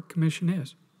the Park Commission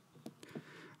is.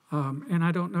 And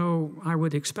I don't know, I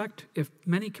would expect if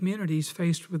many communities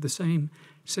faced with the same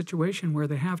situation where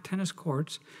they have tennis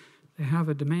courts, they have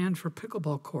a demand for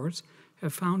pickleball courts,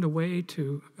 have found a way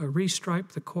to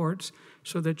restripe the courts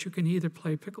so that you can either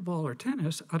play pickleball or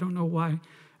tennis. I don't know why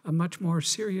a much more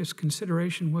serious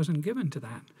consideration wasn't given to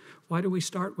that. Why do we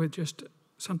start with just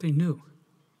something new?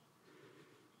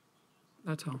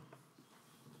 That's all.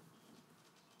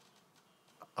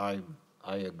 I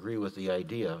agree with the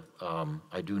idea.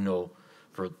 I do know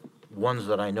for ones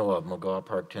that I know of, McGaw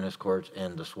Park tennis courts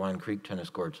and the Swan Creek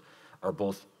tennis courts are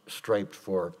both striped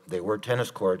for, they were tennis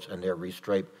courts and they're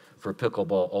restriped for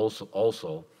pickleball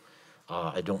also.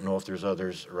 I don't know if there's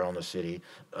others around the city.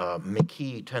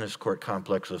 McKee Tennis Court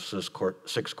Complex of 6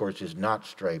 courts is not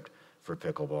striped for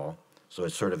pickleball, so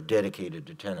it's sort of dedicated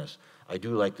to tennis. I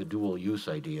do like the dual use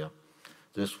idea.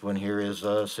 This one here is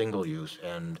a single use,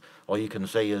 and all you can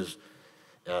say is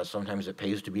sometimes it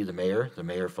pays to be the mayor. The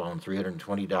mayor found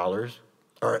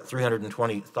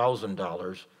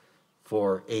 $320,000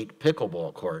 for 8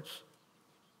 pickleball courts.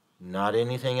 Not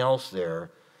anything else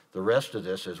there. The rest of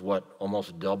this is what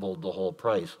almost doubled the whole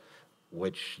price,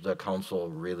 which the council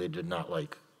really did not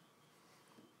like.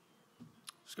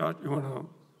 Scott, you want to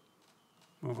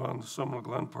move on to Seminole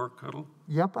Glen Park Cuddle?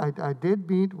 Yep, I did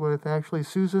meet with, actually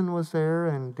Susan was there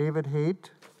and David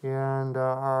Haight and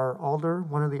our alder,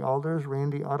 one of the alders,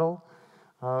 Randy Uddle.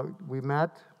 We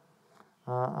met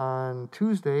on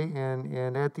Tuesday,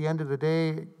 and at the end of the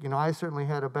day, I certainly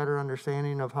had a better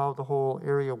understanding of how the whole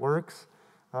area works.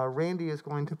 Randy is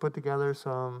going to put together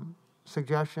some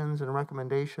suggestions and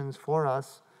recommendations for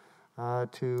us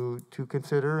to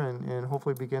consider and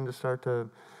hopefully begin to start to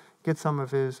get some of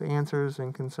his answers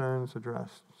and concerns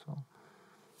addressed. So,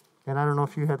 and I don't know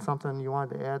if you had something you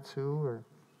wanted to add, Sue, or?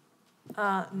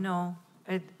 No.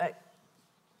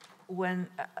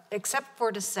 Except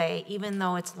for to say, even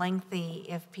though it's lengthy,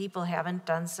 if people haven't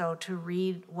done so, to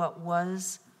read what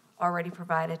was already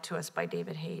provided to us by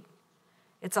David Haight.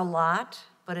 It's a lot,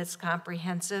 but it's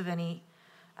comprehensive, and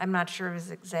I'm not sure of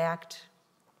his exact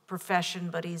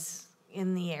profession, but he's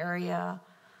in the area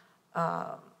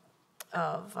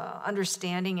of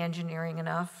understanding engineering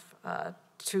enough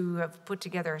to have put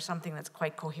together something that's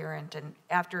quite coherent. And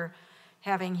after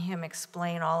having him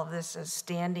explain all of this as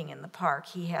standing in the park,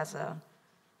 he has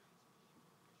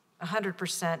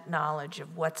 100% knowledge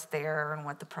of what's there and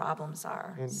what the problems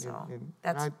are.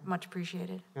 That's much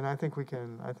appreciated. And I think we're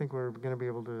going to be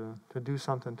able to do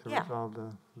something to resolve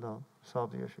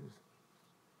solve the issues.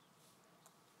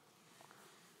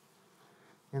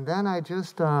 And then I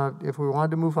just, if we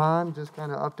wanted to move on, just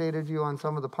kind of updated you on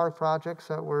some of the park projects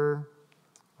that were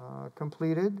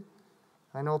completed.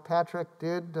 I know Patrick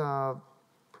did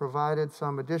provided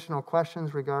some additional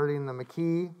questions regarding the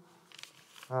McKee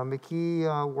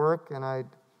work, and I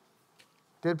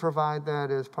did provide that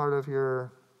as part of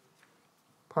your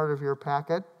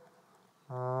packet.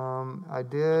 I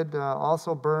did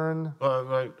also burn.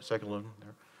 Right, second one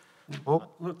there. Oh,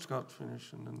 Let Scott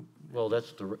finish and then. Well,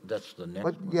 that's the next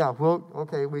but, one. yeah. Well,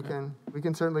 okay. We can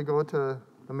certainly go to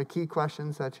the McKee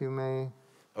questions that you may.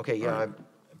 Okay. Yeah. I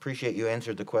appreciate you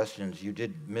answered the questions. You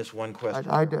did miss one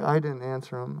question. I didn't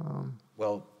answer them.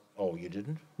 Well, oh, you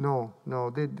didn't? No.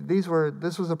 This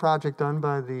was a project done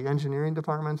by the engineering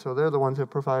department, so they're the ones that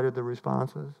provided the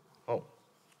responses. Oh,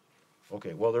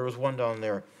 okay. Well, there was one down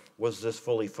there. Was this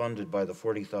fully funded by the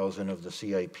 40,000 of the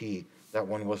CIP? That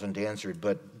one wasn't answered,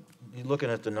 but looking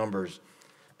at the numbers,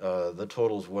 the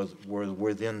totals were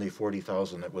within the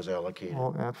 40,000 that was allocated.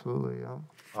 Oh, absolutely, yeah.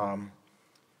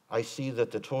 I see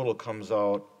that the total comes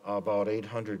out about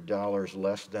 $800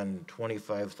 less than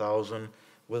 25,000.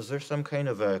 Was there some kind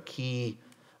of a key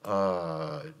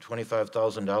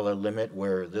 $25,000 limit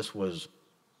where this was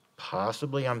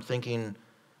possibly, I'm thinking,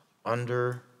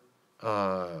 under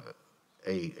a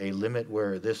limit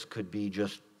where this could be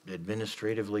just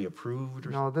administratively approved? Or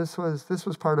No, this was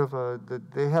part of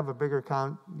they have a bigger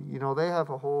they have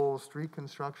a whole street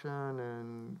construction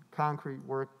and concrete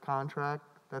work contract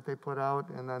that they put out,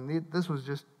 and then these were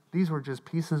just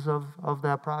pieces of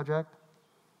that project.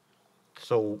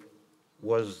 So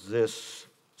was this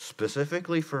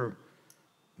specifically for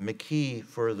McKee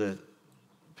for the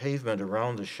pavement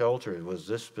around the shelter? Was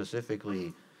this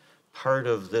specifically part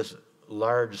of this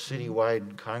large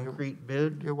citywide concrete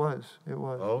bid? It was.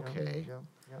 Okay. Yeah.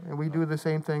 And we do the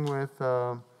same thing with,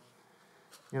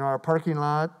 our parking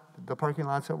lot, the parking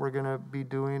lots that we're going to be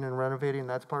doing and renovating.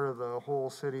 That's part of the whole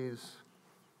city's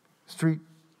street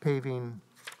paving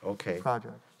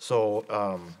project. So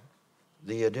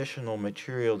the additional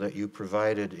material that you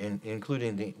provided,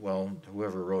 including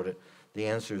whoever wrote it, the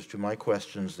answers to my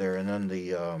questions there, and then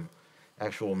the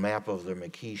actual map of the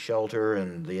McKee shelter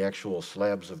and the actual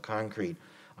slabs of concrete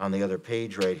on the other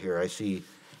page right here. I see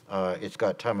it's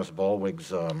got Thomas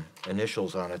Ballwig's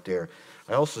initials on it there.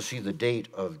 I also see the date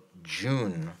of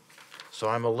June, so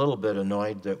I'm a little bit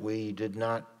annoyed that we did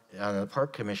not, on the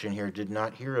Park Commission here, did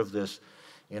not hear of this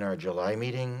in our July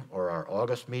meeting or our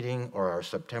August meeting or our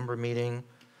September meeting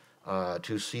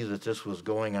to see that this was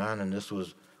going on and this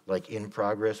was like in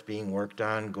progress, being worked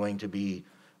on, going to be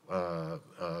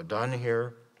done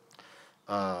here.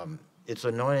 It's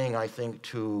annoying, I think,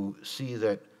 to see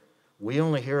that we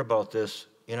only hear about this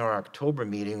in our October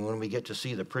meeting when we get to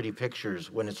see the pretty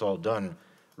pictures when it's all done,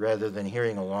 rather than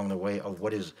hearing along the way of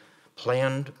what is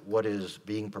planned, what is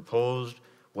being proposed,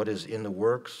 what is in the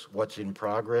works, what's in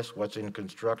progress, what's in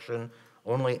construction.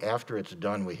 Only after it's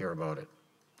done we hear about it.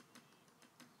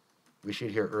 We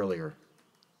should hear earlier.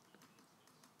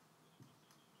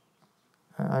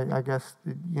 I guess,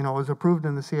 it was approved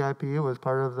in the CIP. It was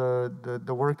part of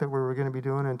the work that we were going to be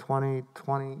doing in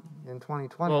 2020.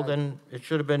 Well, then it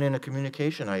should have been in a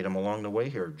communication item along the way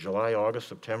here. July, August,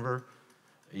 September.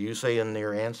 You say in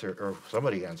your answer, or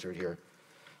somebody answered here,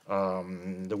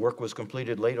 the work was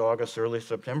completed late August, early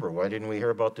September. Why didn't we hear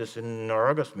about this in our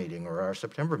August meeting or our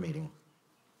September meeting?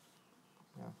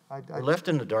 Yeah, We're left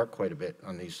in the dark quite a bit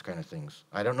on these kind of things.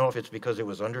 I don't know if it's because it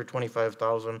was under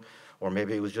 25,000, or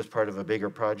maybe it was just part of a bigger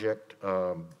project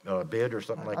bid or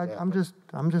something like that. I'm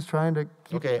just trying to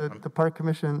keep the Park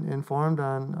Commission informed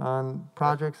on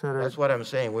projects that are. That's what I'm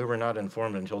saying. We were not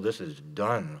informed until this is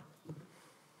done.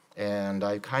 And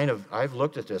I've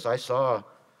looked at this. I saw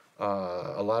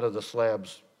a lot of the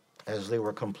slabs as they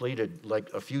were completed,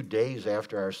 like a few days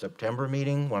after our September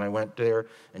meeting, when I went there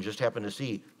and just happened to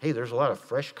see, hey, there's a lot of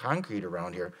fresh concrete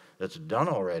around here that's done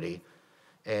already.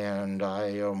 And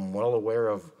I am well aware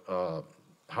of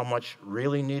how much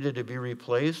really needed to be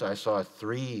replaced. I saw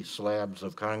 3 slabs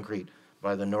of concrete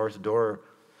by the north door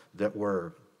that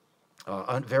were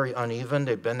very uneven.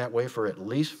 They've been that way for at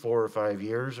least 4 or 5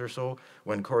 years or so.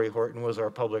 When Corey Horton was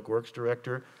our public works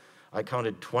director, I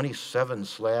counted 27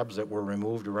 slabs that were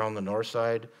removed around the north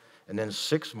side, and then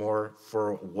 6 more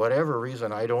for whatever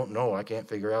reason, I don't know, I can't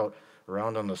figure out,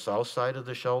 around on the south side of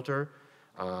the shelter.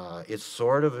 It's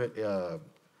sort of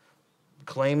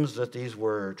claims that these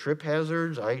were trip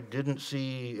hazards. I didn't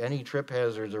see any trip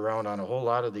hazards around on a whole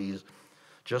lot of these,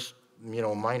 just,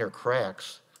 minor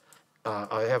cracks.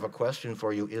 I have a question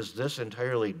for you. Is this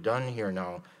entirely done here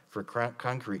now for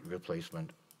concrete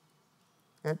replacement?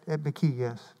 At McKee,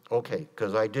 yes. Okay,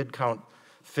 because I did count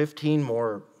 15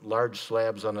 more large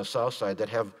slabs on the south side that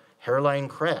have hairline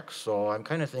cracks. So I'm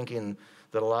kind of thinking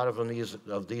that a lot of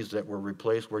these that were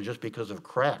replaced were just because of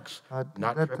cracks,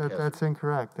 not trip hazards. That's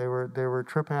incorrect. They were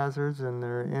trip hazards,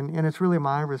 and it's really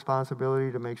my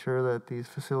responsibility to make sure that these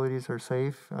facilities are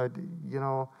safe.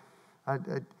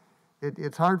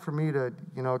 It's hard for me to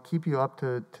keep you up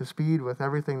to speed with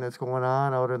everything that's going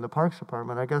on out in the Parks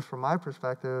Department. I guess from my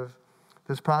perspective,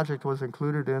 this project was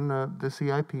included in the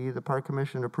CIP. The Park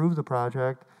Commission approved the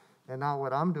project, and now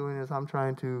what I'm doing is I'm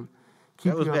trying to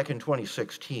keep. That was back in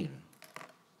 2016.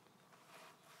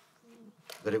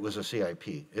 That it was a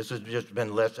CIP. This has just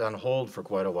been left on hold for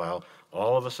quite a while.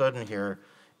 All of a sudden here,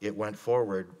 it went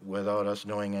forward without us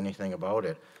knowing anything about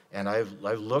it. And I've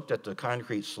looked at the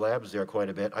concrete slabs there quite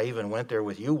a bit. I even went there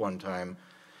with you one time,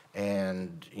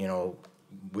 and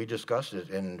we discussed it,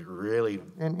 and really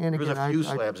there was a few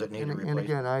slabs that needed replacement. And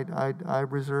again, I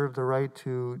reserve the right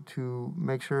to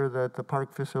make sure that the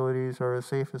park facilities are as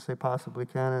safe as they possibly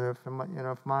can. And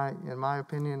in my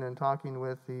opinion, and talking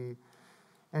with the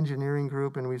engineering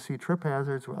group, and we see trip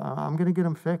hazards, I'm going to get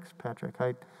them fixed, Patrick.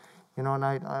 and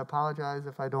I apologize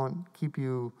if I don't keep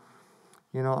you,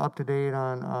 up to date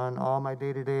on all my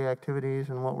day-to-day activities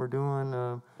and what we're doing.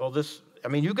 Well,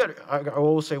 I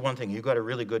will say one thing, you got a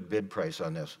really good bid price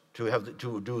on this.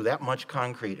 To do that much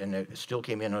concrete and it still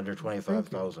came in under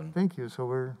 25,000. Thank you,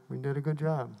 so we did a good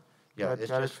job. Yeah,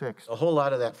 Got it fixed. a whole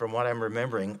lot of that from what I'm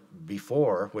remembering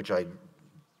before, which I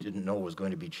didn't know was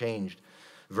going to be changed,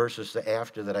 versus the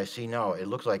after that I see now. It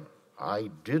looks like I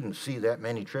didn't see that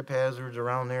many trip hazards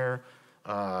around there.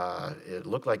 It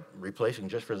looked like replacing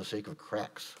just for the sake of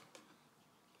cracks.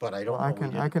 But I don't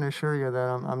know. I can assure you that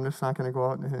I'm just not going to go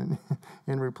out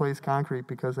and replace concrete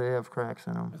because they have cracks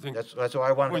in them. I think That's what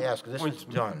I wanted to ask. This points is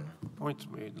made. done. Points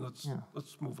made.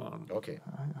 Let's move on. Okay.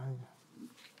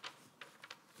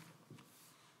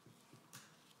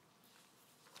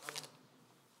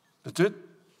 That's it?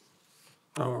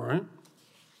 All right.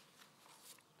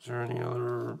 Is there any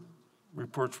other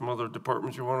reports from other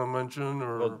departments you want to mention,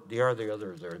 or? Well, there are the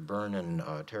others. There are Byrne and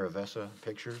Terravessa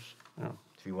pictures, Yeah.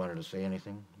 if you wanted to say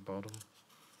anything about them.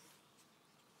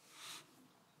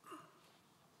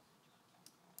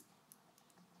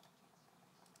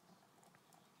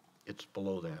 It's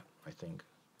below that, I think.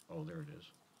 Oh, there it is.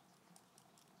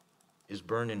 Is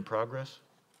Byrne in progress?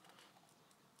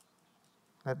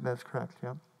 That's correct,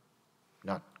 yep.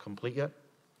 Not complete yet?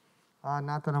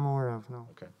 Not that I'm aware of, no.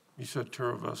 Okay. You said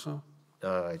Terravessa?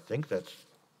 I think that's,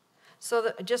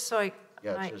 So just so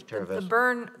Yeah, it says the Terravessa.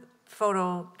 burn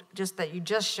photo just that you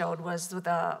just showed was with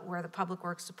where the Public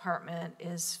Works Department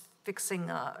is fixing,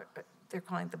 they're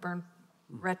calling it the burn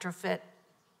retrofit,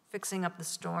 fixing up the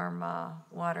storm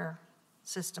water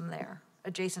system there,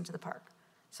 adjacent to the park.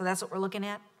 So that's what we're looking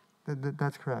at?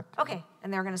 That's correct. Okay,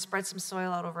 and they're going to spread some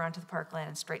soil out over onto the parkland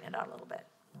and straighten it out a little bit.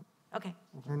 Okay,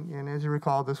 And as you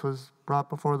recall, this was brought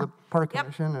before the Park Yep.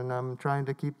 Commission, and I'm trying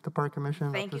to keep the Park Commission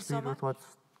up Thank to you so speed with much. what's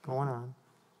going on.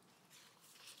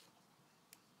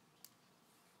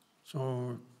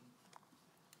 So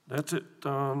that's it.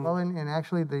 Well, and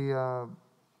actually,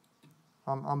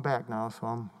 I'm back now,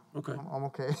 so Okay. I'm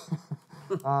okay.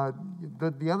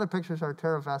 The other pictures are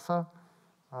Terravessa,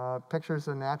 pictures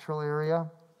the natural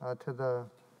area to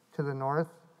the north.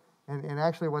 And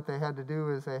actually what they had to do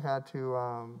is they had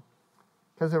to,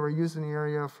 because they were using the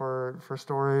area for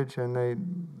storage, and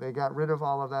they got rid of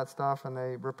all of that stuff and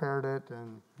they repaired it,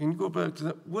 and Can you go back to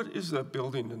that? What is that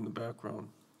building in the background?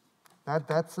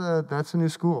 that's a new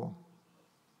school,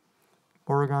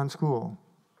 Oregon School.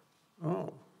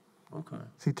 Oh, okay.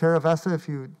 See, Terravessa, if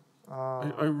you,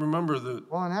 I remember that.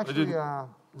 well, and I actually, didn't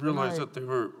realize that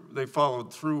they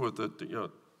followed through with it. Yeah.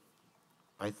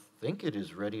 I think it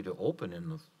is ready to open in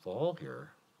the fall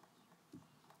here.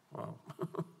 Wow.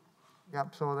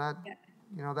 yep, so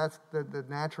that's the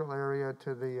natural area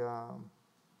to the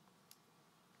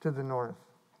north.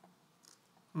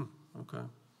 Okay.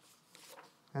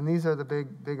 And these are the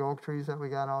big oak trees that we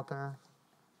got out there.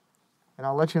 And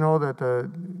I'll let you know that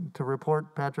to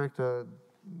report, Patrick, the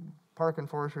Park and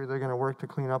Forestry, they're gonna work to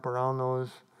clean up around those.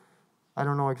 I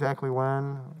don't know exactly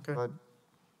when, Okay. but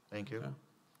Thank you. Okay.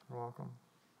 you're welcome.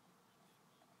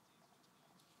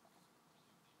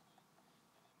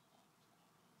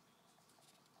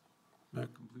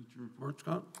 That completes your report,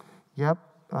 Scott? Yep,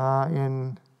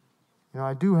 and,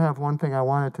 I do have one thing I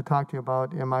wanted to talk to you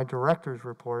about in my director's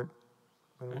report,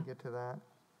 when we Okay. get to that.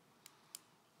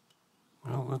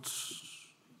 Well, let's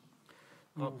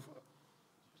move.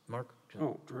 Mark,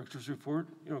 Oh, director's report?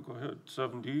 Yeah, go ahead.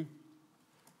 7D.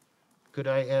 could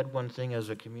I add one thing as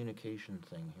a communication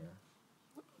thing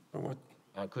here? Or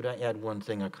what? Could I add one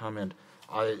thing, a comment?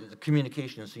 The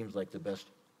communication seems like the best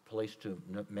place to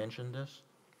mention this.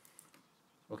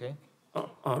 Okay?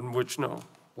 On which no?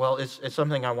 Well, it's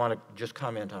something I want to just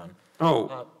comment on.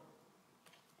 Oh,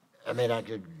 I mean, I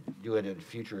could do it at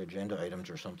future agenda items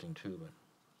or something too, but,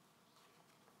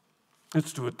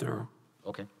 let's do it there.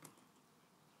 okay.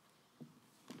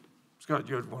 Scott,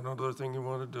 you had one other thing you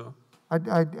wanted to?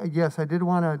 Yes, I did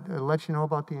want to let you know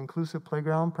about the Inclusive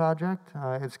Playground project.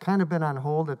 It's kind of been on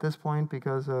hold at this point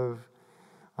because of,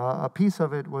 a piece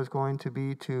of it was going to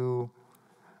be to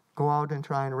go out and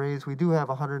try and raise, we do have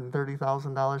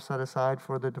 $130,000 set aside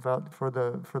for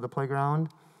the playground.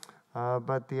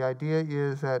 But the idea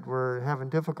is that we're having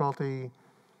difficulty,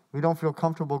 we don't feel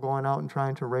comfortable going out and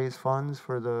trying to raise funds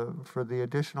for the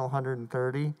additional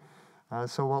 130.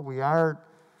 So what we are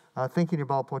thinking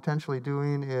about potentially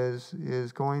doing is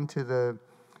going to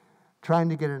trying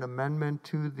to get an amendment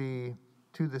to the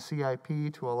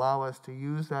CIP to allow us to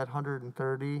use that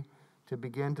 130 to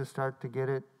begin to start to get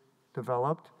it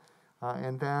developed.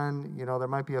 And then, there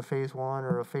might be a phase 1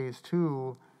 or a phase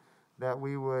 2 that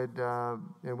we would,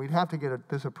 and we'd have to get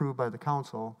this approved by the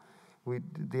council.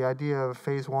 the idea of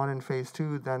phase 1 and phase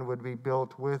 2 then would be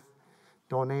built with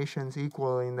donations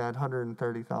equaling that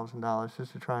 $130,000,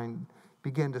 just to try and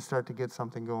begin to start to get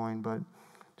something going. But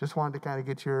just wanted to kind of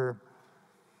get your,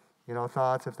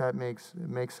 thoughts, if that makes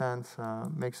sense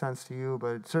to you. But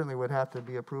it certainly would have to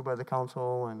be approved by the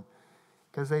council, and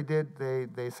because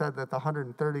they said that the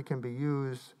 130 can be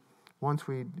used once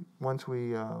we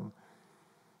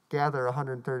gather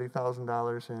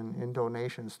 $130,000 in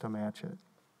donations to match it.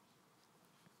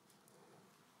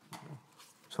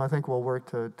 So I think we'll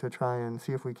work to try and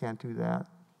see if we can't do that.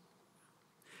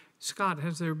 Scott,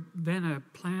 has there been a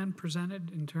plan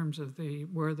presented in terms of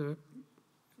where the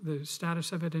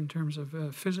status of it in terms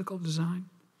of physical design?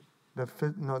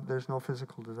 No, there's no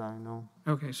physical design, no.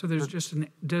 Okay, so there's just a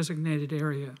designated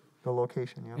area. The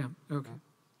location, yeah. Yeah, okay.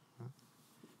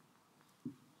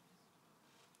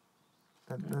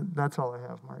 That's all I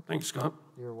have, Mark. Thanks, Scott.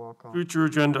 You're welcome. Future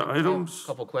agenda A items?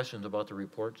 couple questions about the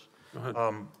reports. Go ahead.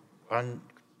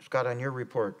 Scott, on your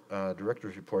report,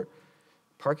 director's report,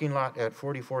 parking lot at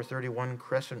 4431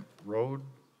 Crescent Road,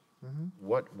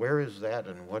 where is that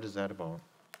and what is that about?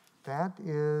 That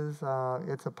is,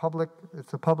 it's a public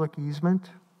easement,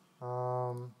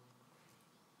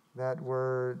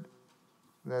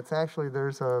 that's actually,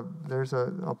 there's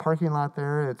a parking lot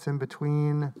there. It's in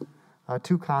between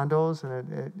two condos,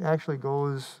 and it actually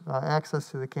goes,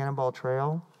 access to the Cannonball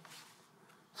Trail.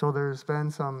 So there's been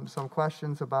some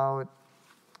questions about,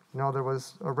 there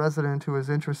was a resident who was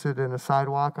interested in a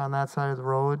sidewalk on that side of the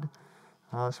road.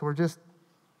 So we're just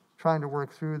trying to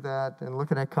work through that and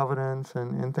looking at covenants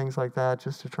and things like that,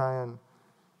 just to try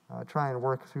and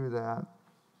work through that.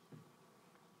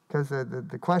 Because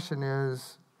the question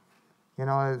is,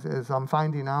 as I'm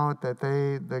finding out that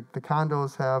the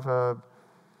condos have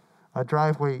a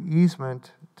driveway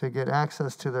easement to get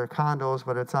access to their condos,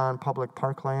 but it's on public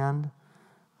parkland.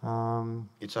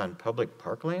 It's on public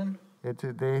parkland?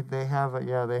 They have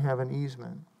an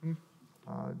easement.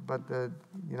 But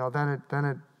then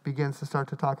it begins to start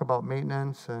to talk about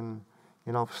maintenance and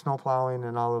snow plowing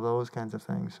and all of those kinds of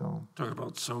things. So Talking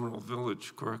about Seminole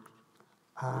Village, correct?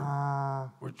 uh,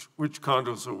 Which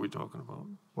condos are we talking about?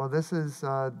 well, this is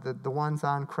the ones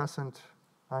on Crescent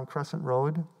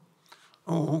Road.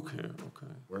 Oh, okay.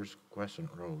 Where's Crescent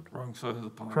Road? Wrong side of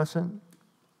the pond.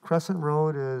 Crescent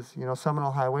Road is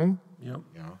Seminole Highway. Yep.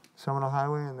 Yeah. Seminole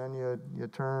Highway, and then you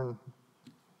turn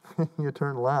you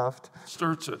turn left.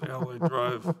 Starts at Alley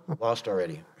Drive. Lost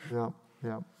already. Yep.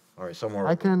 All right, somewhere.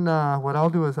 I can. What I'll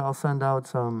do is I'll send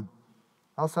out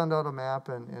a map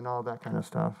and all that kind of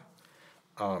stuff.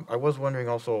 I was wondering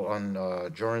also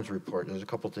on Joran's report, there's a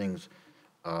couple things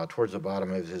towards the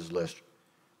bottom of his list.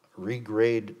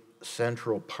 Regrade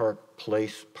Central Park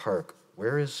Place Park.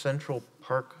 Where is Central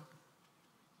Park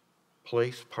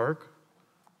Place Park?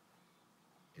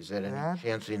 Is that any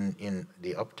chance in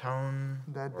the Uptown?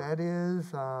 That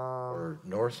is. Or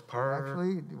North Park?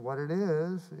 Actually, what it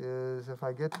is if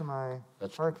I get to my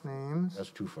park names. That's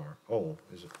too far. Oh,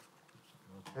 is it?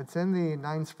 It's in the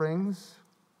Nine Springs.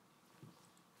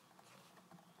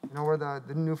 Where the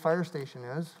new fire station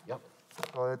is? Yep.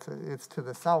 So it's to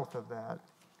the south of that.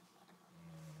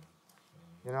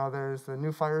 There's the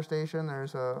new fire station.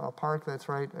 There's a park that's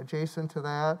right adjacent to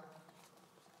that.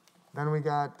 Then we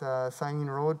got Saline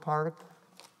Road Park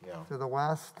to the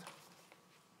west.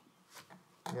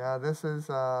 Yeah, this is,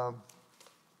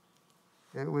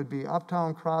 it would be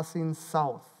Uptown Crossing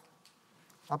South.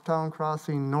 Uptown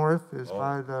Crossing North is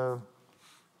by the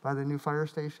new fire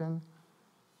station.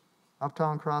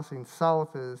 Uptown Crossing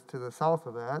South is to the south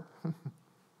of that.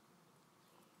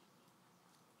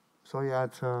 So yeah,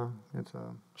 it's a.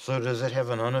 So does it have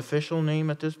an unofficial name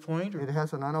at this point? Or? It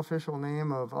has an unofficial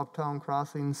name of Uptown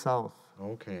Crossing South.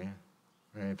 Okay.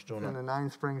 I'm still It's not. in the Nine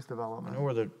Springs I development. know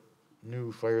where the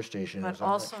new fire station is. But I'm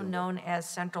not also sure known as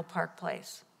Central Park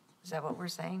Place. Is that what we're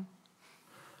saying?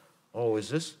 Oh, is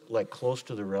this like close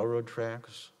to the railroad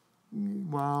tracks?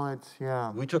 Well,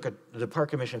 yeah. The park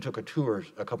commission took a tour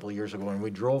a couple of years ago, and we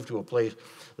drove to a place.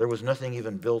 There was nothing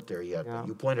even built there yet. Yeah. But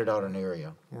you pointed out an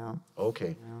area. Yeah.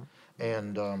 Okay. Yeah.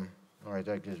 And all right,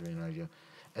 that gives me an idea.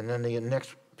 And then the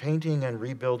next, painting and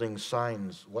rebuilding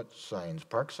signs. What signs?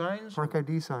 Park signs? Park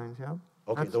ID signs, yeah.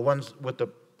 Okay, the ones with the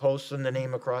posts and the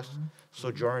name across.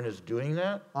 So Joran is doing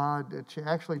that?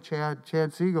 Actually,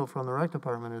 Chad Siegel from the rec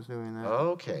department is doing that.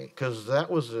 Okay, because that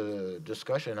was a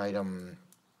discussion item,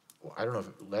 I don't know,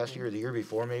 if last year or the year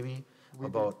before maybe,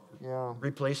 about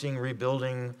replacing,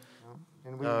 rebuilding,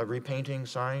 And repainting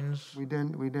signs.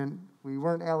 we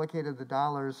weren't allocated the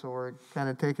dollars, so we're kind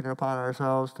of taking it upon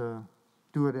ourselves to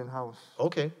do it in-house.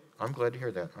 Okay, I'm glad to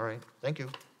hear that. All right, thank you.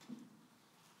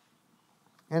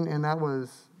 And that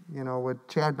was, you know, with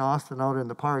Chad and Austin out in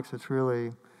the parks, it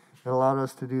allowed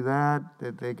us to do that.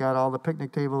 They got all the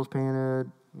picnic tables painted.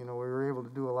 You know, we were able to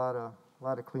do a lot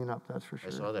of cleanup, that's for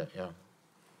sure. I saw that, yeah.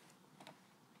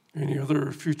 Any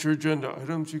other future agenda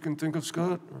items you can think of,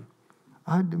 Scott?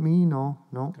 Or- No.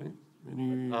 Okay.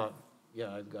 Any?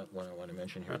 Yeah, I've got one I want to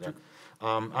mention here then.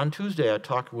 On Tuesday, I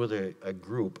talked with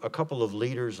a couple of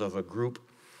leaders of a group.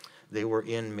 They were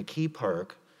in McKee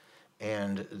Park,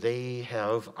 and they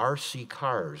have RC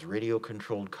cars,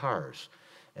 radio-controlled cars,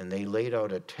 and they laid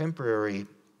out a temporary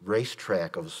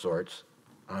racetrack of sorts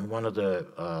on one of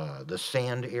the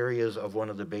sand areas of one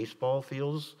of the baseball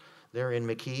fields there in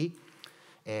McKee.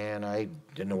 And I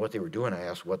didn't know what they were doing. I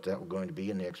asked what that was going to be,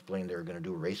 and they explained they were going to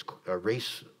do a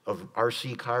race of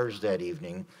RC cars that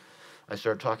evening. I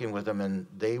started talking with them, and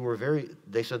they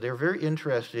said they're very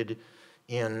interested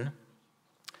in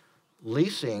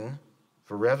leasing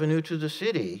for revenue to the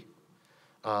city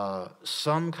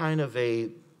some kind of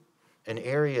an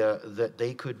area that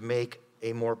they could make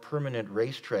a more permanent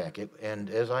racetrack. And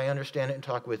as I understand it and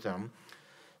talk with them,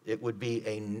 it would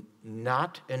be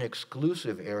not an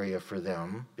exclusive area for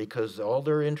them, because all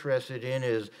they're interested in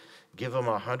is give them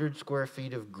 100 square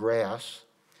feet of grass,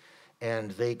 and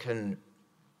they can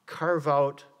carve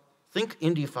out, think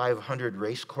Indy 500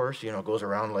 race course, you know, goes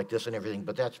around like this and everything,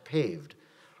 but that's paved.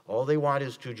 All they want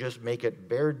is to just make it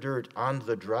bare dirt on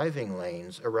the driving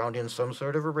lanes around in some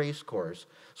sort of a race course.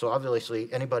 So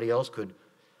obviously anybody else could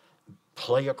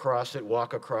play across it,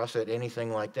 walk across it,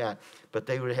 anything like that. But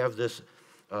they would have this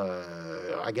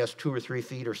I guess 2 or 3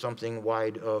 feet or something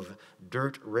wide of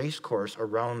dirt race course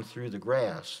around through the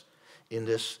grass in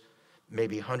this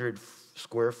maybe 100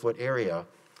 square foot area.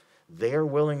 They're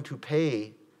willing to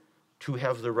pay to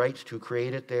have the rights to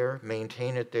create it there,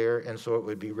 maintain it there, and so it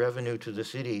would be revenue to the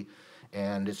city.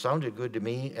 And it sounded good to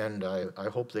me, and I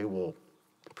hope they will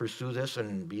pursue this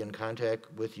and be in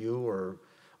contact with you, or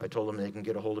I told them they can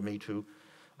get a hold of me too.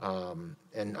 And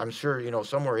I'm sure, you know,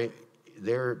 somewhere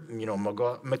there, you know,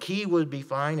 McKee would be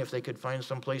fine if they could find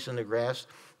some place in the grass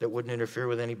that wouldn't interfere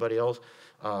with anybody else.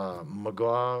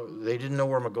 McGaw, they didn't know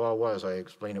where McGaw was. I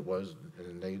explained it was,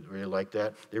 and they really liked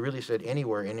that. They really said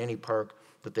anywhere in any park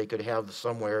that they could have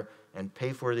somewhere and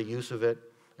pay for the use of it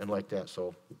and like that.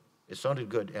 So it sounded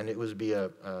good, and it would be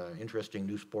a interesting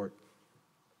new sport.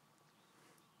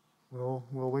 We'll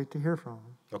wait to hear from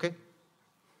them. Okay.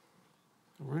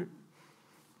 All right.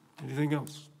 Anything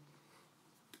else?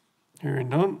 Hearing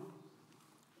none.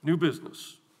 New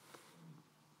business.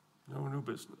 No new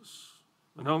business.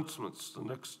 Announcements. The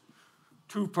next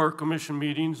 2 park commission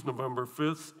meetings, November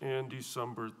 5th and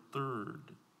December 3rd.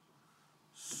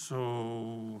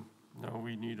 So now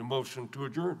we need a motion to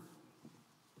adjourn.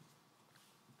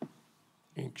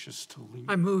 Anxious to leave.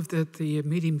 I move that the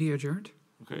meeting be adjourned.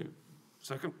 Okay.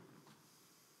 Second?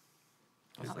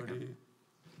 Everybody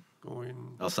going?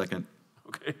 I'll second.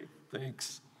 Okay,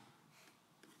 thanks.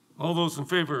 All those in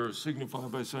favor signify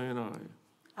by saying aye.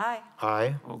 Aye.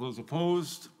 Aye. All those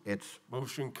opposed, It's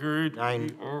motion carried. 9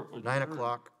 We are adjourned.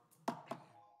 o'clock.